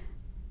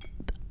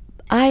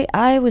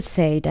I would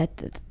say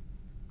that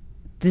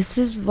this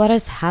is what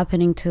is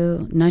happening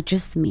to not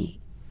just me.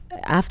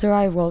 After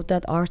I wrote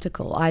that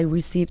article, I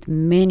received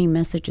many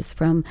messages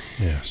from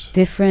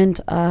different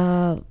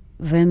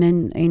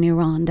women in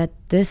Iran that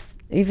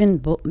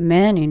even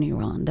men in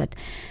Iran, that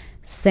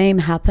same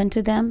happened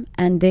to them,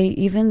 and they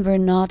even were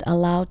not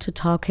allowed to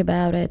talk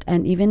about it,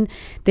 and even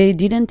they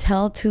didn't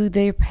tell to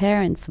their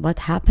parents what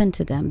happened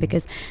to them,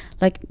 because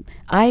like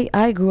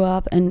I grew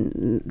up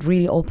in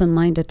really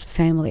open-minded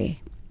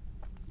family,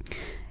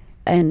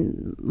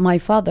 and my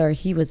father,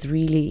 he was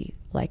really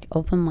like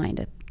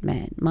open-minded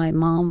man. My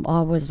mom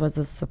always was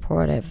a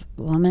supportive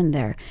woman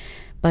there,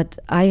 but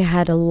I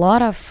had a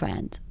lot of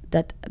friends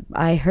that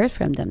I heard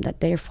from them,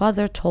 that their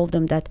father told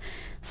them that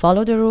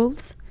follow the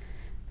rules,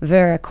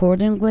 wear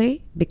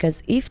accordingly,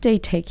 because if they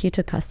take you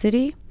to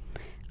custody,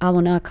 I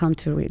will not come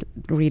to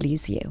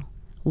release you.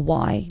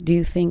 Why? Do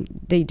you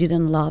think they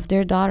didn't love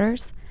their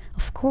daughters?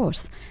 Of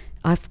course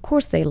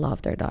they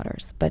love their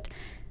daughters. But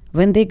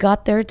when they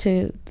got there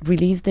to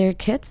release their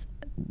kids,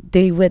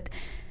 they would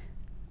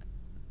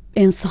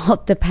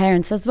insult the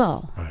parents as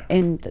well. Right.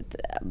 And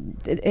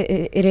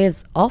it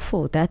is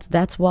awful.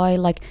 That's why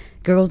like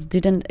girls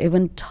didn't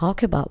even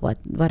talk about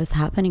what is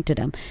happening to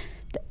them.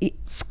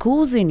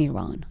 Schools in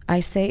Iran, I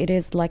say it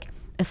is like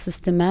a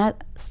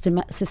systematic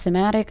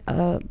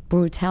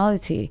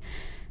brutality,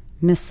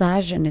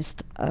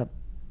 misogynist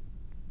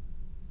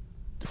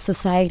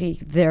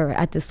society there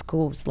at the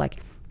schools.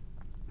 Like,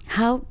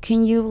 how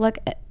can you like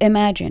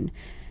imagine?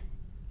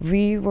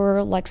 We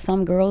were like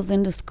some girls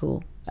in the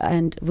school,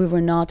 and we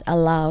were not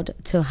allowed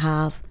to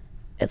have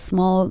a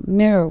small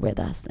mirror with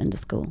us in the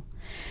school.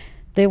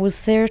 They would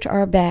search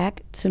our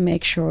bag to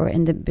make sure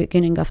in the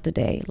beginning of the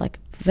day, like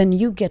when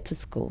you get to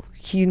school,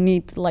 you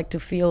need like to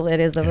feel it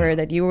is a word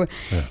that you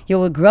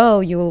will grow,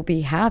 you will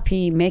be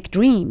happy, make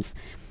dreams.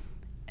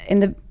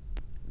 In the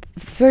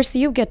first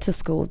you get to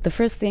school, the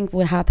first thing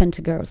would happen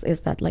to girls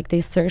is that like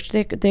they search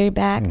their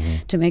bag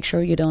to make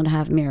sure you don't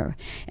have mirror,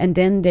 and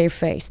then their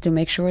face to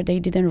make sure they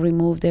didn't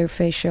remove their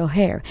facial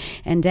hair,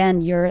 and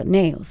then your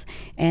nails,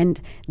 and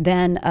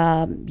then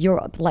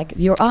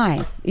your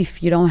eyes,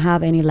 if you don't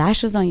have any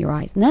lashes on your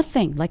eyes,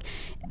 nothing like.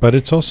 But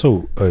it's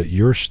also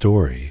your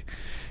story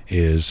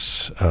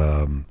is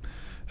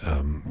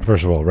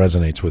first of all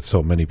resonates with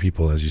so many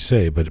people, as you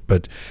say,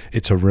 but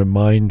it's a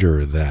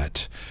reminder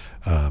that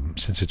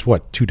since it's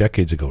 2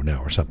 decades ago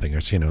now or something, or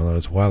it's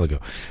a while ago,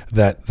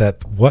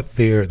 that what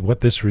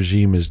this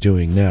regime is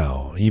doing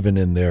now, even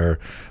in their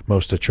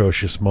most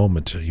atrocious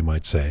moment, you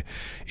might say,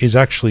 is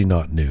actually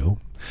not new.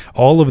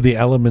 All of the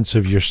elements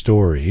of your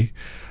story,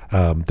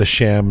 the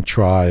sham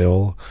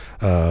trial,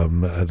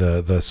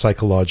 the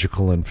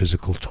psychological and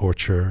physical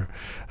torture,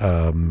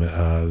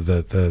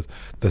 the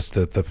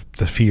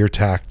fear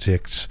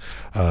tactics,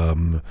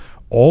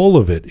 all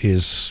of it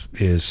is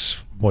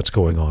what's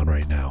going on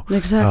right now.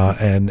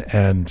 Exactly.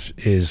 And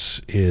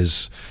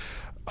is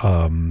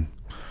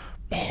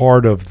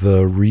part of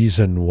the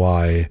reason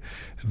why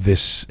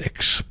this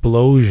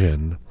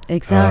explosion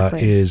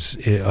is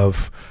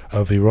of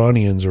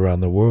Iranians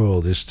around the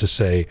world is to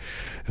say,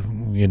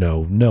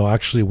 no,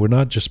 actually, we're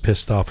not just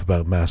pissed off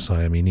about Mahsa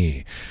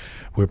Amini.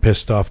 We're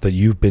pissed off that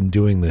you've been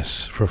doing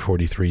this for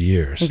 43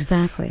 years.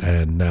 Exactly.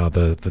 And now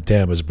the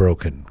dam is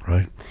broken,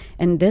 right?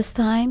 And this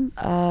time,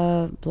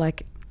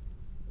 like,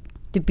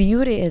 the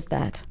beauty is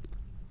that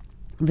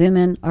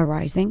women are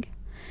rising,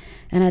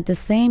 and at the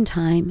same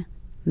time,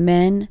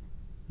 men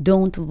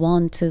don't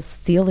want to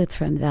steal it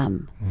from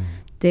them.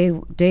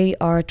 They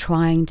are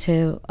trying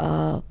to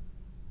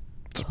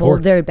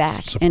hold their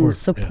back and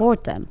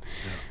support them.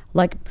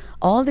 Like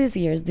all these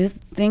years, this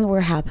thing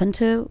will happen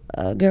to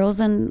girls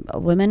and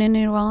women in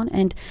Iran.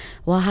 And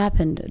what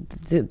happened?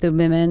 The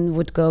women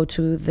would go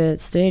to the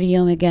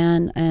stadium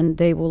again, and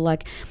they will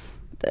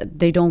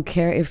they don't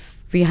care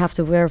if we have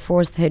to wear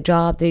forced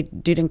hijab. They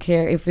didn't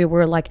care if we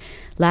were like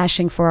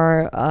lashing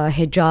for our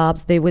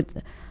hijabs. They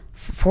would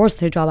forced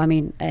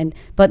hijab.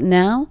 But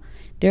now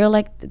they're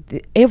like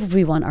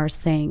everyone are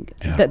saying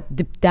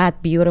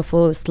that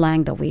beautiful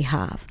slang that we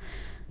have: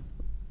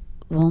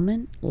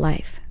 woman,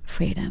 life,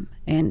 freedom,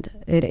 and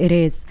it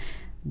is.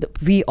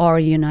 We are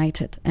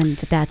united, and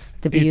that's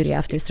the beauty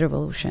of this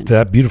revolution.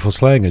 That beautiful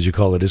slang, as you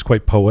call it, is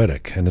quite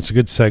poetic, and it's a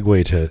good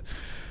segue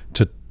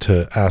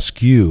to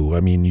ask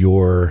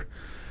you.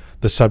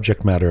 The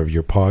subject matter of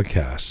your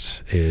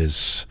podcast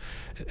is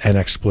an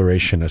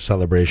exploration, a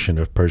celebration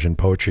of Persian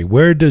poetry.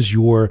 Where does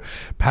your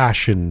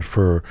passion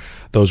for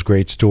those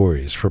great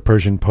stories, for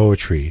Persian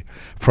poetry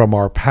from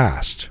our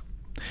past,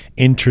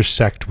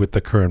 intersect with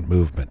the current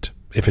movement,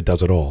 if it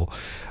does at all,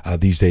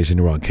 these days in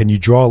Iran? Can you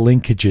draw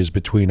linkages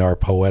between our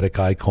poetic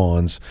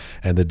icons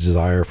and the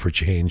desire for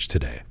change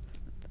today?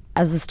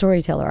 As a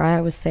storyteller, I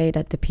always say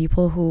that the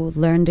people who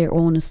learn their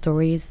own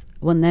stories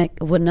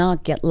would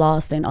not get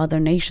lost in other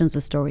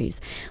nations'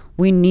 stories.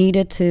 We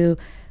needed to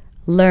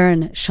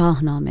learn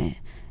Shahnameh,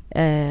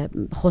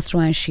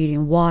 Khosrow and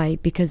Shirin. Why?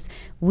 Because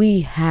we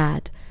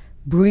had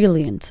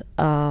brilliant,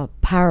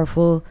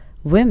 powerful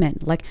women.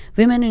 Like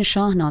women in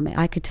Shahnameh,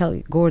 I could tell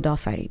you, Gorda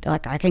Farid.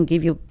 Like I can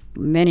give you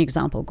many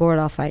examples.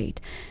 Gorda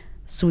Farid,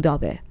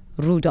 Sudabe,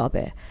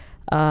 Rudabe,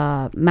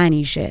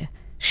 Manije,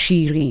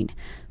 Shirin,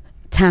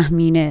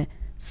 Tahmine,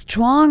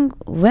 strong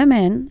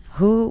women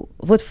who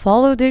would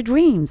follow their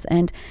dreams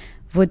and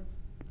would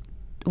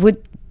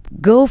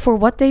go for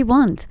what they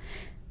want.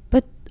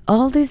 But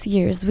all these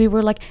years we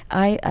were like,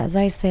 as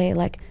I say,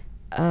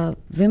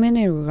 women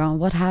in Iran,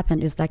 what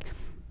happened is like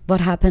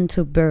what happened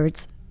to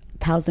birds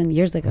 1,000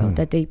 years ago,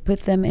 that they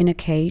put them in a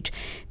cage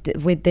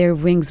with their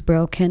wings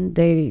broken,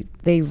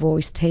 their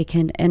voice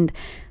taken, and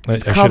I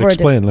should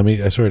explain.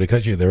 Sorry to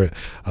cut you there.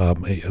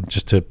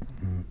 Just to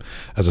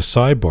as a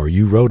sidebar,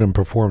 you wrote and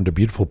performed a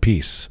beautiful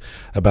piece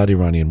about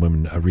Iranian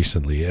women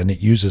recently, and it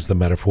uses the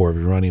metaphor of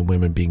Iranian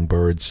women being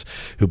birds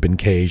who've been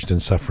caged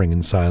and suffering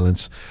in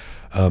silence.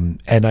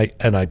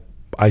 I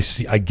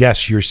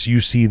guess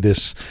you see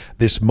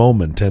this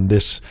moment and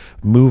this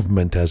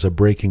movement as a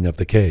breaking of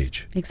the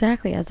cage.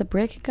 Exactly, as a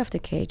breaking of the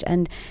cage,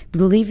 and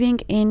believing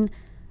in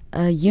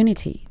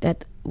unity,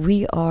 that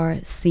we are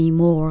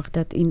Seymour,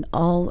 that in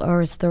all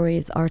our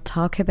stories are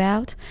talk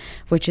about,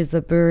 which is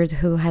a bird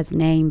who has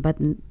name but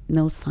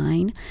no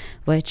sign,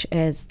 which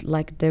is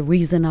like the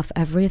reason of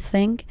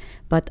everything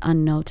but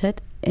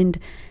unnoted. And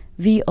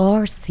we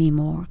are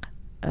Seymour.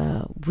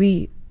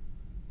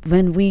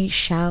 When we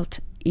shout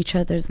each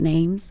other's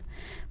names,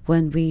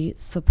 when we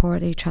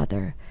support each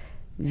other,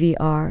 we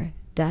are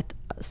that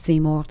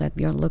Seymour that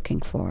we are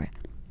looking for.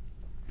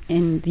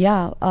 And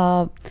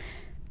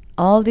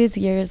all these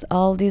years,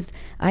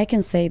 I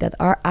can say that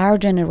our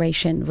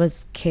generation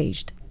was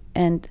caged,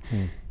 and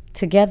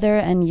together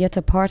and yet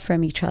apart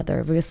from each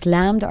other, we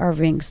slammed our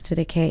wings to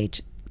the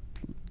cage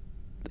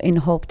in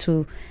hope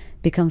to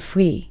become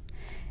free.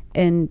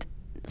 And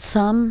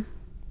some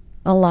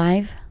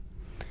alive,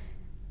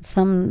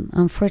 some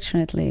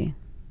unfortunately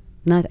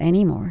not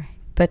anymore.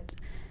 But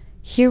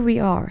here we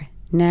are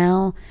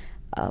now,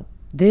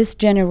 this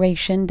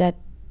generation that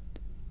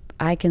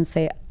I can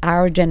say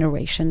our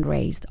generation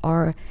raised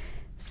are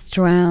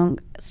strong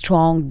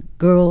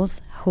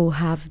girls who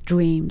have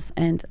dreams,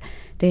 and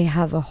they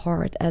have a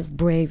heart as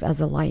brave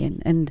as a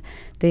lion, and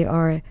they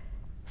are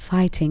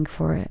fighting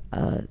for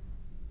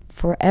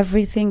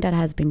everything that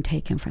has been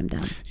taken from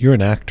them. You're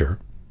an actor.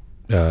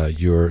 A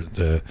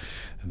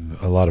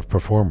lot of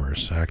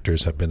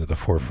actors have been at the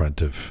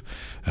forefront of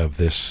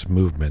this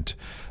movement.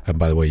 And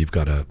by the way, you've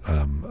got a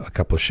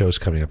couple of shows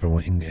coming up,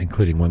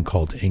 including one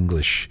called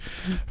English.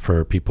 Yes.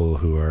 For people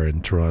who are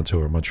in Toronto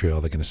or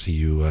Montreal. They're going to see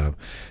you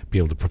be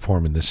able to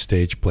perform in this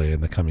stage play in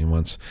the coming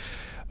months.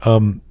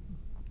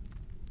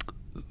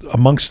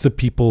 Amongst the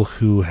people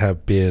who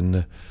have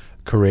been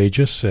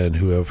courageous and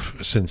who have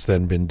since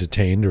then been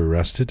detained or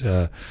arrested,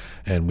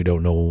 and we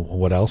don't know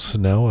what else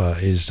now,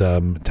 is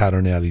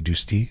Taroneh Ali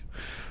Dousti,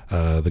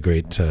 the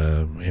great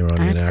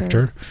Iranian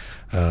actor.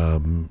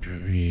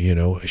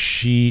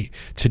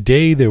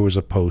 Today there was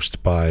a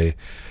post by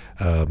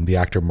the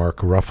actor Mark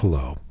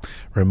Ruffalo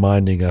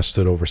reminding us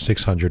that over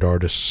 600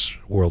 artists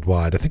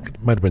worldwide, I think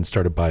it might have been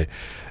started by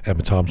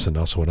Emma Thompson,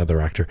 also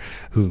another actor,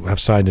 who have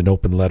signed an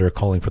open letter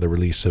calling for the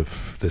release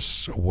of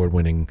this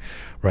award-winning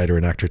writer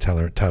and actor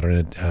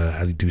Taroneh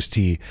Ali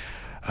Dousti.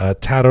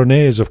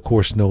 Taroneh is, of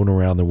course, known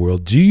around the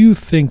world. Do you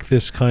think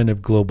this kind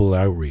of global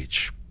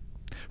outreach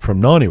from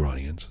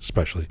non-Iranians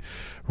especially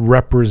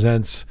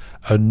represents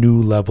a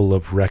new level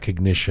of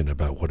recognition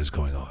about what is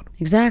going on?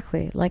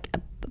 Exactly. Like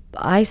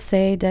I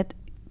say that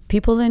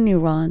people in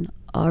Iran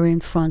are in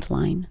front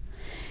line,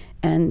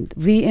 and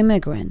we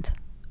immigrants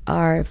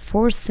are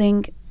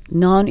forcing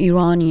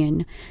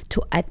non-Iranian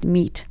to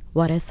admit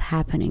what is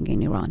happening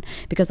in Iran,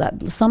 because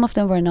some of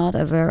them were not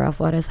aware of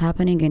what is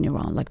happening in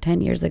Iran. Like 10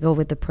 years ago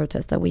with the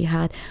protest that we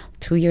had,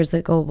 2 years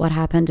ago what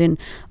happened in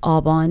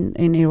Aban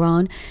in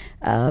Iran,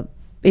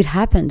 it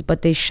happened,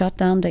 but they shut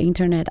down the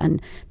internet, and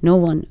no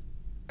one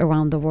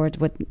around the world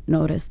would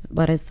notice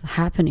what is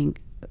happening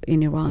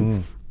in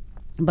Iran.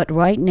 But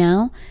right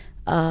now,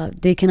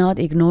 they cannot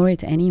ignore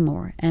it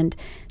anymore. And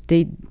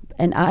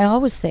I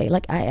always say,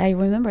 like I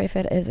remember if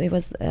it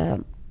was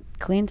Hillary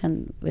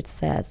Clinton, which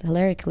says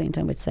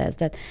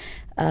that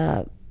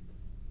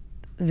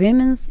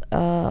women's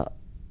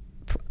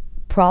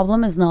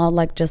problem is not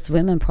like just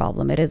women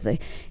problem. It is a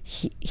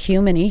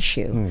human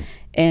issue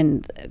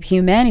and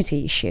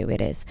humanity issue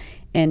it is.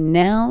 And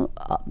now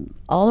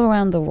all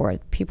around the world,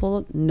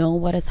 people know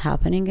what is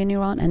happening in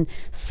Iran, and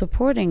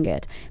supporting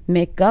it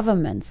make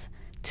governments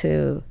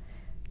to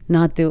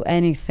not do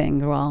anything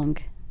wrong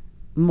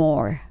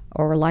more,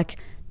 or like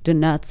do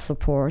not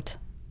support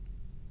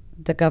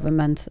the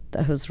government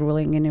who's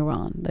ruling in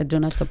Iran. They do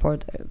not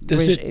support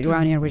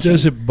Iranian regime.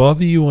 Does it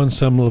bother you on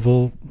some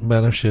level,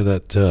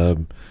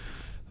 Banafsheh,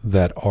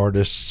 that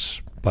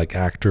artists like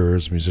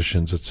actors,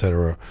 musicians,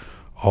 etc.,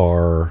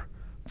 are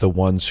the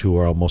ones who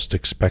are almost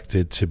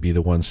expected to be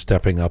the ones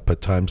stepping up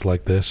at times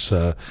like this,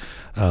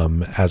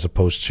 as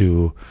opposed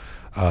to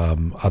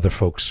other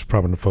folks,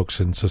 prominent folks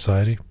in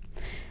society?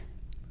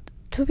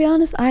 To be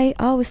honest, I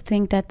always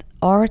think that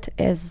art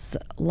is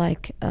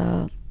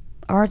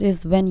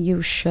when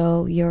you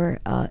show your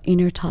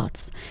inner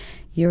thoughts,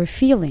 your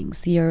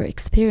feelings, your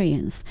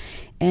experience.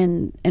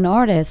 And an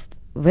artist's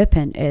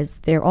weapon is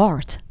their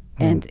art.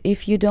 And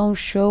if you don't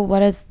show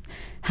what is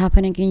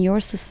happening in your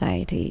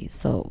society,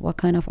 so what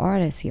kind of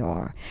artist you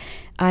are?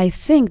 I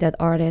think that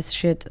artists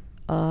should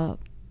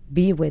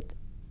be with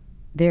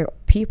their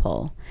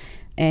people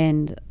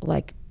and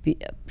like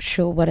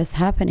show what is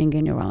happening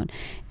in Iran.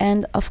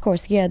 And of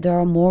course, yeah, there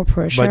are more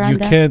pressure But on you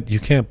them.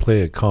 can't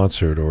play a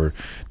concert or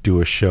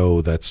do a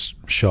show that's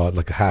shot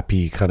like a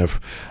happy kind of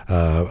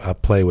a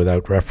play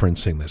without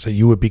referencing this.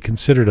 You would be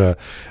considered a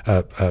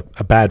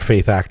bad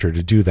faith actor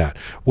to do that.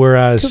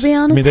 Whereas, To be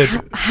honest, I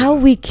mean, how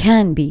we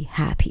can be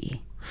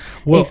happy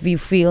well, if we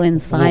feel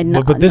inside.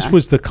 but this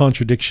was the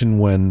contradiction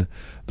when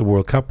the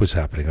World Cup was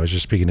happening. I was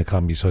just speaking to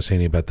Kambiz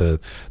Hosseini about the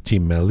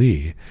Team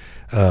Melli.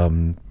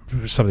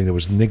 Something that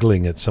was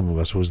niggling at some of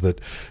us was that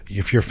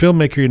if you're a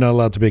filmmaker, you're not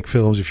allowed to make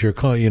films. If you're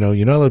you're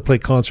not allowed to play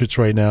concerts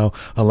right now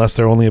unless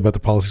they're only about the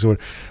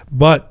politics.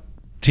 But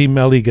Team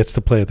Melli gets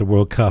to play at the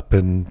World Cup,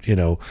 and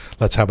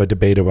let's have a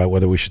debate about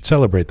whether we should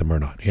celebrate them or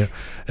not.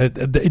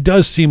 It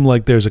does seem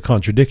like there's a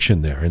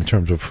contradiction there in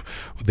terms of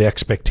the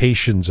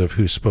expectations of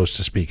who's supposed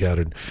to speak out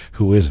and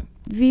who isn't.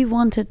 We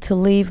wanted to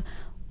live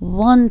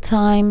one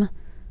time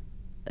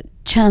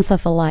chance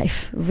of a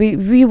life.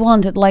 We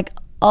wanted, like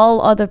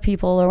all other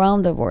people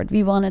around the world,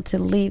 we wanted to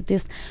live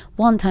this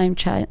one time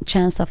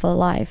chance of a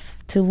life,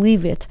 to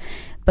live it.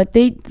 But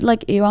they,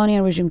 like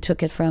Iranian regime,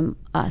 took it from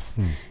us.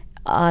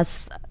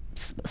 Us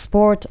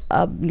sport,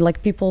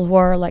 like people who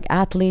are like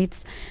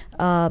athletes,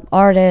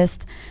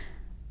 artists,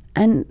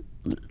 and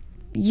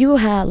you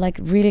had like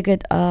really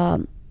good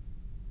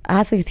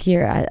athletes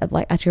here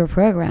at your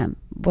program,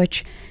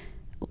 which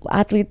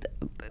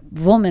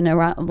women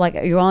around, like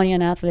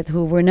Iranian athletes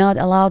who were not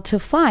allowed to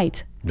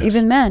fight. Yes.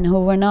 Even men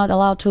who were not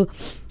allowed to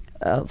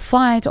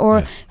fight, or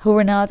yes, who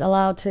were not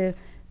allowed to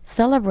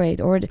celebrate,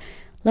 or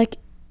like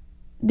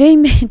they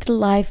made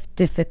life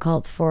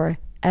difficult for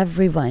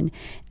everyone.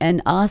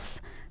 And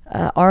us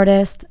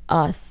artists,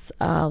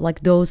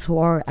 like those who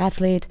are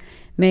athletes,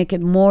 make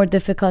it more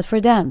difficult for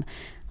them.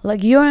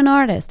 Like, you're an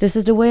artist, this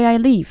is the way I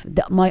live.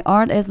 My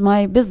art is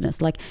my business.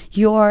 Like,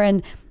 you are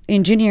an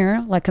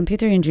engineer, like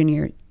computer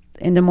engineer.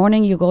 In the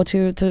morning you go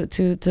to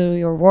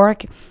your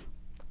work,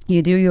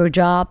 you do your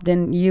job,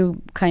 then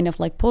you kind of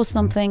like post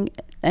something,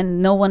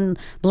 and no one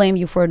blame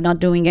you for not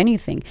doing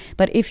anything.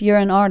 But if you're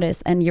an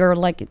artist and you're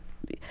like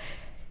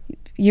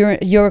your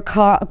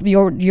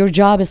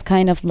job is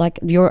kind of like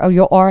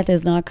your art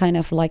is not kind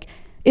of like,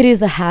 it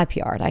is a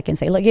happy art, I can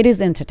say, like it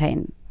is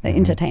entertainment.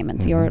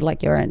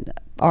 You're an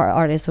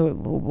artist, so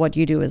what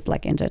you do is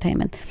like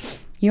entertainment.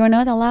 You're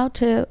not allowed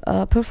to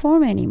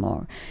perform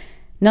anymore.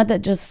 Not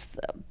that just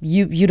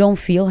you don't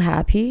feel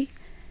happy.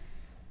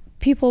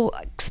 People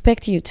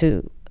expect you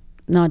to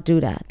not do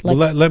that. Like,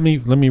 well, let me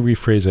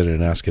rephrase it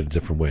and ask it a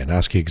different way, and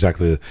ask you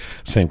exactly the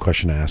same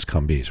question I asked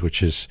Kambiz,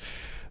 which is,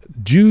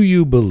 do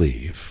you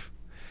believe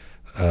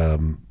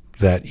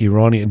that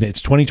Iranian?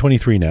 It's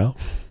 2023 now.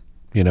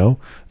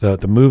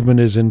 The movement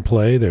is in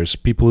play. There's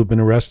people who've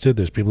been arrested.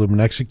 There's people who've been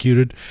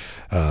executed.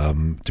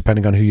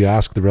 Depending on who you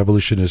ask, the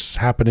revolution is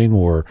happening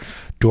or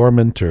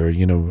dormant, or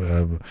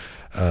in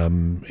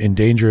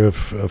danger of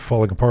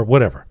falling apart.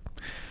 Whatever.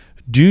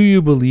 Do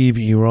you believe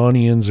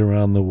Iranians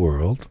around the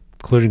world,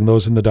 including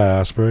those in the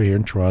diaspora here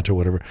in Toronto,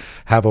 whatever,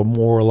 have a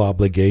moral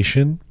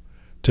obligation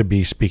to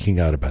be speaking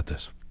out about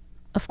this?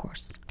 Of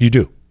course. You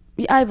do?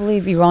 I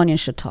believe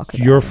Iranians should talk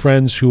about your it.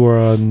 friends who are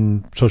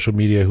on social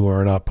media who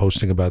are not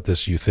posting about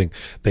this, you think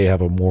they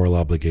have a moral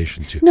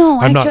obligation to? No,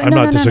 I'm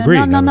not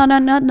disagreeing. No.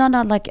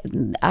 Like,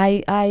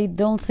 I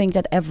don't think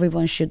that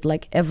everyone should,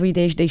 like, every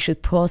day they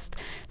should post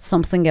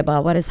something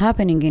about what is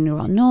happening in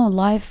Iran. No,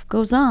 life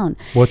goes on.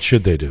 What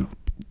should they do?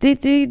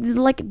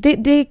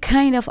 They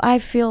kind of, I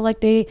feel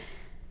like they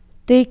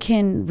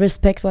can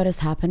respect what is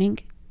happening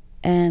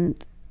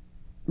and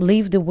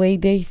live the way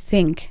they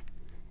think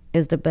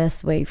is the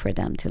best way for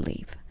them to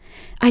live.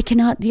 I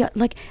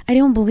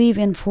don't believe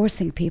in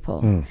forcing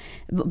people.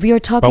 We are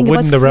talking about freedom. But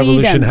wouldn't the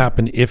revolution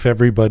happen if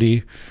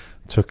everybody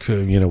took,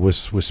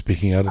 was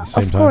speaking out at the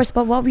same time? Of course,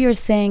 but what we are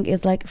saying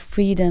is like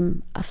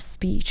freedom of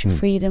speech,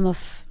 freedom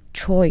of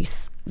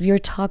choice. We are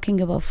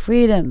talking about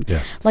freedom.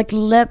 Yes. Like,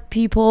 let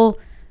people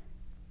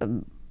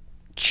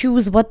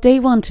choose what they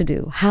want to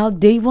do, how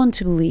they want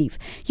to live.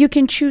 You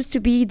can choose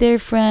to be their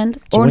friend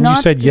or not. So when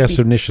you said yes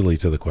initially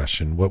to the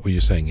question, what were you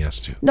saying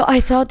yes to? No, I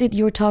thought that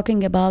you were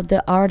talking about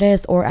the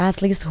artists or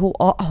athletes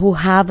who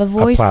have a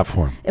voice.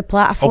 A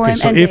platform. Okay,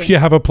 so if you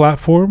have a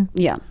platform,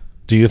 yeah.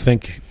 Do you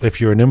think, if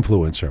you're an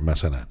influencer,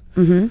 Masanan,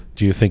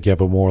 do you think you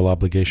have a moral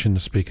obligation to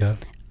speak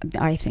out?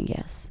 I think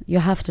yes. You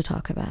have to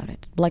talk about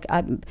it. Like,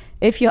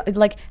 if you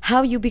like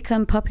how you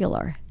become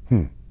popular.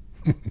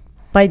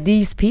 By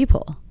these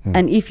people.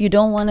 And if you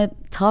don't want to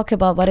talk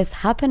about what is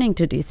happening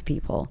to these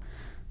people,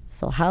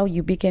 so how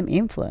you became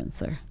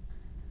influencer.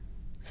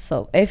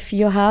 So if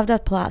you have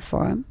that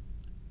platform,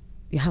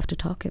 you have to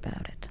talk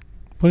about it.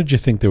 What did you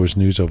think? There was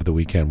news over the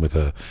weekend with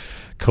a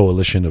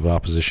coalition of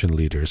opposition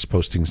leaders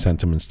posting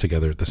sentiments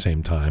together at the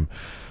same time.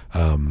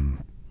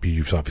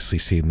 You've obviously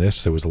seen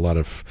this. There was a lot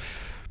of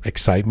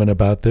excitement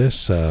about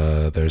this.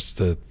 There's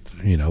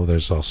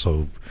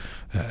also,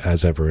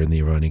 as ever in the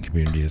Iranian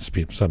community, it's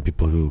some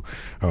people who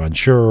are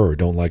unsure or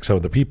don't like some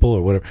of the people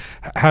or whatever.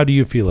 How do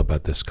you feel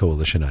about this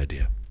coalition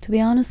idea? To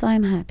be honest,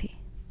 I'm happy.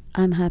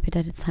 I'm happy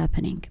that it's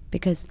happening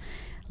because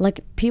like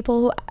people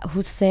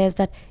who says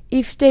that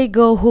if they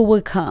go, who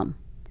will come?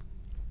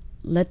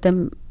 Let them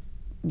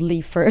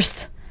leave first.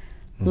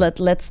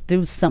 Let's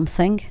do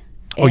something.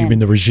 Oh, you And- mean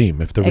the regime?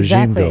 If the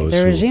regime exactly, goes, the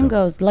who will regime come?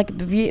 goes. Like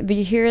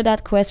we hear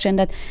that question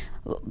that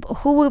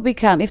who will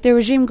become if the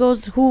regime goes?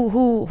 Who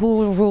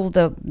will rule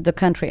the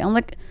country? I'm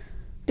like,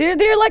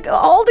 they're like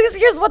all these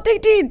years what they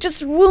did just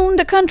ruin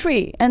the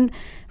country and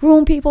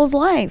ruin people's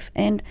life.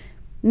 And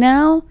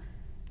now,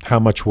 How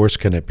much worse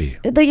can it be?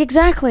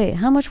 exactly,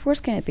 how much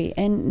worse can it be?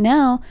 And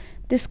now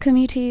this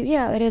committee,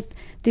 yeah, it is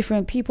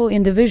different people,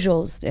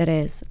 individuals. It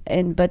is,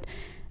 but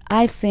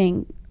I think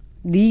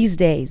these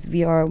days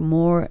we are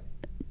more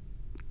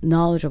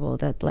knowledgeable,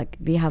 that like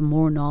we have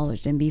more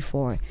knowledge than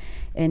before,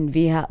 and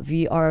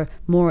we are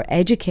more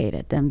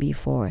educated than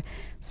before.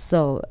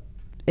 So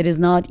it is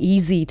not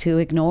easy to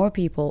ignore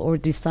people or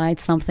decide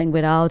something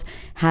without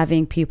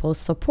having people's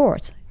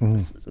support.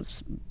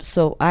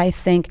 So I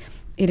think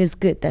it is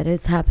good that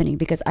it's happening,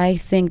 because I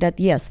think that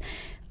yes,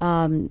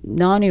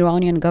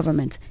 non-Iranian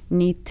government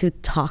need to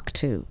talk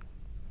to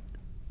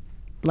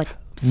like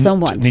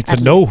someone, Needs to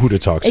at know least. who to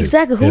talk to.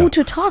 Exactly, who Yeah.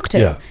 to talk to.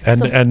 Yeah, and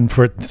So- and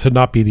for it to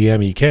not be the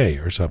MEK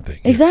or something.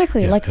 Yeah.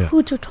 Exactly, Yeah, like yeah.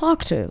 who to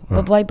talk to.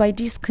 But by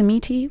this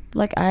committee,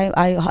 like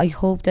I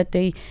hope that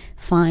they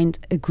find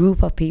a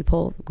group of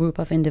people, a group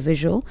of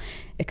individual,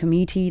 a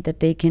committee that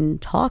they can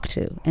talk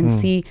to and Hmm.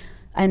 see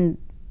and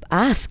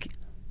ask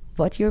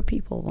what your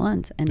people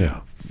want and Yeah.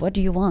 what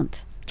do you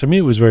want. To me,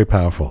 it was very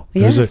powerful.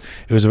 Yes.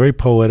 It was a very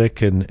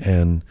poetic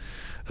and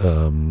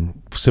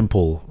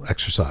simple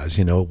exercise.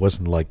 You know, it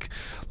wasn't like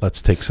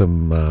let's take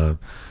some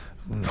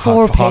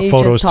Four hot pages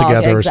photos talk,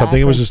 together or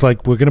something. It was exactly. just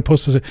like we're going to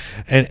post this,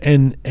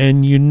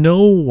 and you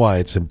know why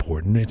it's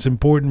important. It's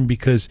important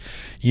because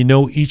you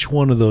know each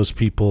one of those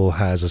people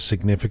has a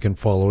significant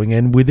following,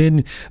 and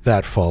within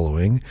that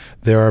following,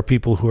 there are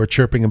people who are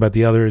chirping about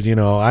the other. You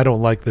know, I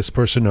don't like this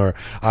person, or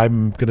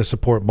I'm going to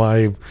support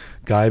my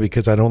guy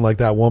because I don't like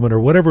that woman, or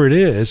whatever it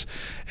is.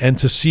 And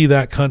to see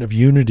that kind of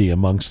unity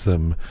amongst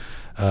them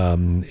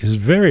is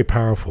very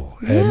powerful,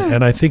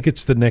 and I think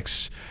it's the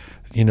next.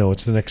 You know,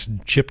 it's the next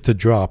chip to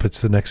drop.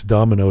 It's the next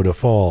domino to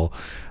fall,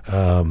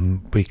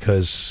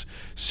 because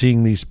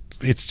seeing these,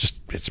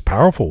 it's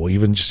powerful.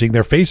 Even just seeing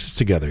their faces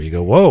together, you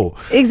go, "Whoa!"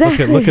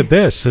 Exactly. Look at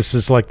this. This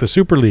is like the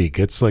Super League.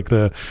 It's like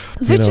the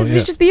Which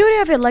is beauty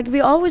of it. Like we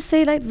always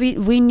say, like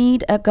we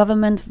need a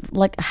government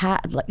like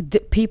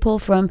people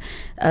from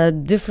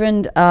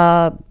different.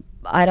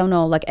 I don't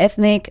know, like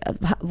ethnic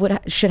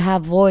should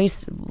have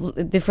voice.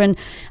 Different,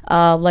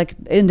 like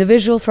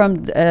individual from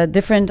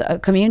different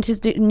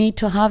communities need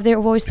to have their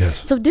voice.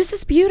 Yes. So this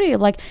is beauty,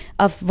 like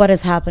of what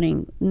is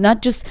happening.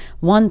 Not just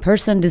one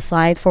person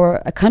decide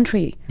for a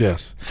country.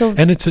 Yes. So-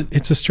 and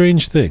it's a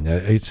strange thing.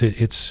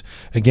 It's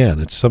again,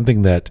 it's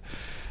something that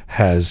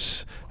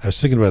has. I was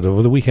thinking about it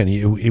over the weekend.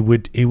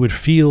 It would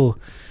feel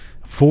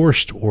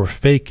forced or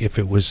fake if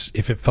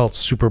it felt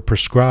super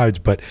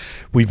prescribed, but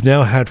we've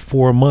now had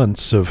 4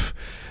 months of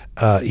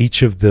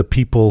each of the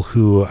people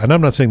who, and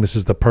I'm not saying this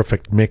is the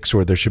perfect mix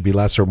or there should be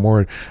less or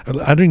more,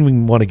 I don't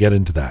even want to get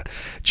into that.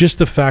 Just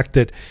the fact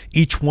that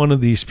each one of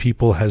these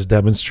people has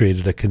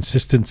demonstrated a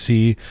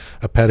consistency,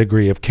 a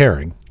pedigree of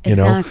caring. You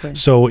know, Exactly.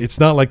 so it's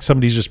not like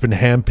somebody's just been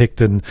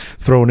handpicked and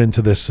thrown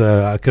into this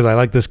because I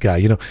like this guy.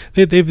 You know,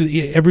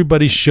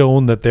 everybody's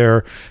shown that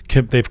they're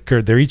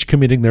each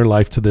committing their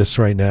life to this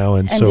right now,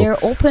 and so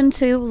they're open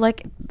to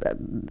like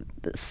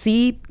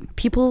see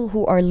people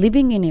who are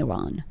living in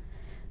Iran,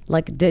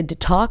 like the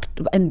talk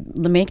and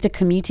make the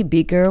committee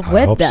bigger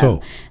with hope them.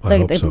 so. I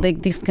Like hope so.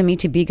 like this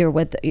committee bigger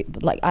with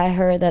like I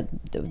heard that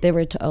they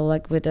were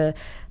like with the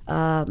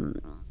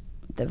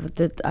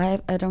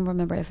I don't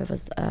remember if it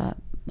was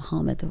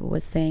Mohammed who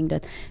was saying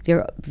that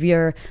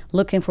we're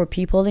looking for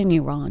people in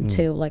Iran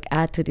to like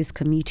add to this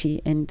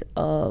committee and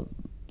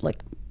like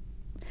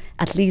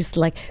at least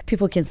like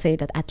people can say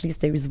that at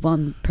least there is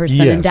one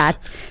person in that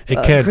it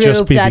can't group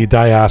just be the that-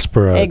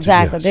 diaspora.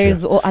 Exactly. Yes, There yeah.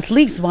 is at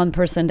least one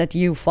person that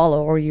you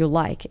follow or you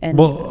like. And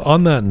Well,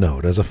 on that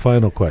note, as a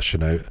final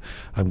question,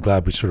 I'm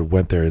glad we sort of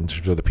went there in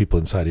terms of the people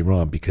inside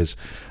Iran, because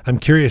I'm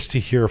curious to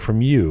hear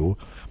from you,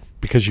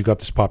 because you got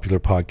this popular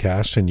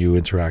podcast and you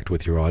interact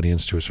with your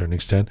audience to a certain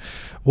extent.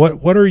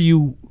 What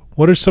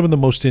are some of the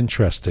most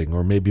interesting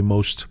or maybe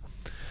most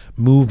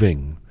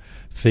moving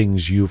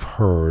things you've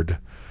heard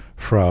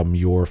from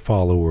your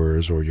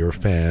followers or your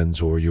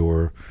fans or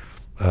your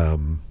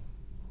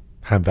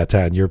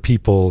Hamvatan, your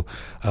people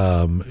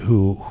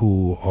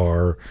who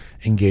are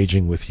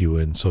engaging with you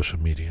in social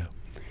media?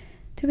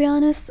 to be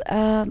honest,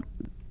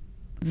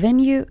 when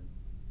you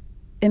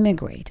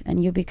immigrate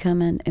and you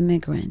become an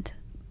immigrant,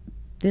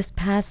 this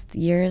past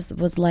years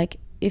was like,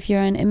 if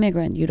you're an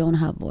immigrant, you don't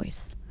have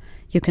voice.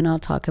 You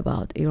cannot talk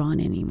about Iran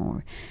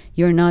anymore.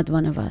 You're not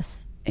one of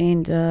us.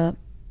 And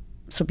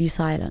so be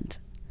silent.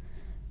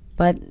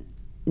 But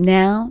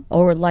now,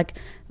 or like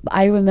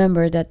I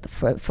remember that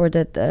for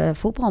that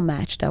football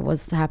match that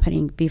was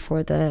happening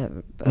before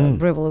the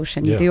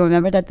revolution. Yeah. Do you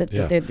remember that?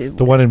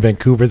 The one in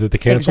Vancouver that they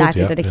canceled?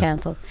 Exactly, Yeah, that they yeah.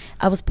 canceled.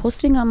 I was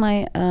posting on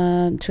my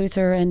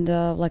Twitter and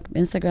like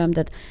Instagram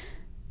that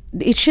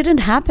it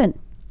shouldn't happen.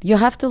 You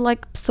have to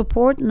like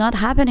support not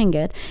happening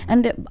it.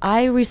 And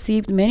I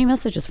received many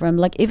messages from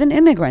like even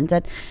immigrants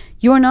that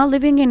you're not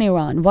living in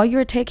Iran. Why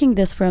you're taking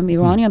this from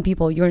Iranian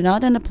people? You're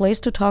not in a place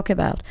to talk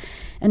about.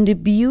 And the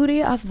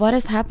beauty of what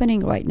is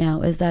happening right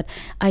now is that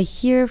I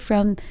hear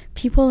from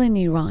people in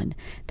Iran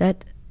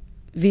that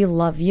we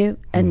love you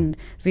and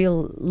we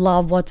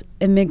love what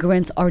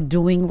immigrants are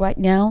doing right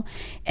now,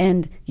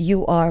 and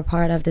you are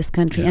part of this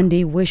country, and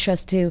they wish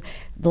us to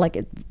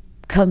like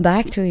come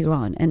back to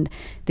Iran, and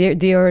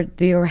they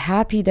are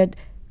happy that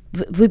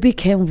we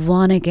became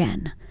one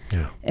again.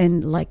 Yeah.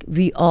 And like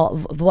we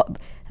all,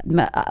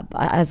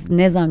 as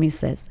Nizami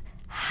says,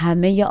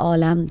 همه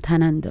عالم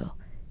تنند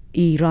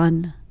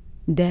Iran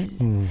del.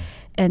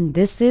 And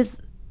this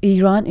is,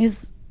 Iran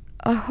is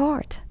our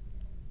heart.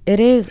 It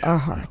is our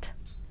heart.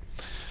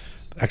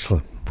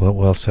 Excellent.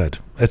 Well said.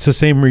 It's the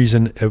same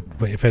reason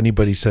if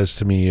anybody says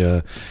to me,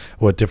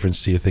 what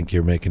difference do you think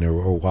you're making,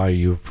 or why are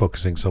you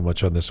focusing so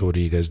much on this? What are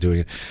you guys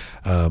doing?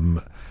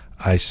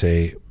 I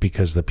say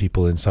because the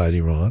people inside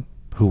Iran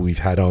who we've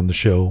had on the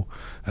show,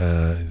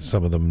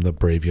 some of them the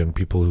brave young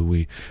people who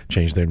we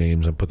changed their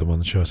names and put them on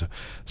the show,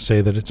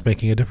 say that it's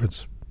making a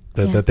difference,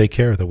 that they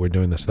care that we're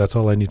doing this. That's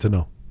all I need to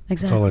know. Exactly.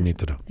 That's all I need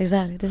to know.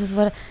 Exactly. This is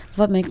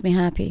what makes me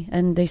happy.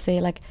 And they say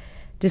like,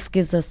 this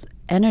gives us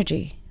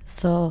energy.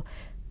 So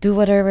do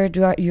whatever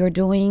you're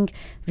doing.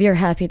 We are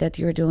happy that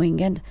you're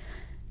doing. And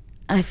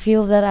I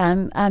feel that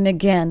I'm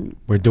again.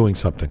 We're doing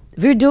something.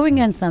 We're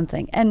doing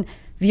something. And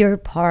we are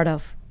part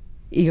of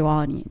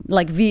Iran.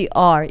 Like we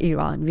are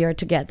Iran. We are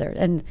together.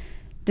 And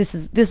this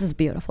is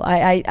beautiful.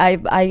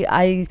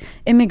 I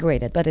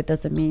immigrated, but it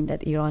doesn't mean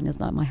that Iran is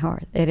not my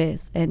heart. It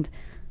is. And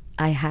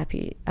I'm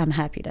happy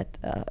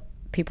that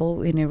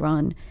people in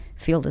Iran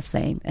feel the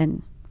same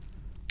and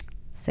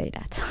say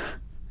that.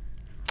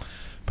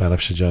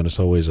 Banafsheh Jan, it's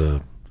always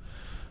a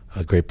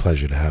great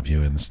pleasure to have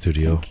you in the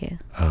studio. Thank you.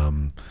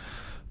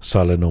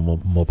 Salah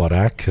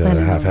Mubarak.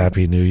 Have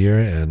Happy New Year,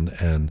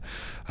 and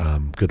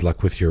good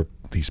luck with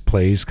these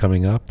plays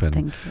coming up. And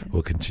Thank you.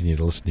 We'll continue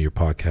to listen to your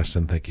podcast.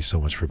 And thank you so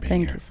much for being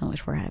here. Thank you so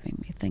much for having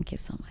me. Thank you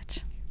so much.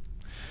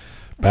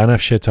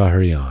 Banafsheh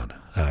Taherian.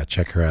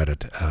 Check her out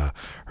at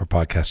her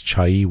podcast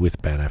Chai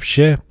with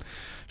Banafsheh.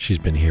 She's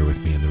been here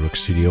with me in the Rook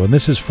Studio, and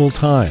this is full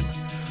time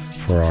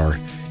for our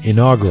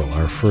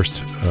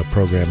first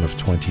program of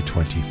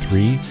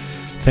 2023.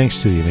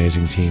 Thanks to the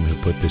amazing team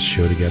who put this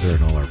show together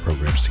and all our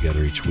programs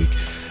together each week.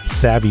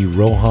 Savvy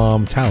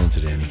Roham,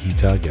 Talented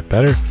Anahita, get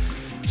better.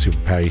 Super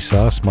Patty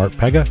Sauce, Smart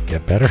Pega,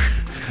 get better.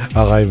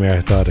 Alay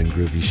Marathon and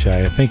Groovy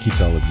Shaya. Thank you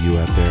to all of you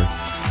out there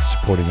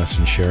supporting us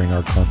and sharing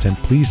our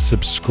content. Please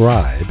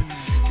subscribe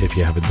if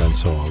you haven't done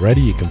so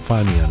already. You can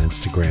find me on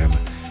Instagram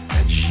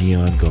at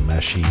Jian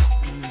Gomeshi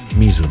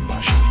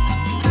Mizunbashi.